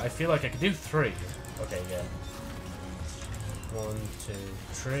long that I feel like I could do 3. Okay, yeah. 1, 2,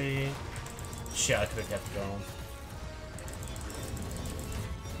 3. Shit, I could have kept going.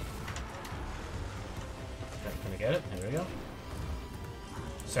 Okay, can I get it? There we go.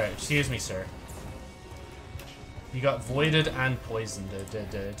 Sorry, excuse me, sir. You got voided and poisoned,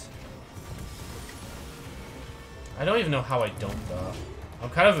 dude. I don't even know how I dumped that. I'm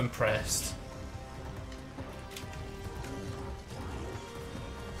kind of impressed.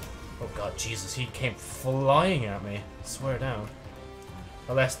 Oh god, Jesus, he came flying at me. I swear down.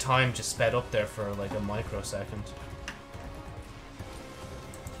 Unless time just sped up there for like a microsecond.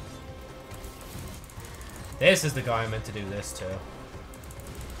 This is the guy I meant to do this to.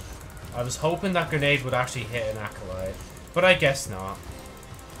 I was hoping that grenade would actually hit an acolyte, but I guess not.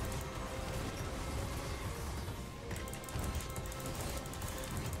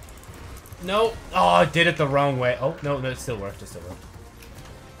 No! Oh, I did it the wrong way. Oh, no, it still worked, it still worked.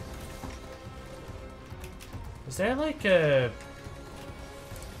 Is there like a...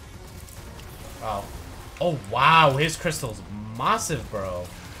 Oh. Oh, wow, his crystal's massive, bro.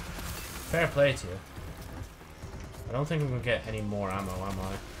 Fair play to you. I don't think I'm gonna get any more ammo, am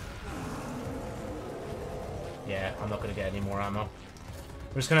I? Yeah, I'm not going to get any more ammo.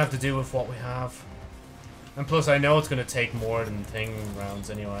 We're just going to have to do with what we have. And plus, I know it's going to take more than thing rounds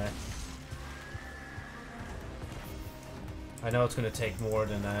anyway. I know it's going to take more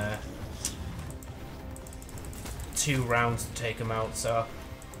than 2 rounds to take him out, so...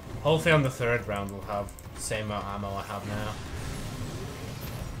 Hopefully on the 3rd round we'll have the same amount of ammo I have now.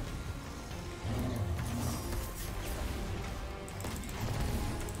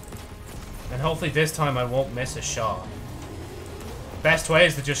 And hopefully this time I won't miss a shot. Best way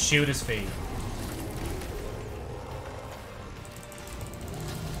is to just shoot his feet.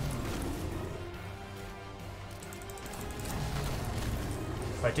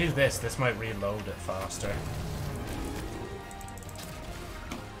 If I do this, this might reload it faster.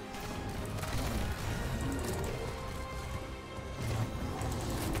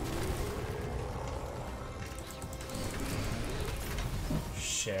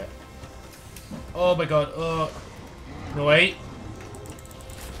 Shit. Oh my god, no, wait.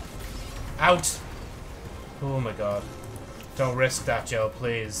 Out! Oh my god. Don't risk that, Joe,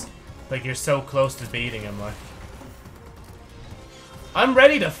 please. Like, you're so close to beating him, like. I'm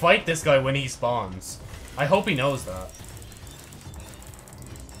ready to fight this guy when he spawns. I hope he knows that.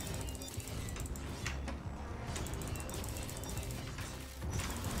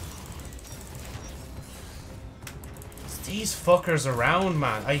 It's these fuckers around,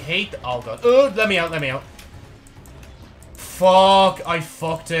 man. I hate... Oh god. Oh, let me out, let me out. Fuck, I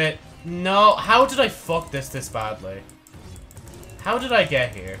fucked it. No, how did I fuck this badly? How did I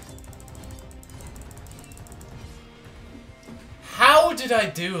get here? How did I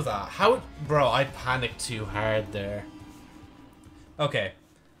do that? How... Bro, I panicked too hard there. Okay.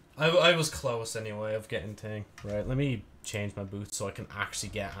 I was close anyway of getting thing. Right, let me change my boots so I can actually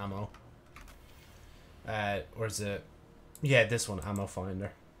get ammo. Or is it... Yeah, this one, ammo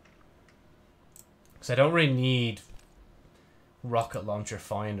finder. Because I don't really need rocket launcher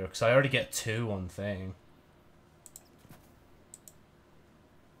finder, because I already get 2 on thing.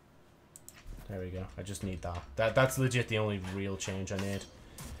 There we go. I just need that. That's legit the only real change I need.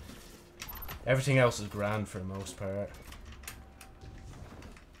 Everything else is grand for the most part.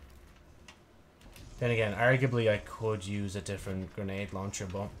 Then again, arguably I could use a different grenade launcher,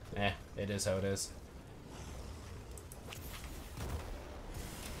 but it is how it is.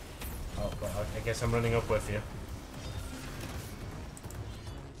 Oh, well, I guess I'm running up with you.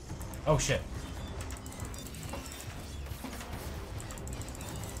 Oh, shit.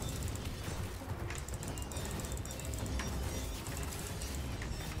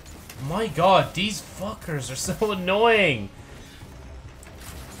 My god, these fuckers are so annoying!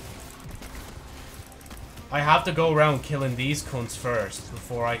 I have to go around killing these cunts first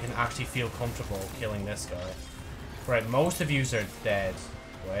before I can actually feel comfortable killing this guy. Right, most of yous are dead.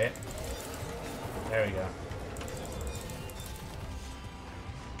 Wait. There we go.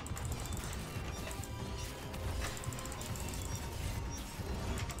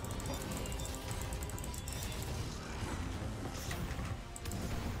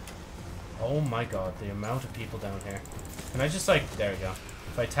 Oh my god, the amount of people down here. Can I just like... There we go.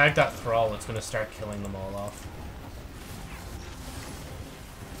 If I tag that thrall, it's gonna start killing them all off.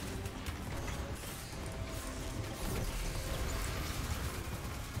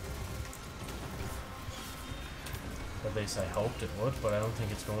 At least I hoped it would, but I don't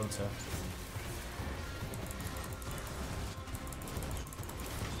think it's going to.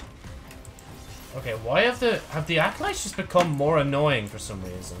 Okay, why have the acolytes just become more annoying for some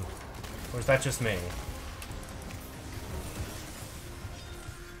reason? Or is that just me?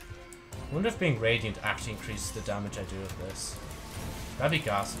 I wonder if being radiant actually increases the damage I do with this. That'd be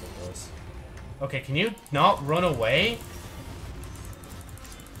gas if it does. Okay, can you not run away?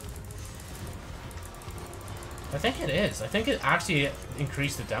 I think it is. I think it actually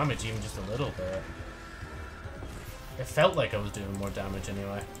increased the damage even just a little bit. It felt like I was doing more damage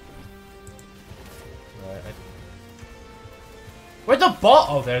anyway. Right. Where'd the boss?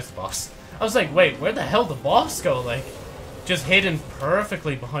 Oh, there's the boss. I was like, wait, where'd the hell the boss go? Like, just hidden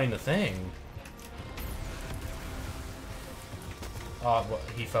perfectly behind the thing. Oh, well,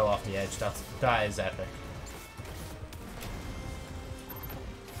 he fell off the edge. That is epic.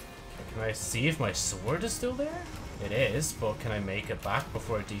 Okay, can I see if my sword is still there? It is, but can I make it back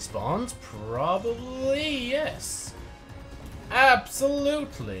before it despawns? Probably yes.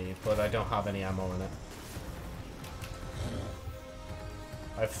 Absolutely, but I don't have any ammo in it.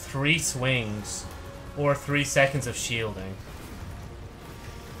 I have 3 swings or 3 seconds of shielding.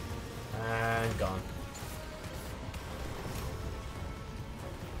 And gone.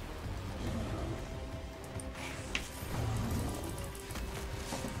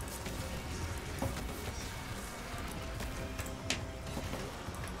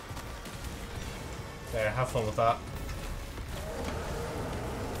 There, have fun with that.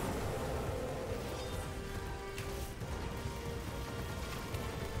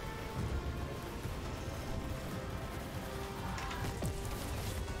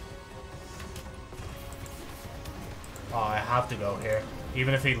 Oh, I have to go here,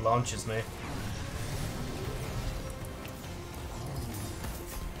 even if he launches me.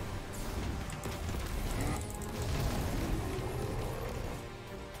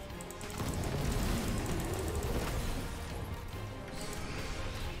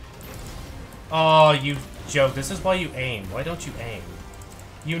 Oh, you joke. This is why you aim. Why don't you aim?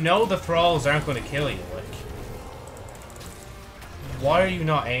 You know the thralls aren't going to kill you, like. Why are you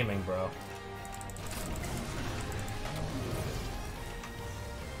not aiming, bro?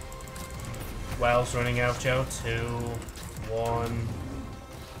 Well's running out, Joe. 2, 1.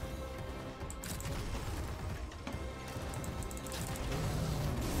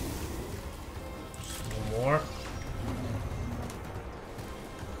 Just one more.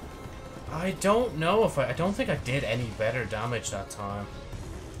 I don't know if I don't think I did any better damage that time.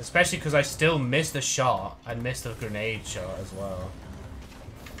 Especially because I still missed the shot and missed the grenade shot as well.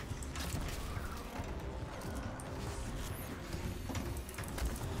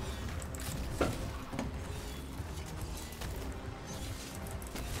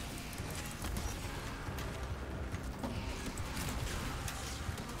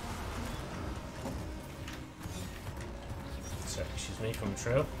 Sorry, excuse me, coming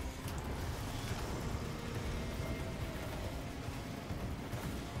through.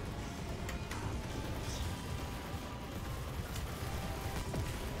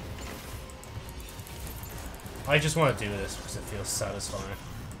 I just want to do this because it feels satisfying.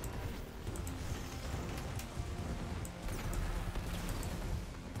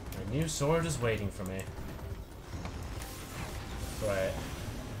 My new sword is waiting for me. Right.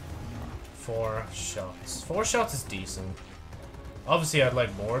 4 shots. 4 shots is decent. Obviously, I'd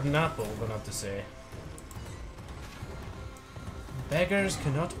like more than that, but we're gonna have to see. Beggars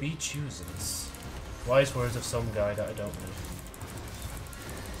cannot be choosers. Wise words of some guy that I don't know.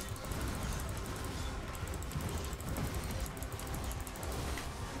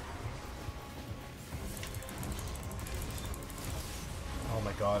 Oh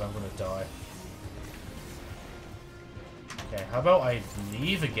my god, I'm gonna die. Okay, how about I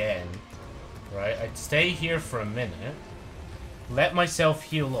leave again, right? I'd stay here for a minute, let myself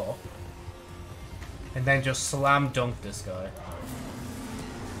heal up, and then just slam dunk this guy.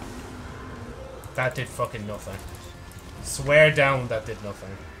 That did fucking nothing. Swear down that did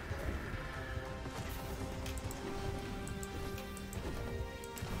nothing.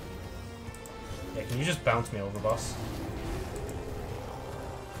 Yeah, can you just bounce me over, boss?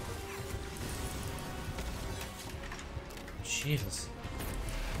 Jesus.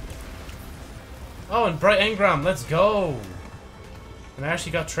 Oh, and Bright Engram, let's go! And I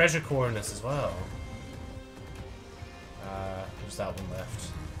actually got treasure core in this as well. There's that one left.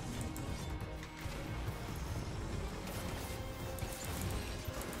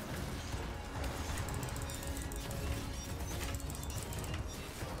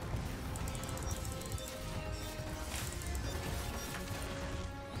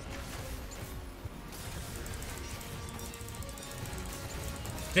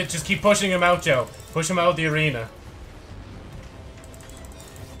 Just keep pushing him out, Joe. Push him out of the arena.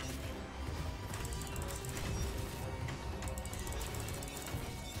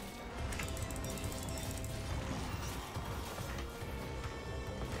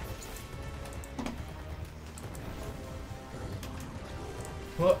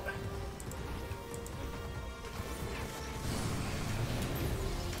 What?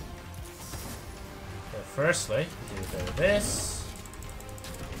 Okay, firstly, do a bit of this.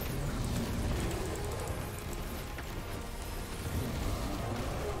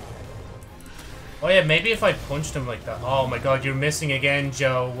 Oh yeah, maybe if I punched him like that. Oh my god, you're missing again,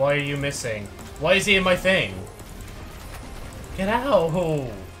 Joe. Why are you missing? Why is he in my thing? Get out!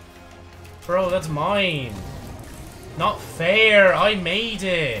 Bro, that's mine. Not fair. I made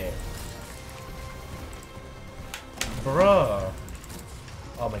it. Bruh.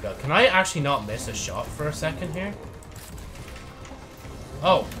 Oh my god, can I actually not miss a shot for a second here?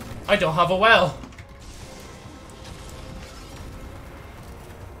 Oh, I don't have a well.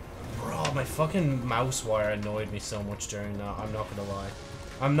 My fucking mouse wire annoyed me so much during that, I'm not gonna lie.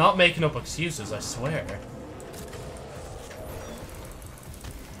 I'm not making up excuses, I swear.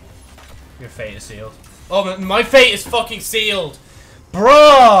 Your fate is sealed. Oh, my fate is fucking sealed!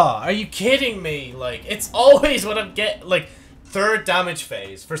 Bruh! Are you kidding me? Like, it's always when I'm like, 3rd damage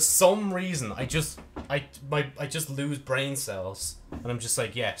phase. For some reason, I just lose brain cells. And I'm just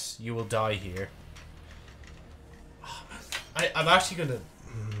like, yes, you will die here. I'm actually gonna...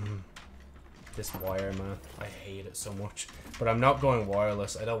 This wire, man. I hate it so much. But I'm not going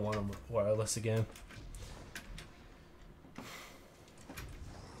wireless. I don't want them wireless again.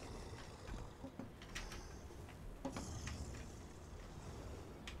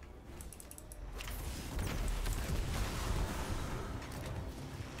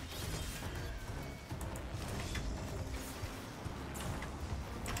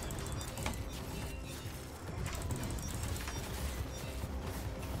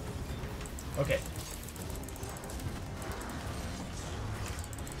 Okay.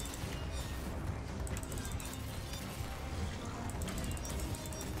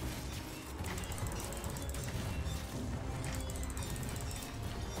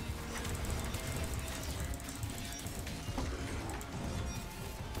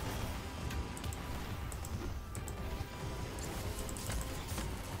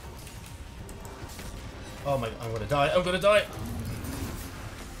 Oh my, I'm gonna die. I'm gonna die.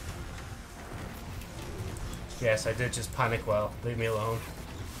 Yes, I did just panic well. Leave me alone.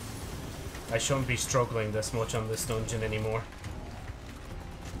 I shouldn't be struggling this much on this dungeon anymore.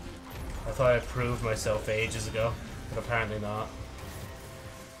 I thought I proved myself ages ago, but apparently not.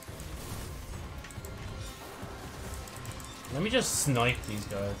 Let me just snipe these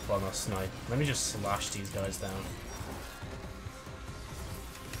guys. Well, not snipe. Let me just slash these guys down.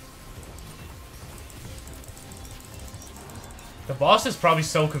 The boss is probably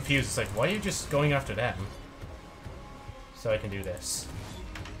so confused. It's like, why are you just going after them? So I can do this.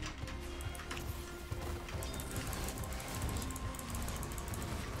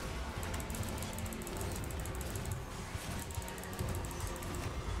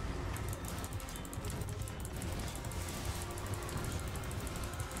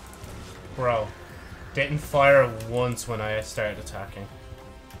 Bro. Didn't fire once when I started attacking.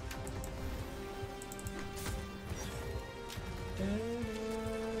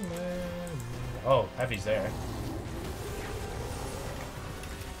 Oh, heavy's there.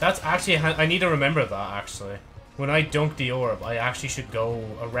 That's actually... I need to remember that, actually. When I dunk the orb, I actually should go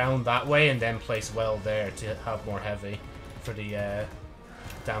around that way and then place well there to have more heavy for the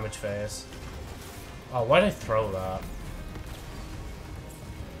damage phase. Oh, why did I throw that?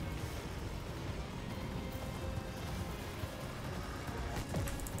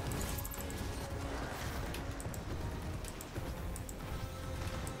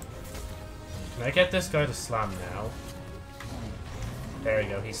 Can I get this guy to slam now? There you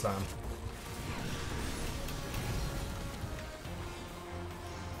go, he slammed.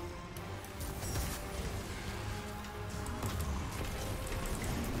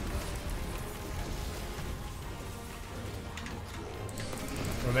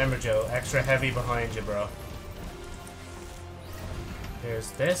 Remember, Joe, extra heavy behind you, bro.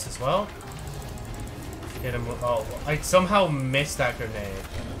 Here's this as well. Hit him with... Oh, I somehow missed that grenade.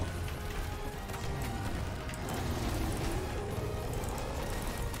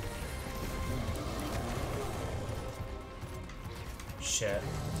 Shit.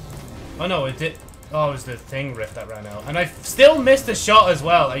 Oh no, it did... Oh, it was the thing rift that ran out. And I still missed the shot as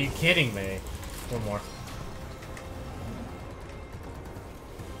well. Are you kidding me? One more.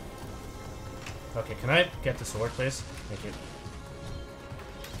 Okay, can I get the sword, please? Thank you.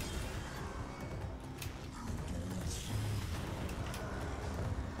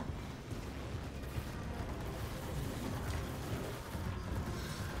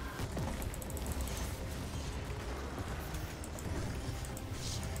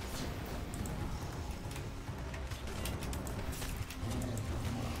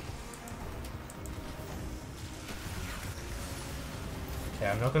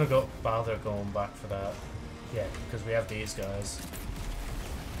 Yeah, I'm not gonna bother going back for that. Yeah, because we have these guys.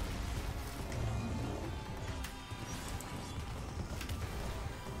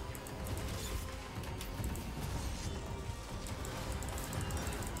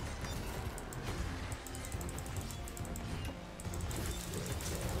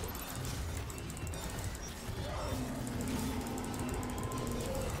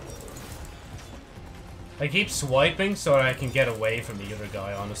 I keep swiping so I can get away from the other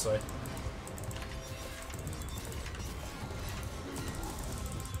guy, honestly.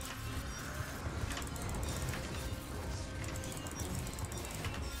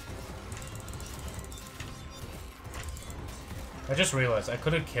 I just realized I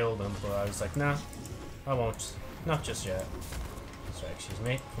could have killed him, but I was like, nah, I won't. Not just yet. Sorry, excuse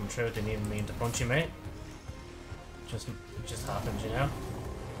me. From true, didn't even mean to punch you, mate. It just happens, you know?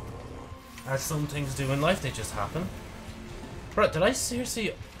 As some things do in life, they just happen. Bro, did I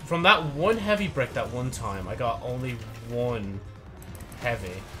seriously... From that one heavy brick that one time, I got only one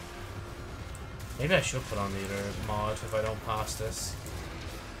heavy. Maybe I should put on the other mod if I don't pass this.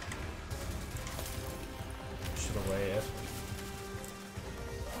 Should have waited.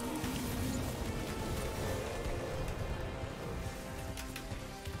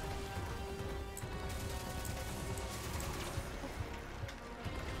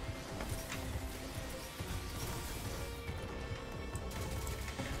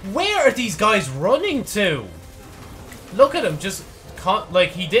 Where are these guys running to? Look at him, just like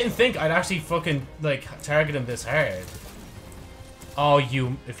he didn't think I'd actually fucking like target him this hard. Oh,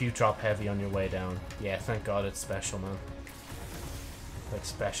 if you drop heavy on your way down. Yeah, thank God it's special, man. Like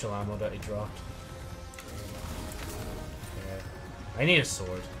special ammo that he dropped. Yeah. I need a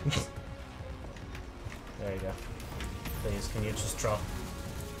sword. There you go. Please, can you just drop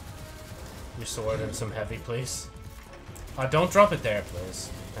your sword and some heavy, please? Don't drop it there, please.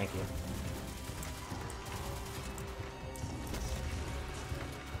 Thank you.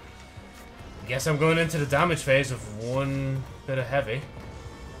 Guess I'm going into the damage phase with one bit of heavy.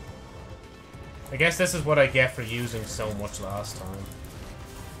 I guess this is what I get for using so much last time.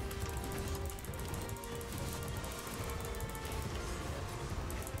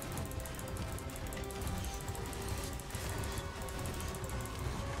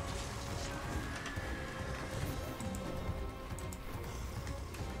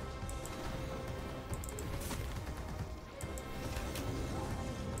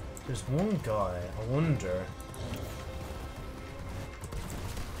 There's one guy, I wonder...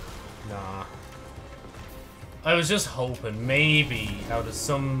 Nah. I was just hoping, maybe, out of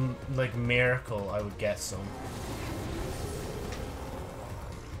some, like, miracle, I would get some.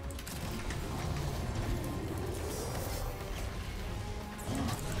 I'll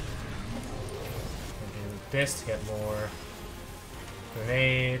do this to get more.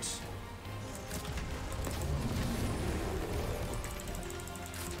 Grenade.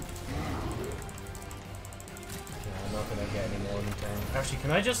 get any more than 10. Actually,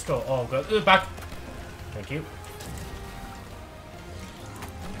 can I just go? Oh, go back. Thank you.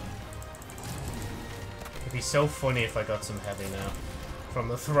 It'd be so funny if I got some heavy now. From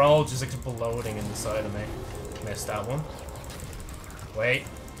the thrall just exploding in the side of me. Missed that one. Wait.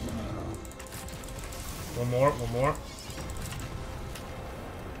 One more, one more.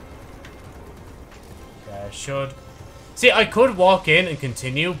 Yeah, I should. See, I could walk in and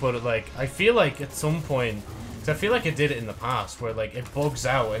continue, but like, I feel like at some point, because I feel like it did it in the past, where like it bugs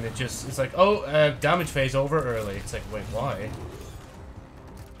out and it's like, oh, damage phase over early. It's like, wait, why?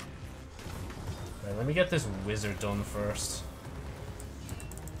 Right, let me get this wizard done first.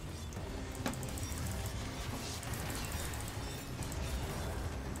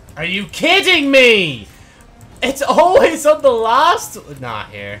 Are you kidding me? It's always on the last. Nah,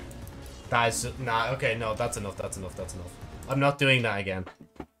 here. That is nah. Okay, no, that's enough. That's enough. That's enough. I'm not doing that again.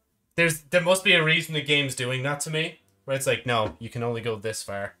 There must be a reason the game's doing that to me. Where it's like, no, you can only go this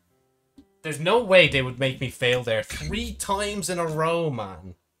far. There's no way they would make me fail there 3 times in a row,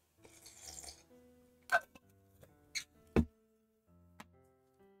 man.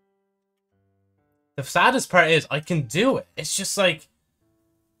 The saddest part is I can do it. It's just like,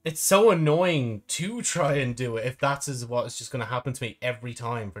 it's so annoying to try and do it if that's what is just going to happen to me every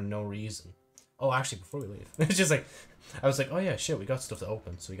time for no reason. Oh, actually, before we leave, it's just like, I was like, oh yeah, shit, we got stuff to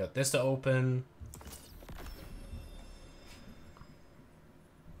open. So we got this to open.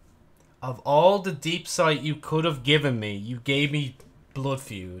 Of all the deep sight you could have given me, you gave me Blood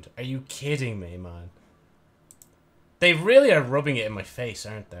Feud. Are you kidding me, man? They really are rubbing it in my face,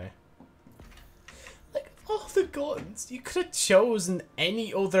 aren't they? All the guns. You could have chosen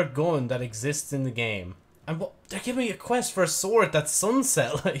any other gun that exists in the game. And what? They're giving me a quest for a sword that's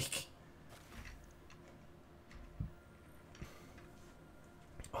sunset, like.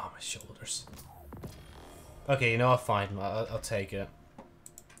 Oh, my shoulders. Okay, you know what? Fine. I'll take it.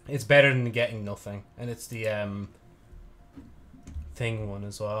 It's better than getting nothing. And it's the, thing one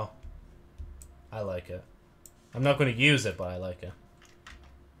as well. I like it. I'm not going to use it, but I like it.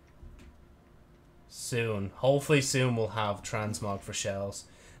 Soon. Hopefully soon we'll have transmog for shells.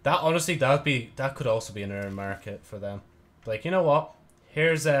 That honestly, that could also be an earn market for them. Like, you know what?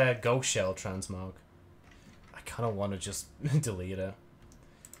 Here's a ghost shell transmog. I kind of want to just delete it.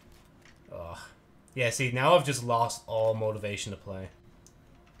 Ugh. Yeah, see, now I've just lost all motivation to play.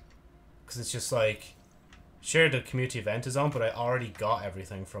 Because it's just like, sure, the community event is on, but I already got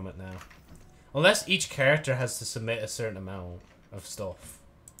everything from it now. Unless each character has to submit a certain amount of stuff.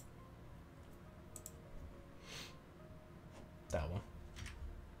 That one.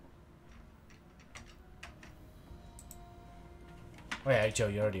 Oh yeah, Joe,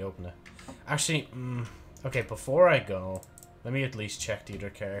 you already opened it. Actually, okay, before I go, let me at least check the other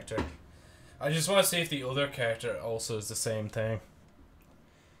character. I just want to see if the other character also is the same thing.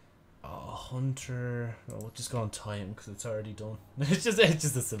 Oh, Hunter. Oh, we'll just go on Titan because it's already done. It's just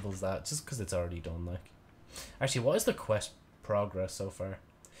as simple as that. Just because it's already done, like. Actually, what is the quest progress so far?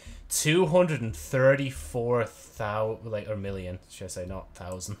 234,000, like, or million, should I say, not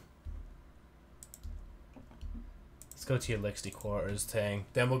thousand. Let's go to your Elixir quarters thing.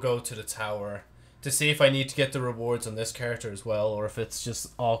 Then we'll go to the tower to see if I need to get the rewards on this character as well, or if it's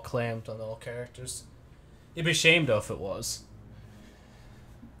just all claimed on all characters. It'd be a shame though if it was.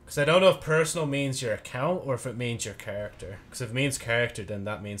 Because I don't know if personal means your account or if it means your character. Because if it means character, then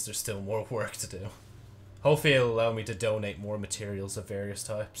that means there's still more work to do. Hopefully it'll allow me to donate more materials of various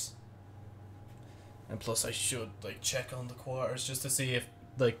types. And plus I should, like, check on the quarters just to see if,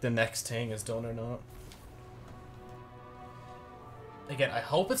 like, the next thing is done or not. Again, I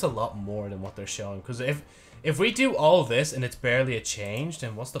hope it's a lot more than what they're showing. Because if we do all this and it's barely a change,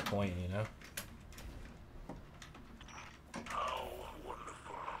 then what's the point, you know? How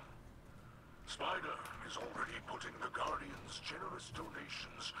wonderful. Spider is already putting the Guardian's generous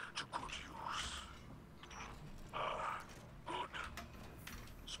donations to good use. Good.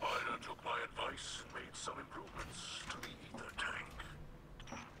 Spider took my advice and made some improvements to the ether tank.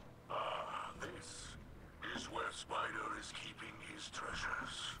 This is where Spider is keeping his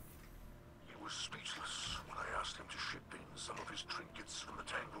treasures. He was speechless when I asked him to ship in some of his trinkets from the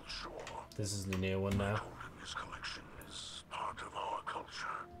Tangled Shore. This is the new one I now. told him his collection is part of our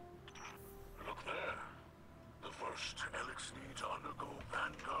culture. Look there. The first Elixir to undergo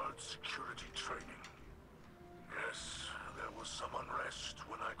Vanguard security training. Yes, there was some unrest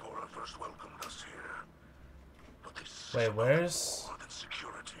when Ikora first welcomed us here. But this Wait, is where's... more than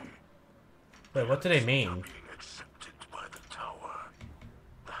security. Wait, what do they Now mean? being accepted by the tower.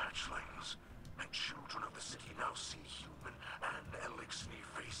 The hatchlings and children of the city now see human and Elixir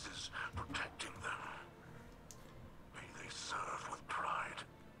faces protecting them. May they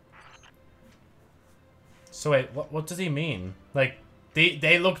So wait, what does he mean? Like,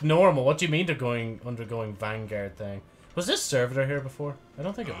 they look normal. What do you mean they're undergoing Vanguard thing? Was this servitor here before? I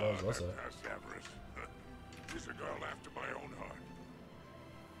don't think it was it? Past avarice. She's a girl after my own heart.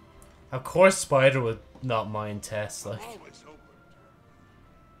 Of course Spider would not mind Tess, like. Always open.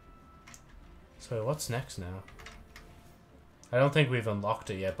 So what's next now? I don't think we've unlocked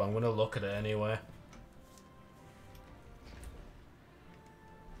it yet, but I'm gonna look at it anyway.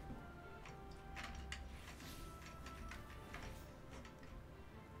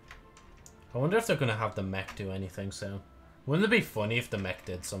 I wonder if they're gonna have the mech do anything soon. Wouldn't it be funny if the mech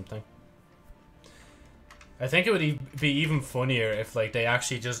did something? I think it would be even funnier if, like, they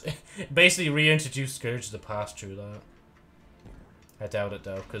actually just basically reintroduce Scourge to pass through that. I doubt it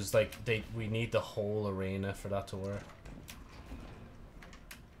though, because like we need the whole arena for that to work.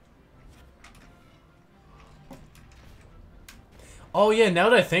 Oh yeah, now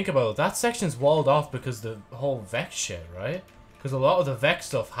that I think about it, that section's walled off because the whole Vex shit, right? Because a lot of the Vex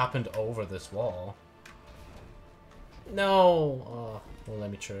stuff happened over this wall. No! Oh, well,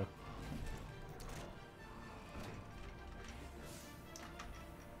 let me through.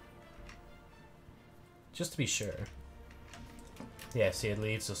 Just to be sure. Yeah, see, it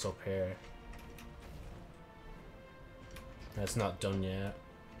leads us up here. It's not done yet.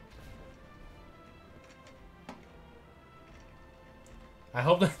 I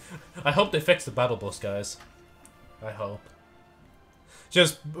hope they fix the battle bus, guys. I hope.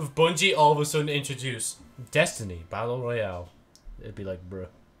 Just Bungie all of a sudden introduce Destiny Battle Royale. It'd be like, bruh.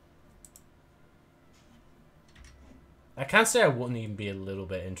 I can't say I wouldn't even be a little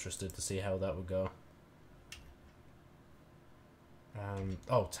bit interested to see how that would go.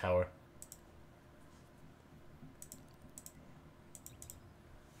 Oh, tower.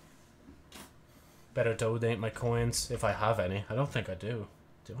 Better donate my coins if I have any. I don't think I do.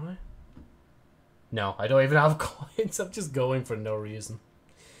 Do I? No, I don't even have coins. I'm just going for no reason.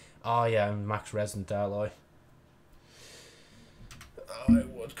 Oh yeah, I'm max resident alloy. I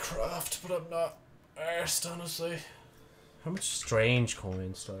would craft, but I'm not arsed, honestly. How much strange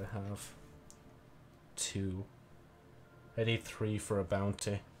coins do I have? 2. I need 3 for a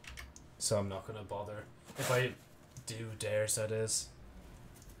bounty. So I'm not gonna bother. If I do dares, that is.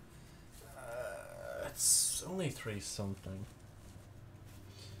 It's only 3 something.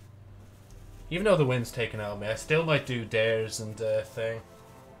 Even though the wind's taken out of me, I still might do dares and thing.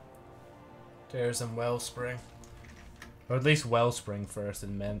 Dares and Wellspring. Or at least Wellspring first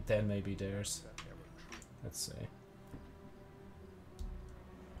and then maybe dares. Let's see.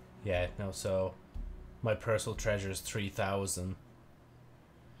 Yeah, no, so my personal treasure is 3,000.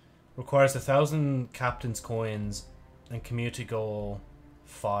 Requires 1,000 captain's coins and community goal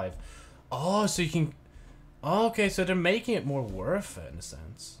 5. Oh, so you can... Oh, okay, so they're making it more worth it in a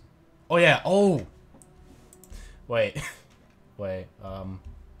sense. Oh, yeah. Oh! Wait. Wait,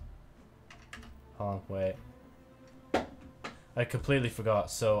 Oh, wait. I completely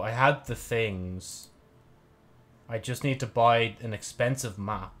forgot. So, I had the things. I just need to buy an expensive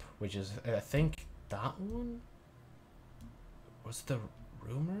map, which is, I think, that one? Was it the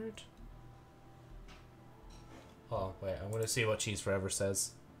rumored? Oh, wait. I'm going to see what Cheese Forever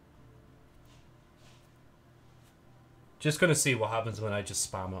says. Just gonna see what happens when I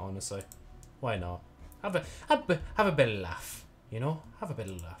just spam it, honestly. Why not? Have a bit of laugh, you know? Have a bit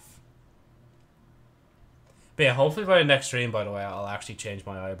of laugh. But yeah, hopefully by the next stream, by the way, I'll actually change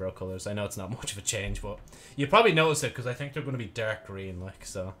my eyebrow colours. I know it's not much of a change, but you probably notice it because I think they're going to be dark green, like,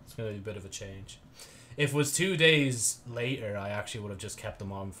 so it's going to be a bit of a change. If it was 2 days later, I actually would have just kept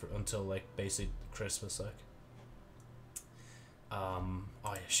them on for until, like, basically Christmas, like. Oh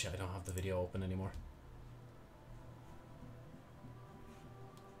yeah, shit, I don't have the video open anymore.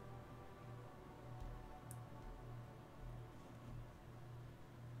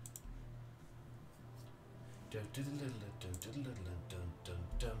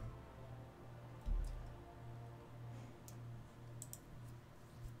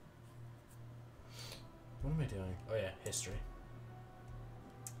 What am I doing? Oh yeah, history.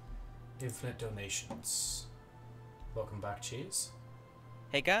 Infinite donations. Welcome back, Cheese.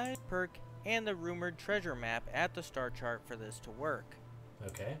 Hey guys, perk and the rumored treasure map at the star chart for this to work.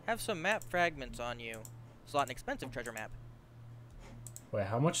 Okay. Have some map fragments on you. Slot an expensive treasure map. Wait,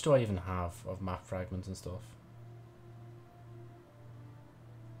 how much do I even have of map fragments and stuff?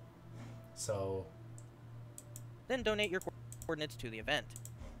 So... Then donate your coordinates to the event.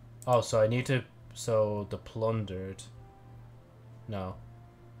 Oh, so I need to... So, the plundered... No.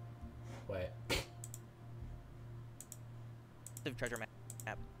 Wait. Treasure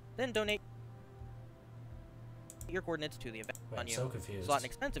map. Then donate your coordinates to the event Wait, on I'm you. so confused. Slot an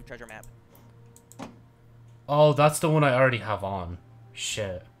expensive treasure map. Oh, that's the one I already have on.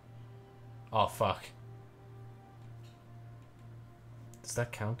 Shit. Oh, fuck. Does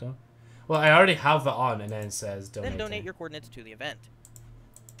that count, though? Well, I already have it on, and then it says donate. Then donate your coordinates to the event.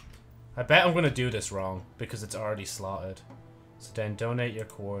 I bet I'm going to do this wrong, because it's already slotted. So then donate your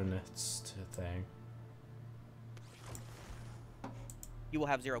coordinates to the thing. You will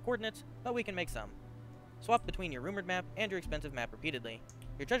have 0 coordinates, but we can make some. Swap between your rumored map and your expensive map repeatedly.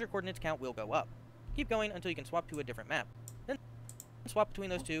 Your treasure coordinates count will go up. Keep going until you can swap to a different map. Then swap between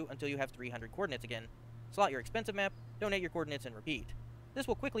those two until you have 300 coordinates again. Slot your expensive map, donate your coordinates, and repeat. This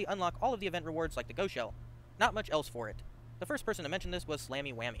will quickly unlock all of the event rewards like the Ghost Shell. Not much else for it. The first person to mention this was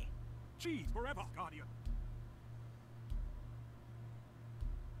Slammy Whammy. Cheese forever, Guardian.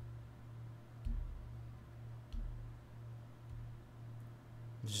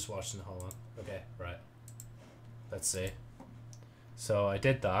 Just watching the whole one. Okay, right. Let's see. So I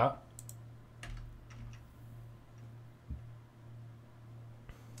did that.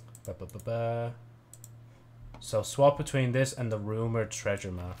 So swap between this and the rumored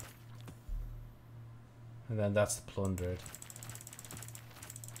treasure map. And then that's the plundered.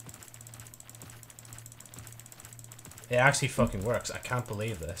 It actually fucking works. I can't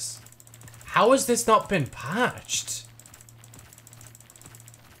believe this. How has this not been patched?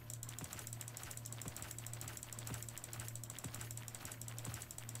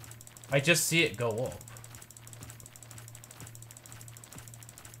 I just see it go up.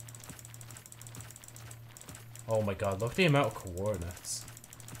 Oh my god, look at the amount of coordinates.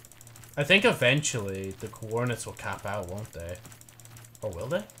 I think eventually the coordinates will cap out, won't they? Or will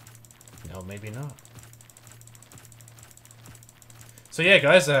they? No, maybe not. So yeah,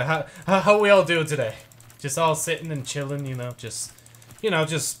 guys, how we all doing today? Just all sitting and chilling, just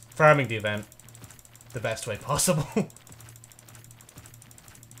farming the event the best way possible.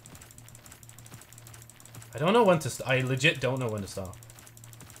 I don't know when to I legit don't know when to stop.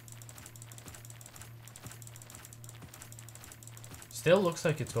 Still looks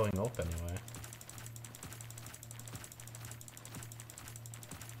like it's going up anyway.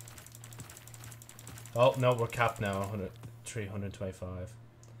 Oh, no, we're capped now, 325.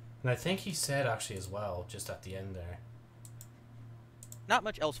 And I think he said actually as well, just at the end there. Not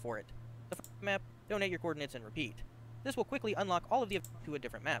much else for it. The first map, donate your coordinates and repeat. This will quickly unlock all of the events to a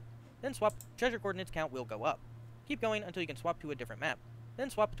different map. Then swap, treasure coordinates count will go up. Keep going until you can swap to a different map.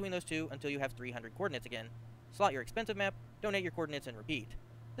 Then swap between those two until you have 300 coordinates again. Slot your expensive map, donate your coordinates, and repeat.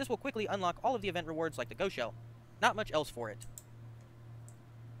 This will quickly unlock all of the event rewards like the Ghost Shell. Not much else for it.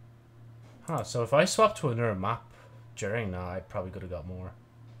 Huh, so if I swap to another map during that, I probably could have got more.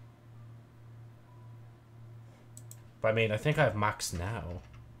 But I mean, I think I have max now.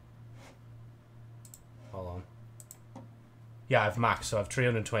 Hold on. Yeah, I have max, so I have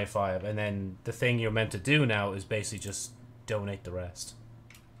 325, and then the thing you're meant to do now is basically just donate the rest.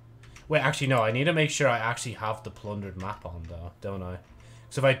 Wait, actually, no, I need to make sure I actually have the plundered map on, though, don't I?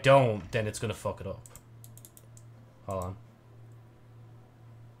 Because if I don't, then it's going to fuck it up. Hold on.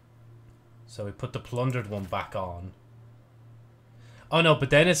 So we put the plundered one back on. Oh, no, but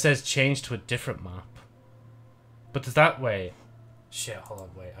then it says change to a different map. But does that... Wait. Shit, hold on,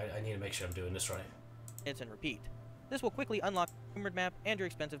 wait. I need to make sure I'm doing this right. And repeat. This will quickly unlock your rumored map and your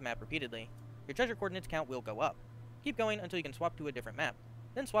expensive map repeatedly. Your treasure coordinates count will go up. Keep going until you can swap to a different map.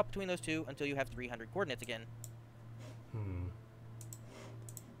 Then swap between those two until you have 300 coordinates again.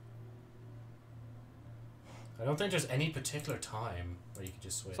 I don't think there's any particular time where you can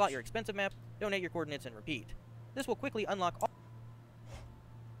just switch. Slot your expensive map, donate your coordinates, and repeat. This will quickly unlock all...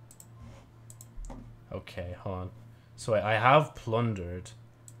 Okay, hold on. So wait, I have plundered.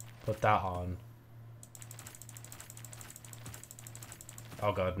 Put that on.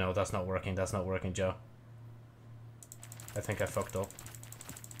 Oh god, no, that's not working. That's not working, Joe. I think I fucked up.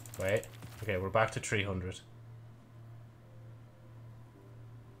 Wait. Okay, we're back to 300.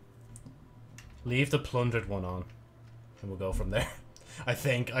 Leave the plundered one on. And we'll go from there. I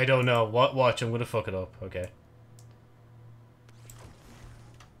think. I don't know. Watch, I'm gonna fuck it up. Okay.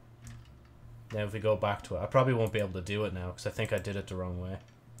 Now if we go back to it. I probably won't be able to do it now, because I think I did it the wrong way.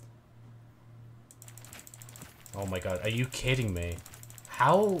 Oh my god, are you kidding me?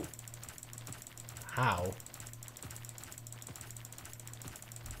 How? How?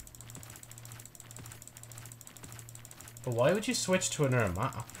 But why would you switch to another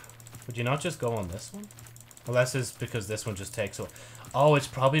map? Would you not just go on this one? Unless it's because this one just takes... Oh, it's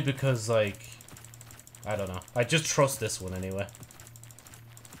probably because, like... I don't know. I just trust this one anyway.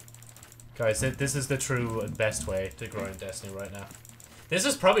 Guys, this is the true and best way to grow in Destiny right now. This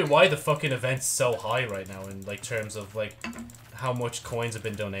is probably why the fucking event's so high right now in, like, terms of, like, how much coins have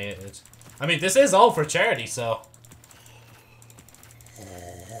been donated. I mean, this is all for charity, so...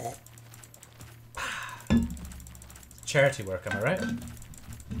 Charity work, am I right?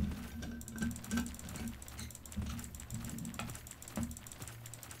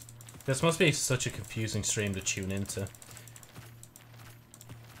 This must be such a confusing stream to tune into.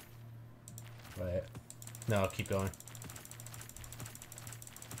 Right. No, I'll keep going.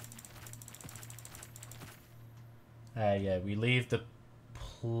 Yeah, we leave the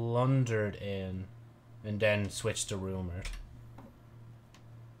plundered inn and then switch to rumored.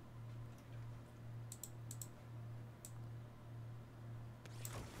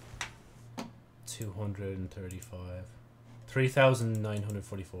 $235.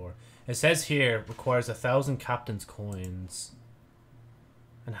 3,944. It says here requires 1,000 captain's coins.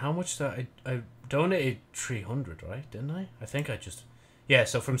 And how much that I donated 300, right? Didn't I? I think I just... Yeah,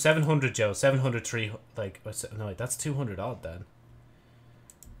 so from 700, Joe, 700, 3... Like, no, that's 200 odd then.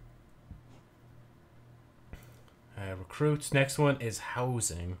 Recruits. Next one is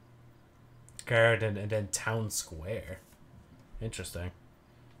housing. Garden and then town square. Interesting.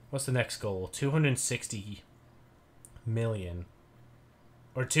 What's the next goal? 260 million.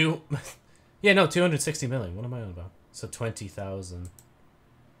 Or two... Yeah, no, 260 million. What am I on about? So 20,000.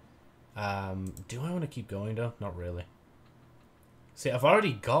 Do I want to keep going though? Not really. See, I've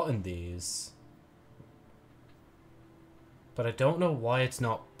already gotten these. But I don't know why it's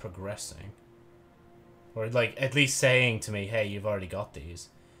not progressing. Or like, at least saying to me, hey, you've already got these.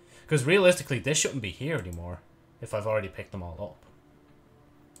 Because realistically, this shouldn't be here anymore. If I've already picked them all up.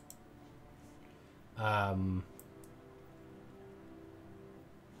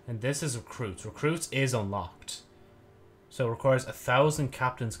 And this is recruits. Recruits is unlocked. So it requires 1,000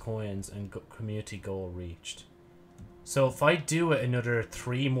 captain's coins and community goal reached. So if I do it another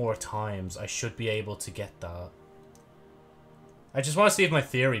 3 more times, I should be able to get that. I just want to see if my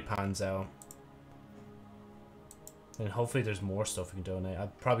theory pans out. And hopefully there's more stuff we can donate. I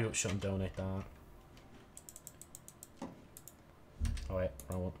probably shouldn't donate that. Oh wait,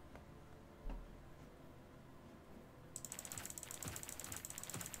 wrong one.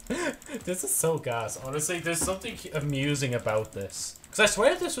 This is so gas. Honestly, there's something amusing about this. Because I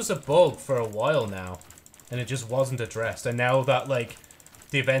swear this was a bug for a while now. And it just wasn't addressed. And now that, like,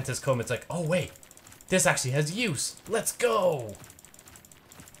 the event has come, it's like, oh wait, this actually has use. Let's go!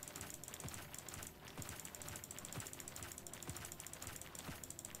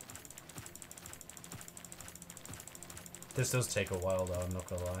 This does take a while though, I'm not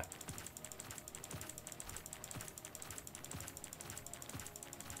gonna lie.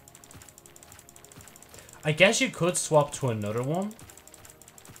 I guess you could swap to another one.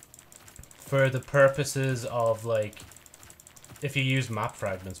 For the purposes of, like, if you use map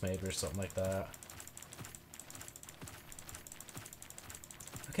fragments maybe or something like that.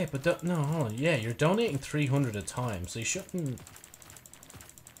 Okay, but no, hold on. Yeah, you're donating 300 a time, so you shouldn't...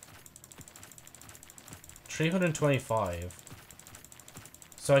 325.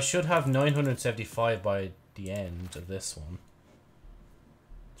 So I should have 975 by the end of this one.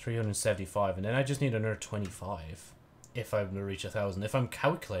 375, and then I just need another 25 if I'm to reach 1,000. If I'm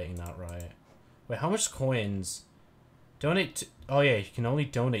calculating that right. Wait, how much coins? Donate. Oh yeah, you can only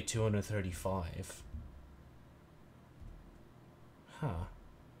donate 235. Huh.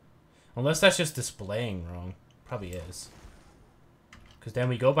 Unless that's just displaying wrong. Probably is. Because then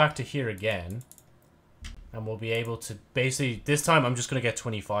we go back to here again. And we'll be able to... Basically, this time I'm just going to get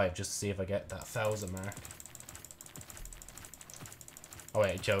 25 just to see if I get that 1,000 mark. Oh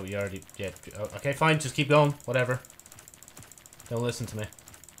wait, Joe, you already... Yeah, okay, fine, just keep going. Whatever. Don't listen to me.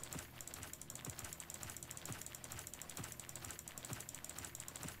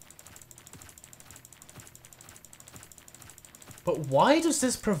 But why does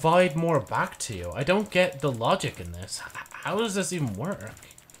this provide more back to you? I don't get the logic in this. How does this even work?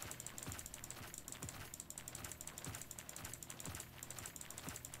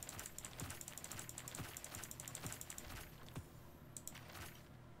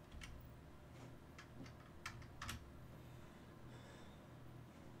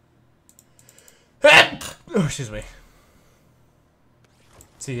 Oh, excuse me.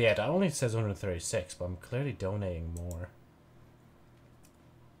 See, yeah, that only says 136, but I'm clearly donating more.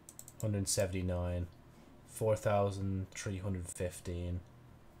 179. 4,315.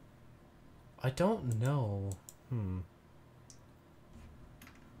 I don't know. Did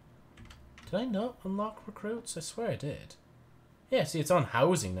I not unlock recruits? I swear I did. Yeah, see, it's on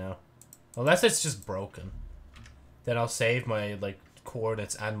housing now. Unless it's just broken. Then I'll save my, like,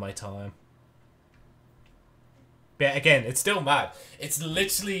 coordinates and my time. But again, it's still mad. It's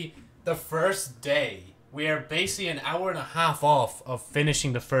literally the first day we are basically an hour and a half off of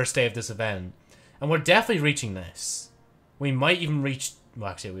finishing the first day of this event. And we're definitely reaching this. We might even reach... Well,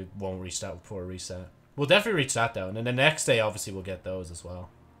 actually, we won't reach that before reset. We'll definitely reach that, though. And then the next day, obviously, we'll get those as well.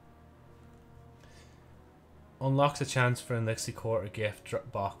 Unlocks a chance for an Elixir Quarter gift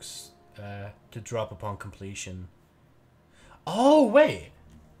box to drop upon completion. Oh, wait!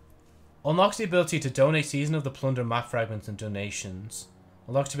 Unlocks the ability to donate Season of the Plunder map fragments and donations.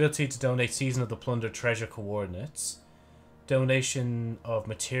 Unlocks the ability to donate Season of the Plunder treasure coordinates. Donation of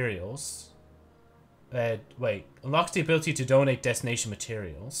materials. Wait. Unlocks the ability to donate destination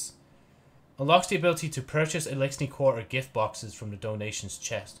materials. Unlocks the ability to purchase Elixir Quarter gift boxes from the donations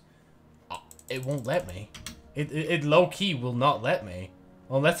chest. Oh, it won't let me. It low-key will not let me.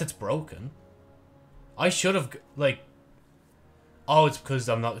 Unless it's broken. I should have, like... Oh, it's because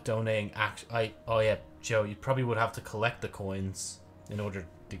I'm not donating oh yeah, Joe, you probably would have to collect the coins in order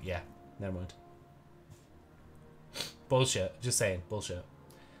to... Yeah, never mind. Bullshit. Just saying. Bullshit.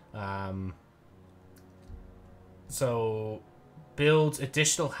 So, builds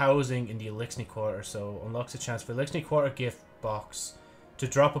additional housing in the Elixir Quarter. So, unlocks a chance for Elixir Quarter gift box to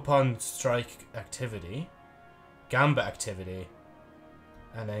drop upon strike activity, Gambit activity,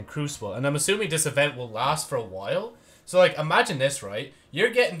 and then Crucible. And I'm assuming this event will last for a while. So, like, imagine this, right? You're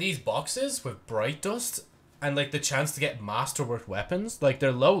getting these boxes with Bright Dust and, like, the chance to get Masterwork weapons. Like,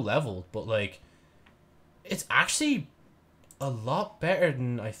 they're low level, but, like, it's actually a lot better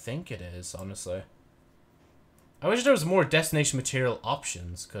than I think it is, honestly. I wish there was more destination material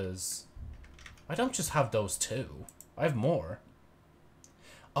options, because I don't just have those two. I have more.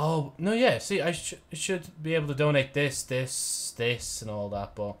 Oh, no, yeah, see, I should be able to donate this, and all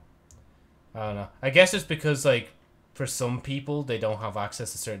that, but I don't know. I guess it's because, like, for some people, they don't have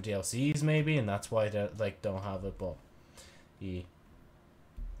access to certain DLCs, maybe, and that's why they, like, don't have it, but yeah.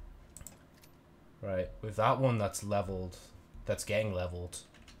 Right, with that one that's leveled, that's getting leveled.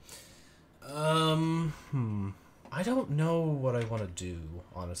 I don't know what I want to do,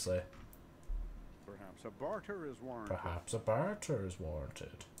 honestly. Perhaps a barter is warranted. Perhaps a barter is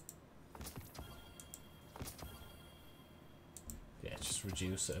warranted. Yeah, just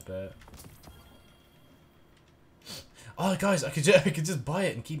reduce it a bit. Oh, guys, I could just buy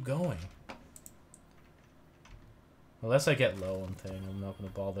it and keep going. Unless I get low on thing, I'm not going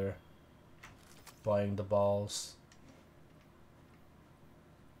to bother buying the balls.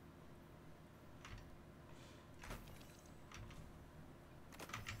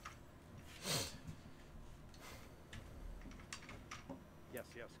 Yes,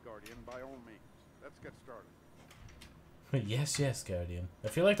 Guardian, by all means. Let's get started. Yes, Guardian. I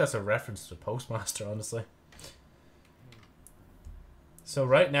feel like that's a reference to Postmaster, honestly. So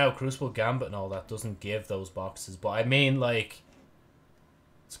right now, Crucible Gambit and all that doesn't give those boxes, but I mean, like,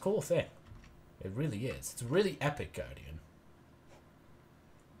 it's a cool thing. It really is. It's a really epic, Guardian.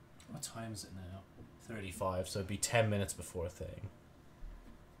 What time is it now? 35, so it'd be 10 minutes before thing.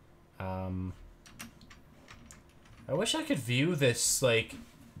 I wish I could view this, like,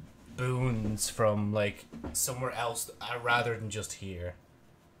 boons from, like, somewhere else rather than just here.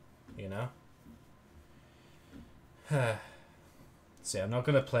 You know? See, I'm not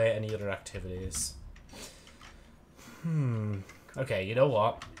going to play any other activities. Okay, you know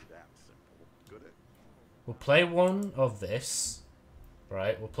what? We'll play one of this.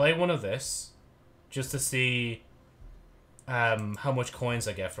 Right? We'll play one of this. Just to see how much coins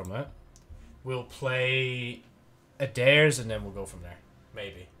I get from it. We'll play Adair's and then we'll go from there.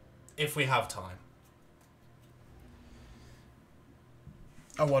 Maybe. If we have time.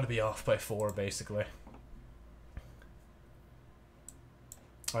 I want to be off by 4, basically.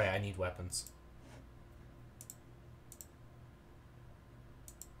 Oh yeah, I need weapons.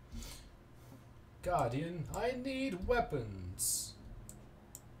 Guardian, I need weapons.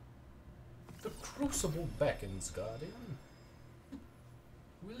 The Crucible beckons, Guardian.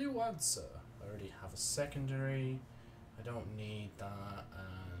 Will you answer? I already have a secondary. I don't need that,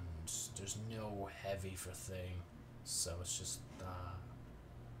 and there's no heavy for thing, so it's just that.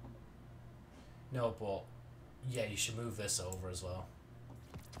 No, but yeah, you should move this over as well.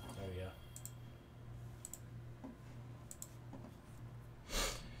 There we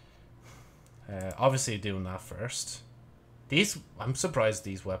go. Obviously doing that first. These, I'm surprised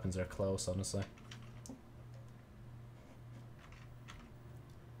these weapons are close, honestly.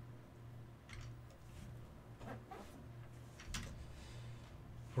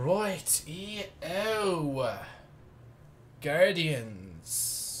 Right, EO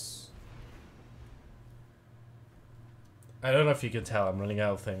Guardians. I don't know if you can tell, I'm running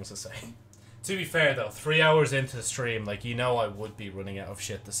out of things to say. To be fair though, 3 hours into the stream, like, you know I would be running out of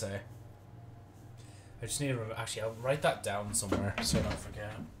shit to say. I just need to remember. Actually, I'll write that down somewhere so I don't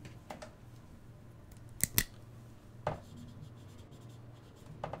forget.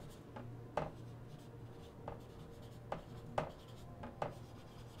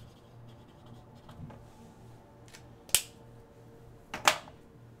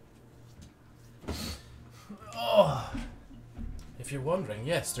 Oh, if you're wondering,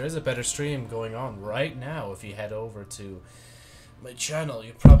 yes, there is a better stream going on right now. If you head over to my channel,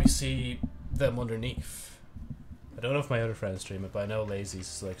 you'll probably see them underneath. I don't know if my other friends stream it, but I know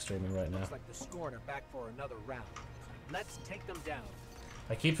Lazy's like streaming right now. Looks like the Scorn are back for another round. Let's take them down.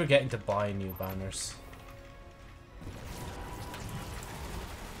 I keep forgetting to buy new banners.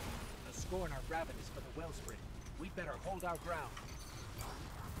 The Scorn are ravenous for the wellspring. We better hold our ground.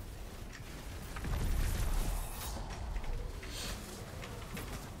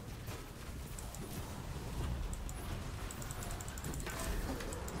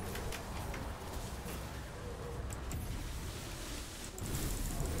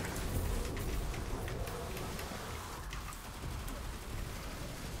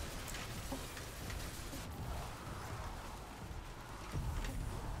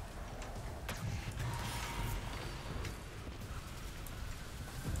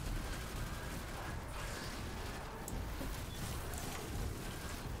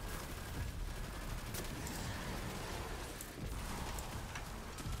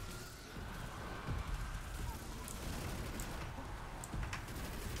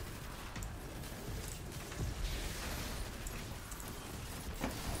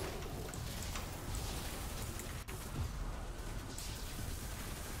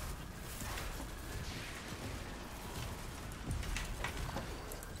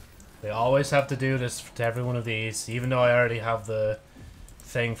 They always have to do this to every one of these, even though I already have the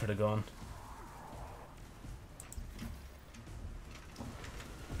thing for the gun.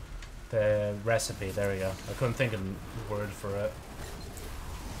 The recipe, there we go. I couldn't think of a word for it.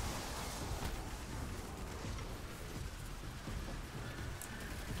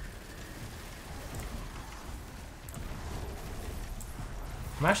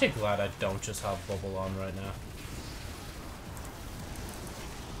 I'm actually glad I don't just have bubble on right now.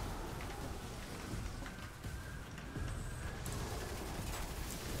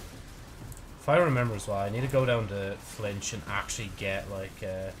 If I remember as well, I need to go down to Flinch and actually get, like,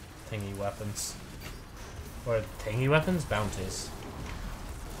 thingy weapons. Or thingy weapons? Bounties.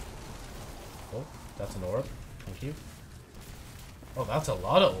 Oh, that's an orb. Thank you. Oh, that's a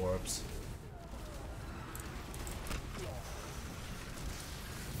lot of orbs.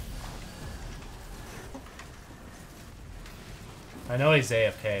 I know he's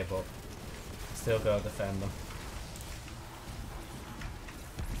AFK, but still gotta defend him.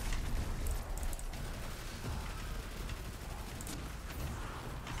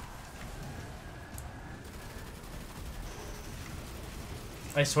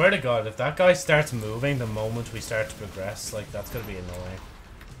 I swear to God, if that guy starts moving the moment we start to progress, like, that's gonna be annoying.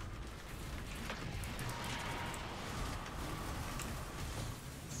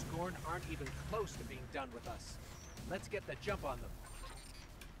 Scorn aren't even close to being done with us. Let's get the jump on them.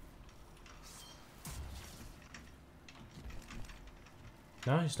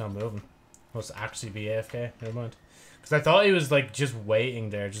 No, he's not moving. Must actually be AFK. Never mind. Because I thought he was, like, just waiting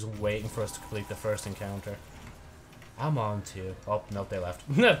there, just waiting for us to complete the first encounter. I'm on to you. Oh, nope, they left.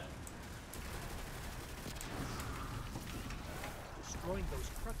 Destroying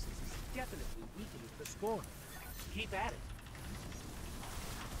those cruxes is definitely weakening the Scorn. Keep at it.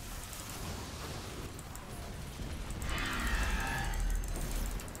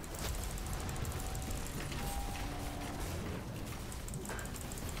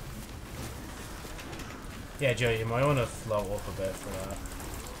 Yeah, Joe, you might want to float up a bit for that.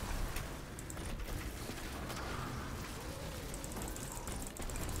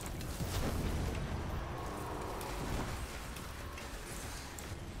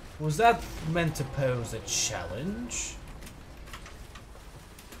 Was that meant to pose a challenge?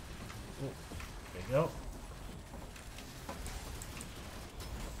 Oh, there you go.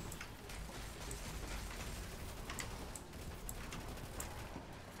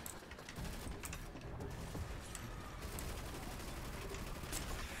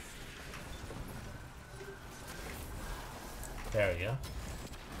 There we go.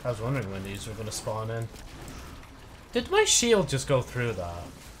 I was wondering when these were going to spawn in. Did my shield just go through that?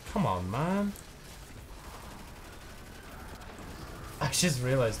 Come on, man. I just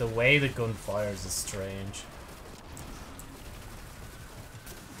realized the way the gun fires is strange.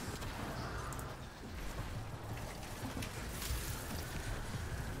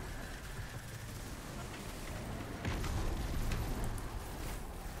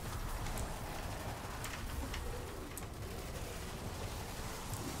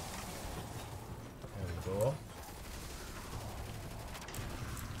 cool.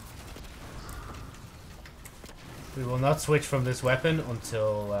 We will not switch from this weapon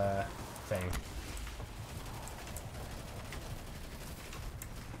until thing.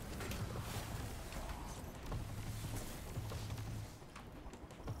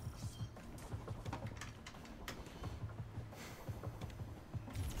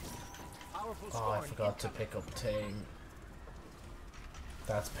 Oh, I forgot to pick up Ting.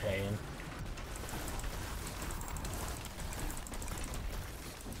 That's pain.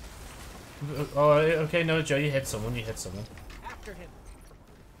 Oh, okay, no, Joe, you hit someone, you hit someone. After him.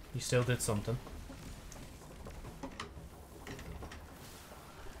 You still did something.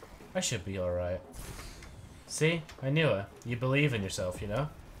 I should be alright. See? I knew it. You believe in yourself, you know?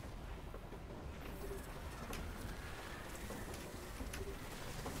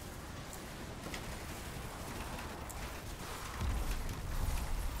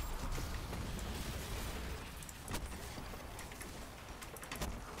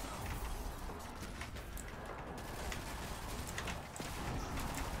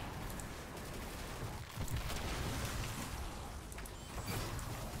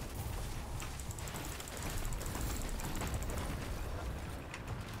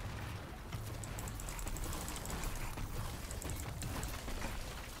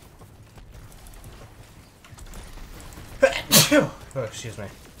 Oh, excuse me.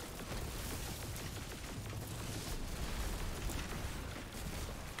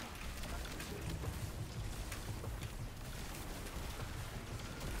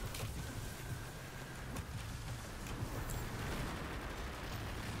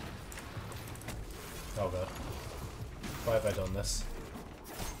 Oh god. Why have I done this?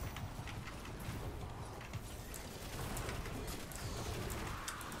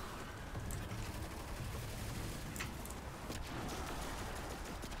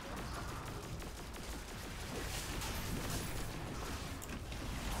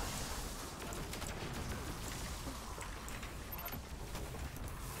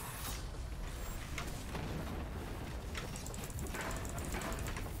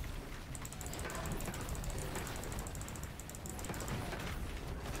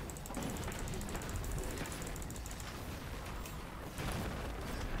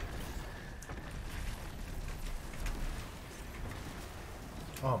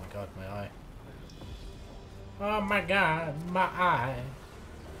 Oh my god, my eye. Oh my god, my eye.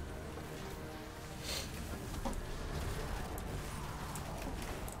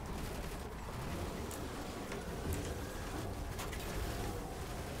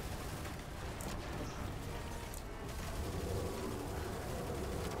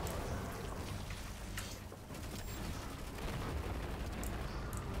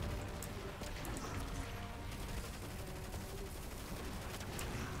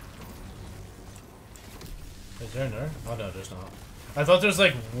 Is there another? Oh no, there's not. I thought there's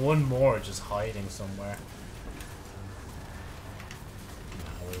like one more just hiding somewhere.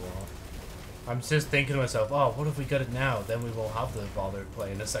 No, we won't. I'm just thinking to myself, oh, what if we get it now? Then we won't have to bother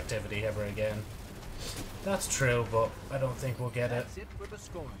playing this activity ever again. That's true, but I don't think we'll get it.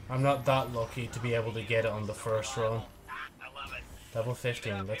 I'm not that lucky to be able to get it on the first run. Level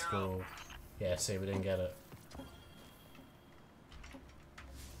 15, let's go. Yeah, see, we didn't get it.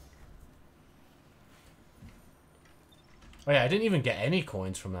 Oh yeah, I didn't even get any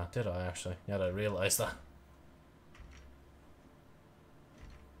coins from that, did I, actually? Now that I realised that.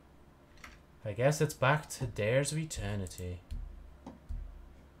 I guess it's back to Dares of Eternity.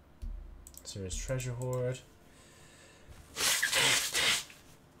 So there's Treasure Hoard.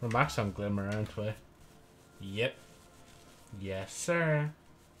 We're max on Glimmer, aren't we? Yep. Yes, sir.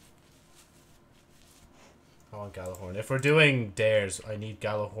 I want Gallahorn. If we're doing Dares, I need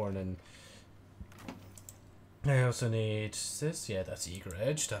Gallahorn and... I also need this. Yeah, that's Eager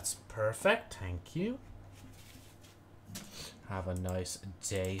Edge. That's perfect. Thank you. Have a nice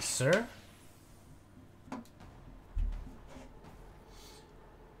day, sir. Oh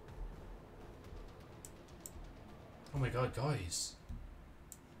my god, guys.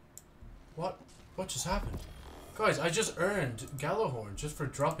 What just happened? Guys, I just earned Gallahorn just for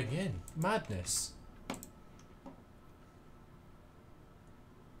dropping in. Madness.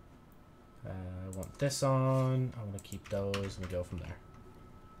 I want this on. I want to keep those and go from there.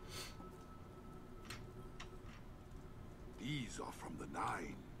 These are from the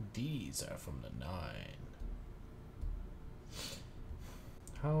Nine. These are from the Nine.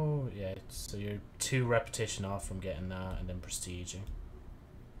 How? Yeah, so you're 2 repetition off from getting that and then prestiging.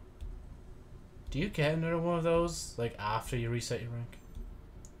 Do you get another one of those like after you reset your rank?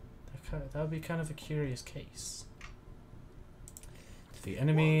 That would be kind of a curious case. Defeat It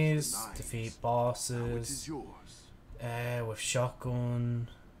enemies, was the defeat Nine's. Now it bosses. is yours. With shotgun,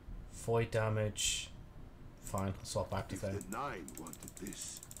 void damage. Fine, I'll swap back to If thing. the Nine wanted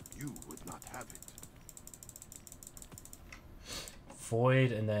this, you would not have it.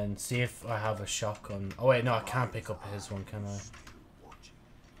 Void, and then see if I have a shotgun. Oh wait, no, I can't pick up his one, can I? Still watching.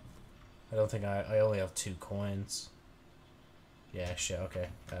 I don't think I only have 2 coins. Yeah, shit, okay.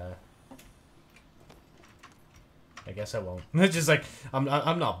 I guess I won't. It's just like, I'm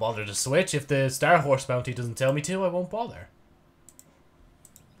not bothered to switch. If the Star Horse bounty doesn't tell me to, I won't bother.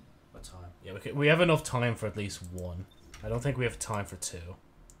 What time? Yeah, we have enough time for at least 1. I don't think we have time for 2.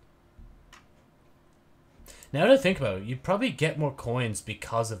 Now that I think about it, you'd probably get more coins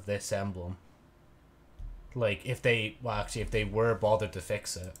because of this emblem. Like, if they... Well, actually, if they were bothered to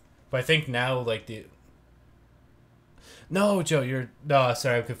fix it. But I think now, like, the... No, Joe, you're... No,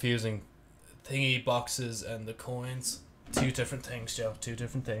 sorry, I'm confusing. Thingy boxes and the coins. 2 different things, Joe. 2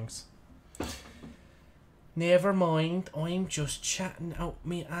 different things. Never mind. I'm just chatting out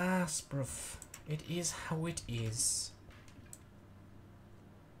me ass, bruv. It is how it is.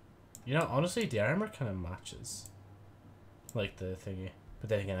 You know, honestly, the armor kind of matches. Like the thingy. But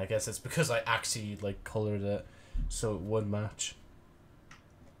then again, I guess it's because I actually, like, colored it so it would match.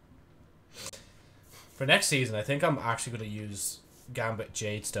 For next season, I think I'm actually going to use Gambit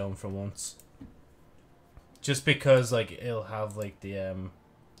Jadestone for once. Just because, like, it'll have, like, the,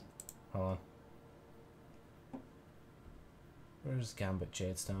 hold on. Where's Gambit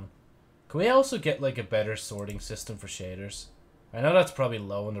Jadestone? Can we also get, like, a better sorting system for shaders? I know that's probably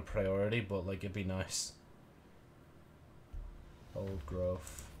low on the priority, but, like, it'd be nice. Old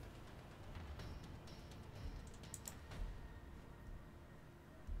growth.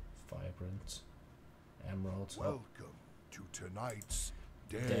 Vibrant. Emerald. Welcome to tonight's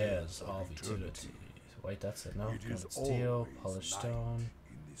Dares of Eternity. Wait, that's it. No, It is steel, always polished night stone.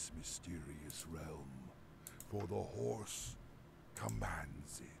 in this mysterious realm, for the horse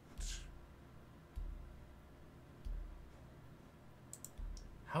commands it.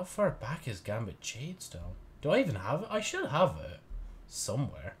 How far back is Gambit Jadestone? Do I even have it? I should have it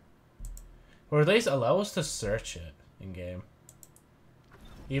somewhere. Or at least allow us to search it in game.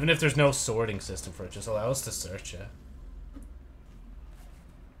 Even if there's no sorting system for it, just allow us to search it.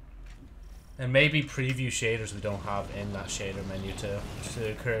 And maybe preview shaders we don't have in that shader menu to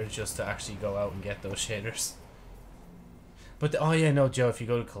encourage us to actually go out and get those shaders. But, oh yeah, no, Joe, if you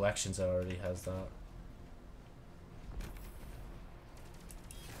go to collections, it already has that.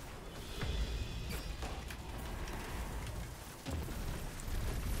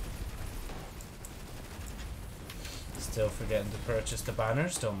 Still forgetting to purchase the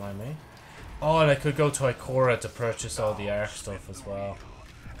banners, don't mind me. Oh, and I could go to Ikora to purchase all the Ark stuff as well.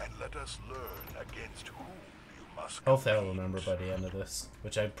 And let us learn against whom you must Hopefully I'll remember by the end of this.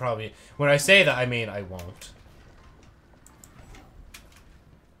 Which I probably... When I say that, I mean I won't.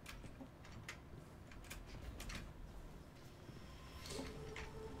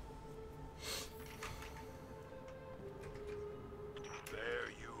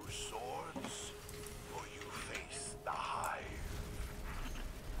 bear you swords, or you face the hive.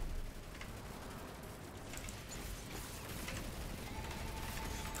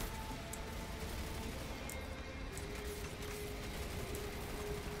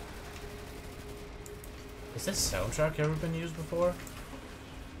 Has this soundtrack ever been used before?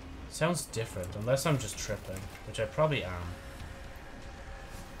 Sounds different, unless I'm just tripping, which I probably am.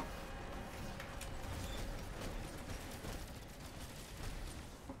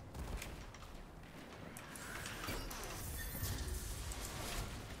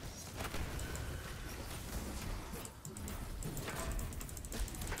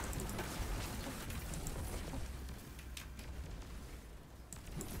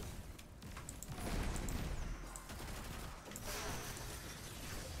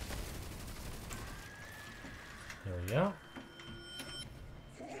 There we go.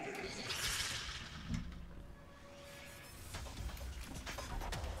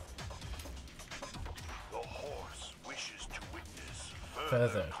 The horse wishes to witness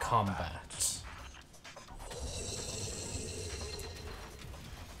Further combat.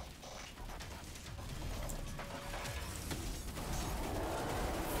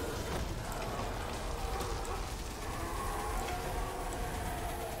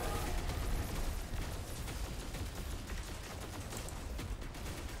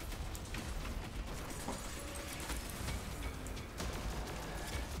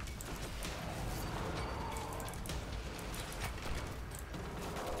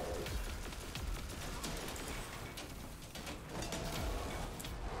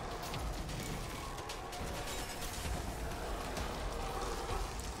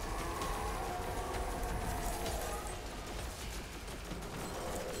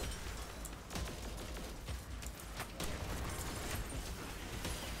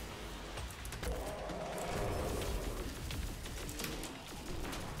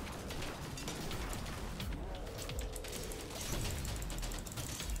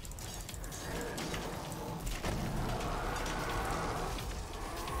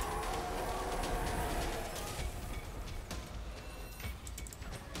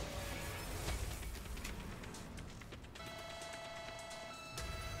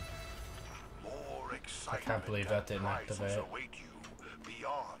 I can't believe that didn't activate. Await you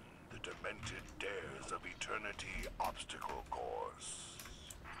beyond the demented dares of eternity obstacle course.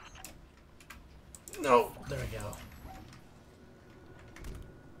 No, there we go.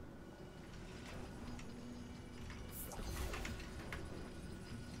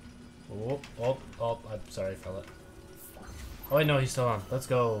 Oh, I'm sorry, fella. Oh, wait, no, he's still on. Let's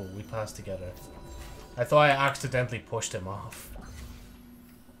go. We passed together. I thought I accidentally pushed him off.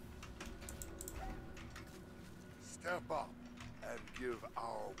 Step up and give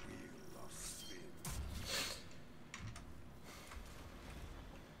our wheel a spin.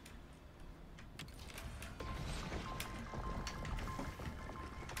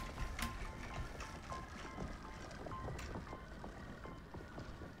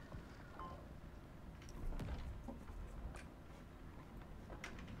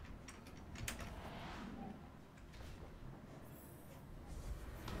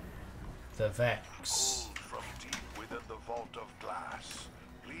 The Vex. Pulled from deep within the vault of glass,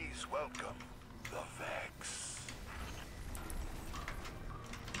 please welcome the Vex.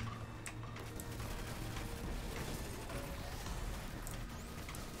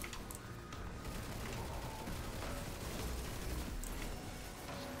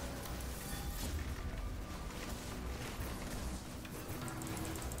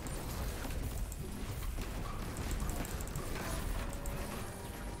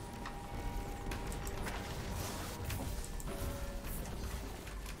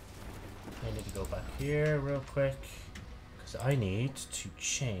 I need to go back here real quick because I need to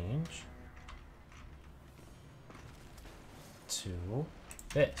change to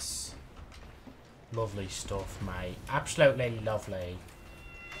this. Lovely stuff, mate. Absolutely lovely.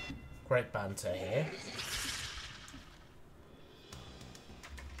 Great banter here.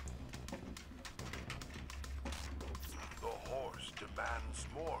 The horse demands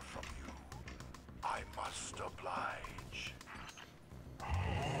more from you. I must oblige.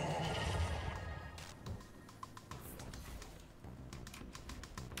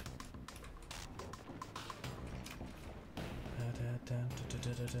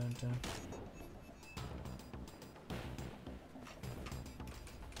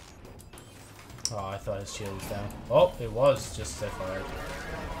 Oh, I thought his shield was down. Oh, it was just so far out.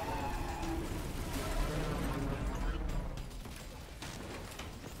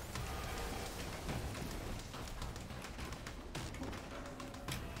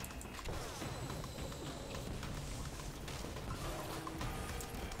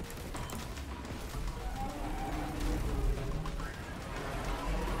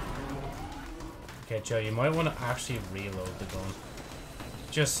 Okay, Joe, you might want to actually reload the gun.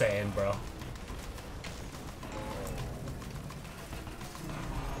 Just saying, bro.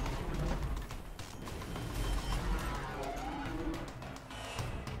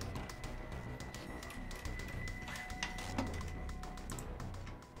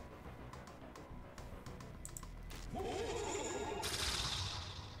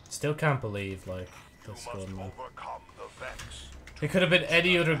 Still can't believe, like, this gun, man. Overcome the Vex. It could have been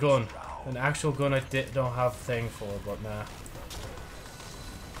any other gun. An actual gun I don't have thing for, but nah.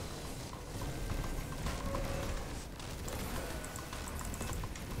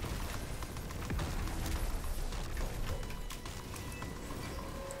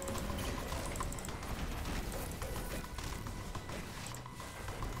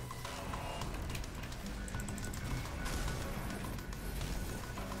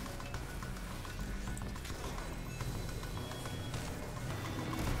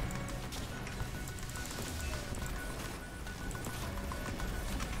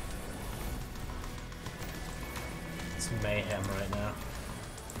 Mayhem right now.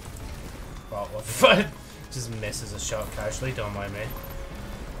 Well, if I just misses a shot casually, don't mind me.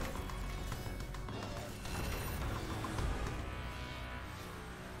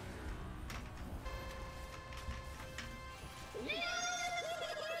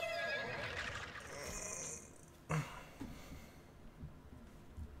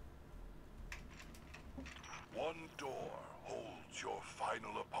 One door holds your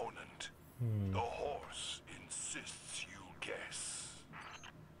final opponent. The horse insists you guess.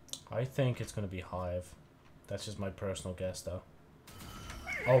 I think it's gonna be Hive. That's just my personal guess, though.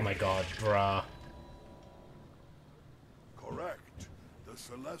 Oh my god, bruh. Correct. The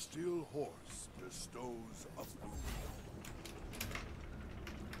celestial horse bestows a boon.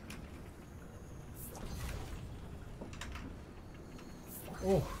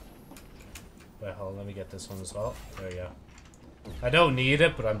 Oh. Wait, hold on, let me get this one as well. There we go. I don't need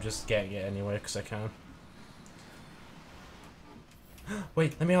it, but I'm just getting it anyway because I can.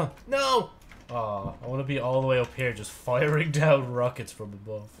 Wait, let me on. No! Aw, I want to be all the way up here just firing down rockets from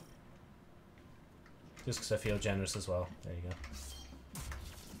above. Just because I feel generous as well. There you go.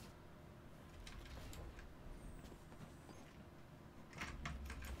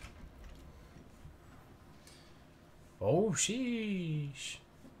 Oh, sheesh.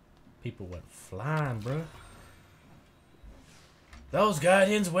 People went flying, bro. Those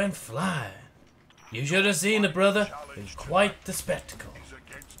Guardians went flying. You should have seen it, brother. It was quite the spectacle. He's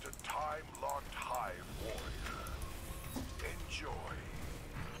against a time-locked hive warrior. Enjoy.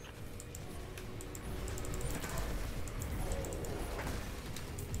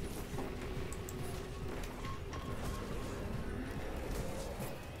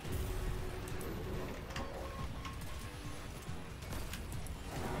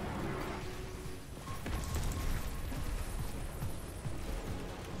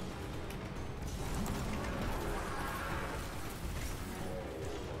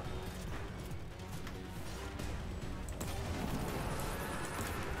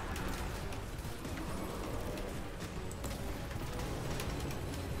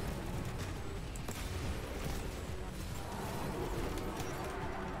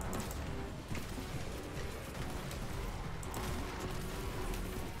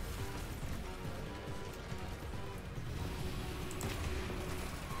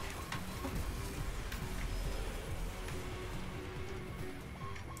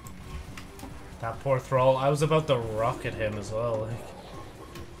 That poor Thrall. I was about to rocket him as well. Like.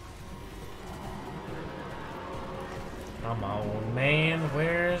 Come on, man.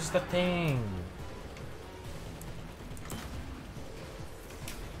 Where's the thing?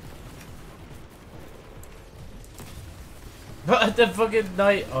 But the fucking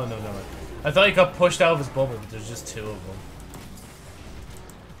knight. Oh, no, no. I thought he got pushed out of his bubble, but there's just 2 of them.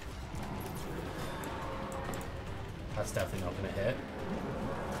 That's definitely not going to hit.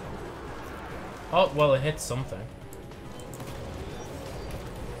 Oh, well, it hit something.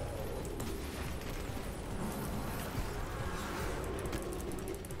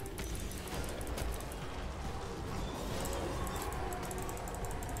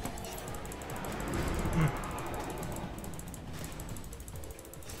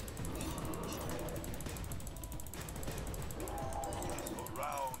 The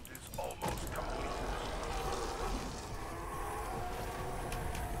round is almost complete.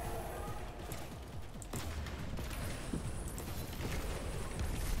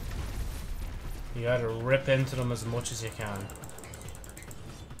 You gotta rip into them as much as you can.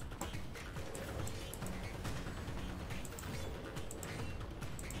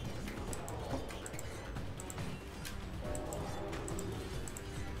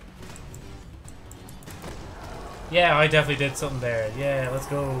 Yeah, I definitely did something there. Yeah, let's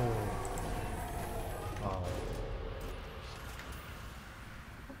go. Oh.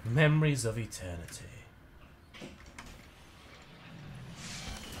 Memories of eternity.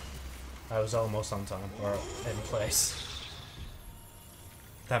 I was almost on time, or in place.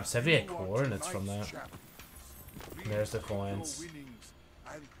 Damn, 78 coordinates from that. And there's the coins.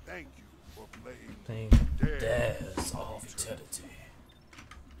 And thank you for playing. Playing Dares of Eternity.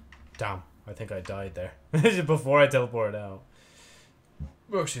 Damn, I think I died there. Before I teleported out.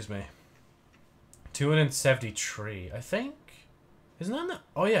 Oh, excuse me. 273, I think? Isn't that...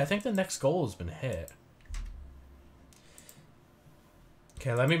 Oh yeah, I think the next goal has been hit.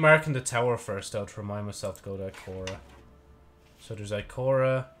 Okay, let me mark in the tower first, though, to remind myself to go to Ikora. So there's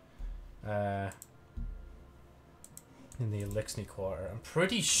Ikora, in the Elixni Quarter. I'm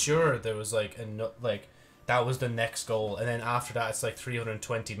pretty sure there was, like, that was the next goal, and then after that it's, like,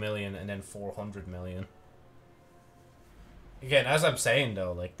 320 million, and then 400 million. Again, as I'm saying,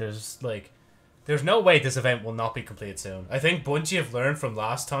 though, like, there's no way this event will not be completed soon. I think Bungie have learned from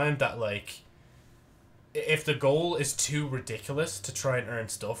last time that, like... If the goal is too ridiculous to try and earn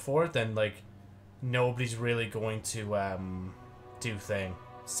stuff for it, then, like, nobody's really going to, do thing.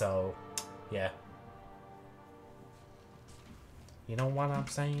 So, yeah. You know what I'm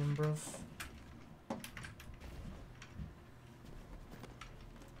saying, bruv?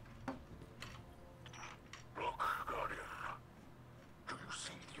 Look, Guardian. Do you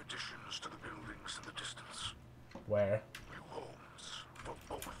see the additions to the buildings in the distance? Where? New homes for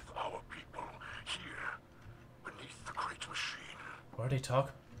both our people here, beneath the Great Machine. Where are they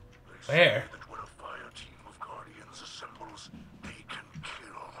talking? They Where? say that when a fire team of Guardians assembles, they can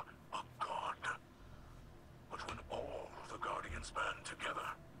kill a god. But when all the Guardians band together,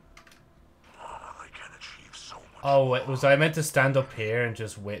 they can achieve so much. Oh, wait, was I meant to stand up here and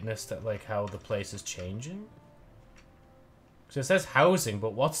just witness that, like, how the place is changing? Because it says housing,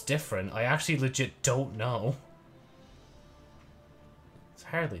 but what's different? I actually legit don't know. It's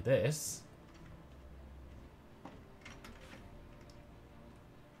hardly this.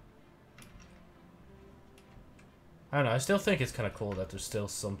 I don't know, I still think it's kind of cool that there's still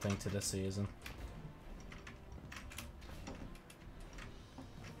something to this season.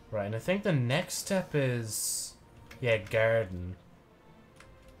 Right, and I think the next step is... yeah, garden.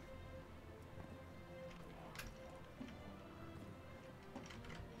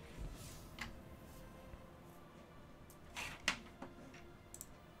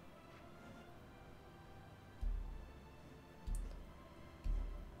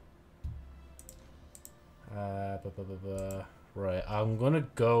 Right, I'm gonna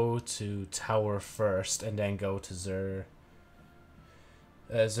go to Tower first and then go to Zur's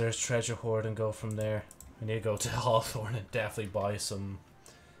treasure hoard and go from there. I need to go to Hawthorne and definitely buy some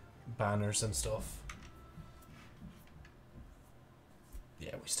banners and stuff.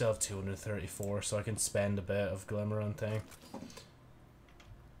 Yeah, we still have 234, so I can spend a bit of Glimmerun thing.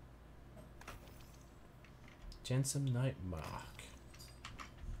 Jensen Night Mark.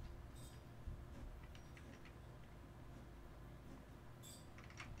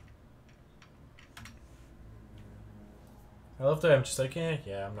 I love that I'm just like,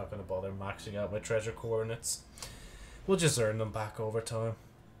 yeah, I'm not going to bother maxing out my treasure coordinates. We'll just earn them back over time.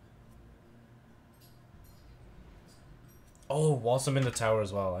 Oh, whilst I'm in the tower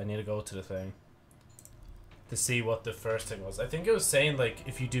as well, I need to go to the thing. To see what the first thing was. I think it was saying, like,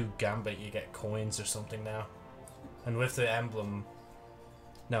 if you do Gambit, you get coins or something now. And with the emblem...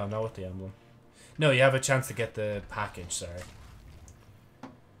 No, not with the emblem. No, you have a chance to get the package, sorry.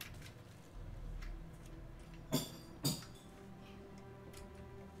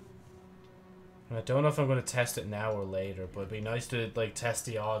 I don't know if I'm going to test it now or later, but it'd be nice to like test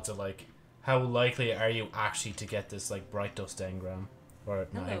the odds of like how likely are you actually to get this like Bright Dust engram or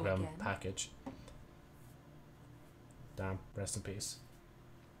not engram package. Damn, rest in peace.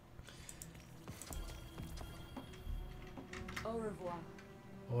 Au revoir.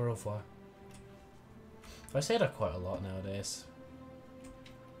 Au revoir. I say that quite a lot nowadays.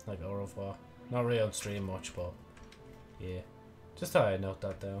 Like au revoir. Not really on stream much, but yeah. Just thought I'd note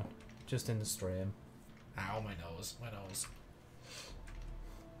that down. Just in the stream. Ow, my nose. My nose.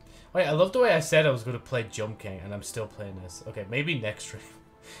 Wait, I love the way I said I was going to play Jump King, and I'm still playing this. Okay, maybe next stream.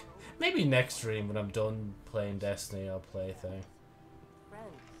 Maybe next stream when I'm done playing Destiny, I'll play a thing.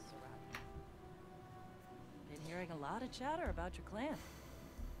 Friends surround you. Been hearing a lot of chatter about your clan.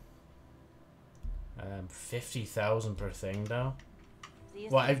 50,000 per thing, though. See you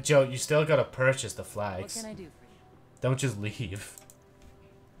Well, soon. Joe, you still got to purchase the What flags. can I do for you? Don't just leave.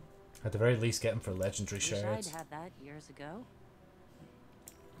 At the very least, get them for legendary Wish I'd shards. had that years ago.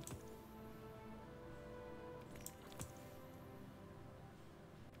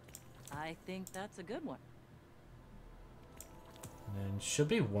 I think that's a good one. And then should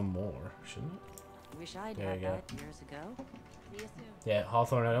be one more, shouldn't it? Wish I'd There had you go. that years ago. See you soon. Yeah,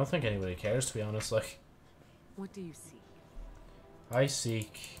 Hawthorne, I don't think anybody cares, to be honest. Like, What do you seek? I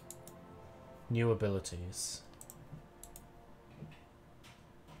seek new abilities.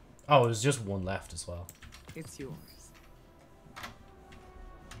 Oh, there's just one left as well. It's yours.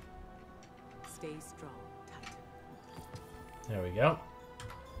 Stay strong, Titan. There we go.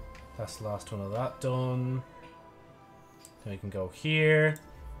 That's the last one of that done. Then we can go here,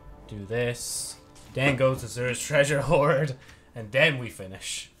 do this, then go to Zur's treasure hoard, and then we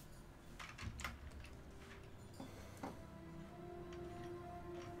finish.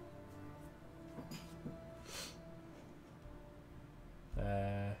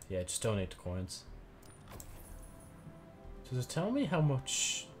 Yeah, just donate the coins. Does it tell me how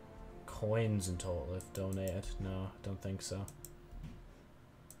much coins in total I've donated? No, I don't think so.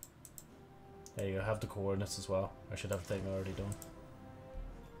 There you go, have the coordinates as well. I should have the thing already done.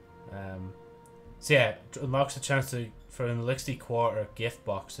 So yeah, unlocks a chance for an Elixir Quarter gift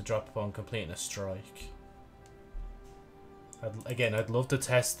box to drop upon completing a strike. I'd love to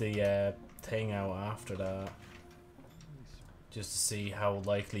test the thing out after that. Just to see how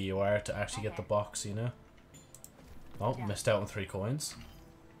likely you are to actually get the box, you know? Oh, missed out on 3 coins.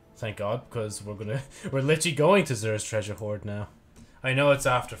 Thank God, because we're literally going to Zur's treasure hoard now. I know it's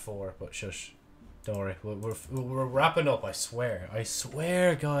after 4, but shush. Don't worry, we're wrapping up, I swear. I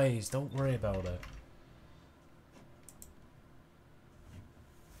swear, guys, don't worry about it.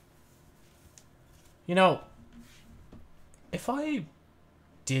 You know, if I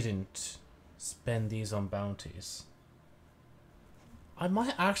didn't spend these on bounties, I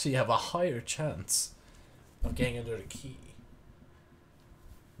might actually have a higher chance of getting under the key.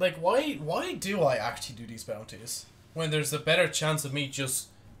 Like, why do I actually do these bounties when there's a better chance of me just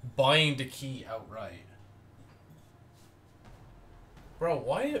buying the key outright? Bro,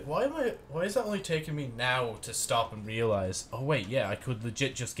 why is that only taking me now to stop and realize, oh wait, yeah, I could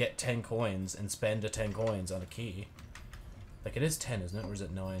legit just get 10 coins and spend the 10 coins on a key. Like, it is 10, isn't it? Or is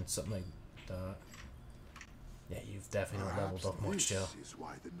it 9? Something like that. Yeah, you've definitely not leveled up much, Joe. This is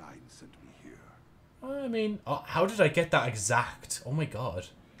why the Nine sent me here. I mean, how did I get that exact? Oh my god.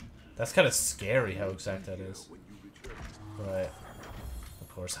 That's kind of scary how exact that is. Right. Of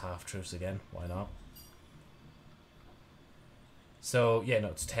course, half-truths again. Why not? So, yeah, no,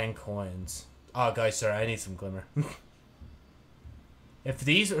 it's 10 coins. Oh, guys, sorry, I need some glimmer. If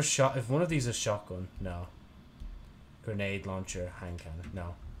these are if one of these is shotgun, no. Grenade launcher, hand cannon,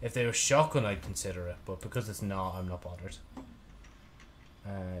 no. If they were shotgun, I'd consider it, but because it's not, I'm not bothered.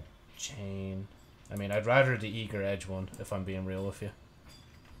 Chain. I mean, I'd rather the Eager Edge one, if I'm being real with you.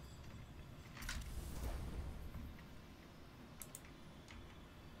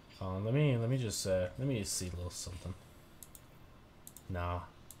 Let me just see a little something. Nah.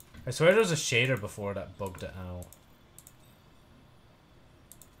 I swear there was a shader before that bugged it out.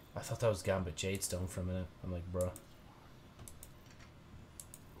 I thought that was Gambit Jadestone for a minute. I'm like, bro.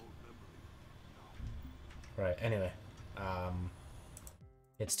 Right, anyway.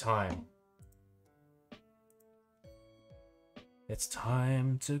 It's time. It's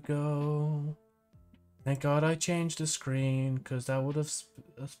time to go. Thank God I changed the screen, because that would have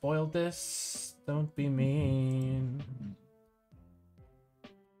spoiled this. Don't be mean.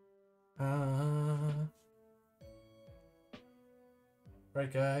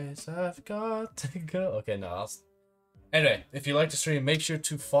 Right, guys, I've got to go. Okay, no, anyway, if you like the stream, make sure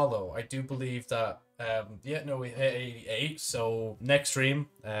to follow. I do believe that, yeah, no, we hit 88, so next stream,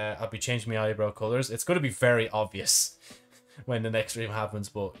 I'll be changing my eyebrow colors. It's going to be very obvious when the next stream happens,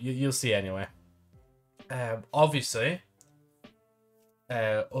 but you'll see anyway. Obviously,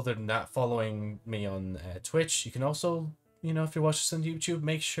 other than that, following me on Twitch, you can also, you know, if you're watching this on YouTube,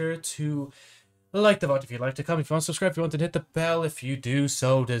 make sure to like the VOD if you'd like to comment, if you want to subscribe, if you want to hit the bell if you do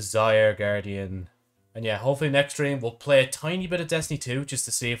so desire, Guardian. And yeah, hopefully next stream we'll play a tiny bit of Destiny 2 just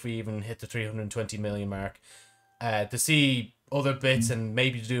to see if we even hit the 320 million mark. To see other bits and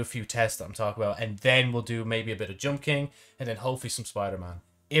maybe to do a few tests that I'm talking about. And then we'll do maybe a bit of Jump King and then hopefully some Spider-Man.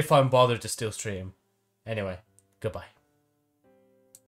 If I'm bothered to still stream. Anyway, goodbye.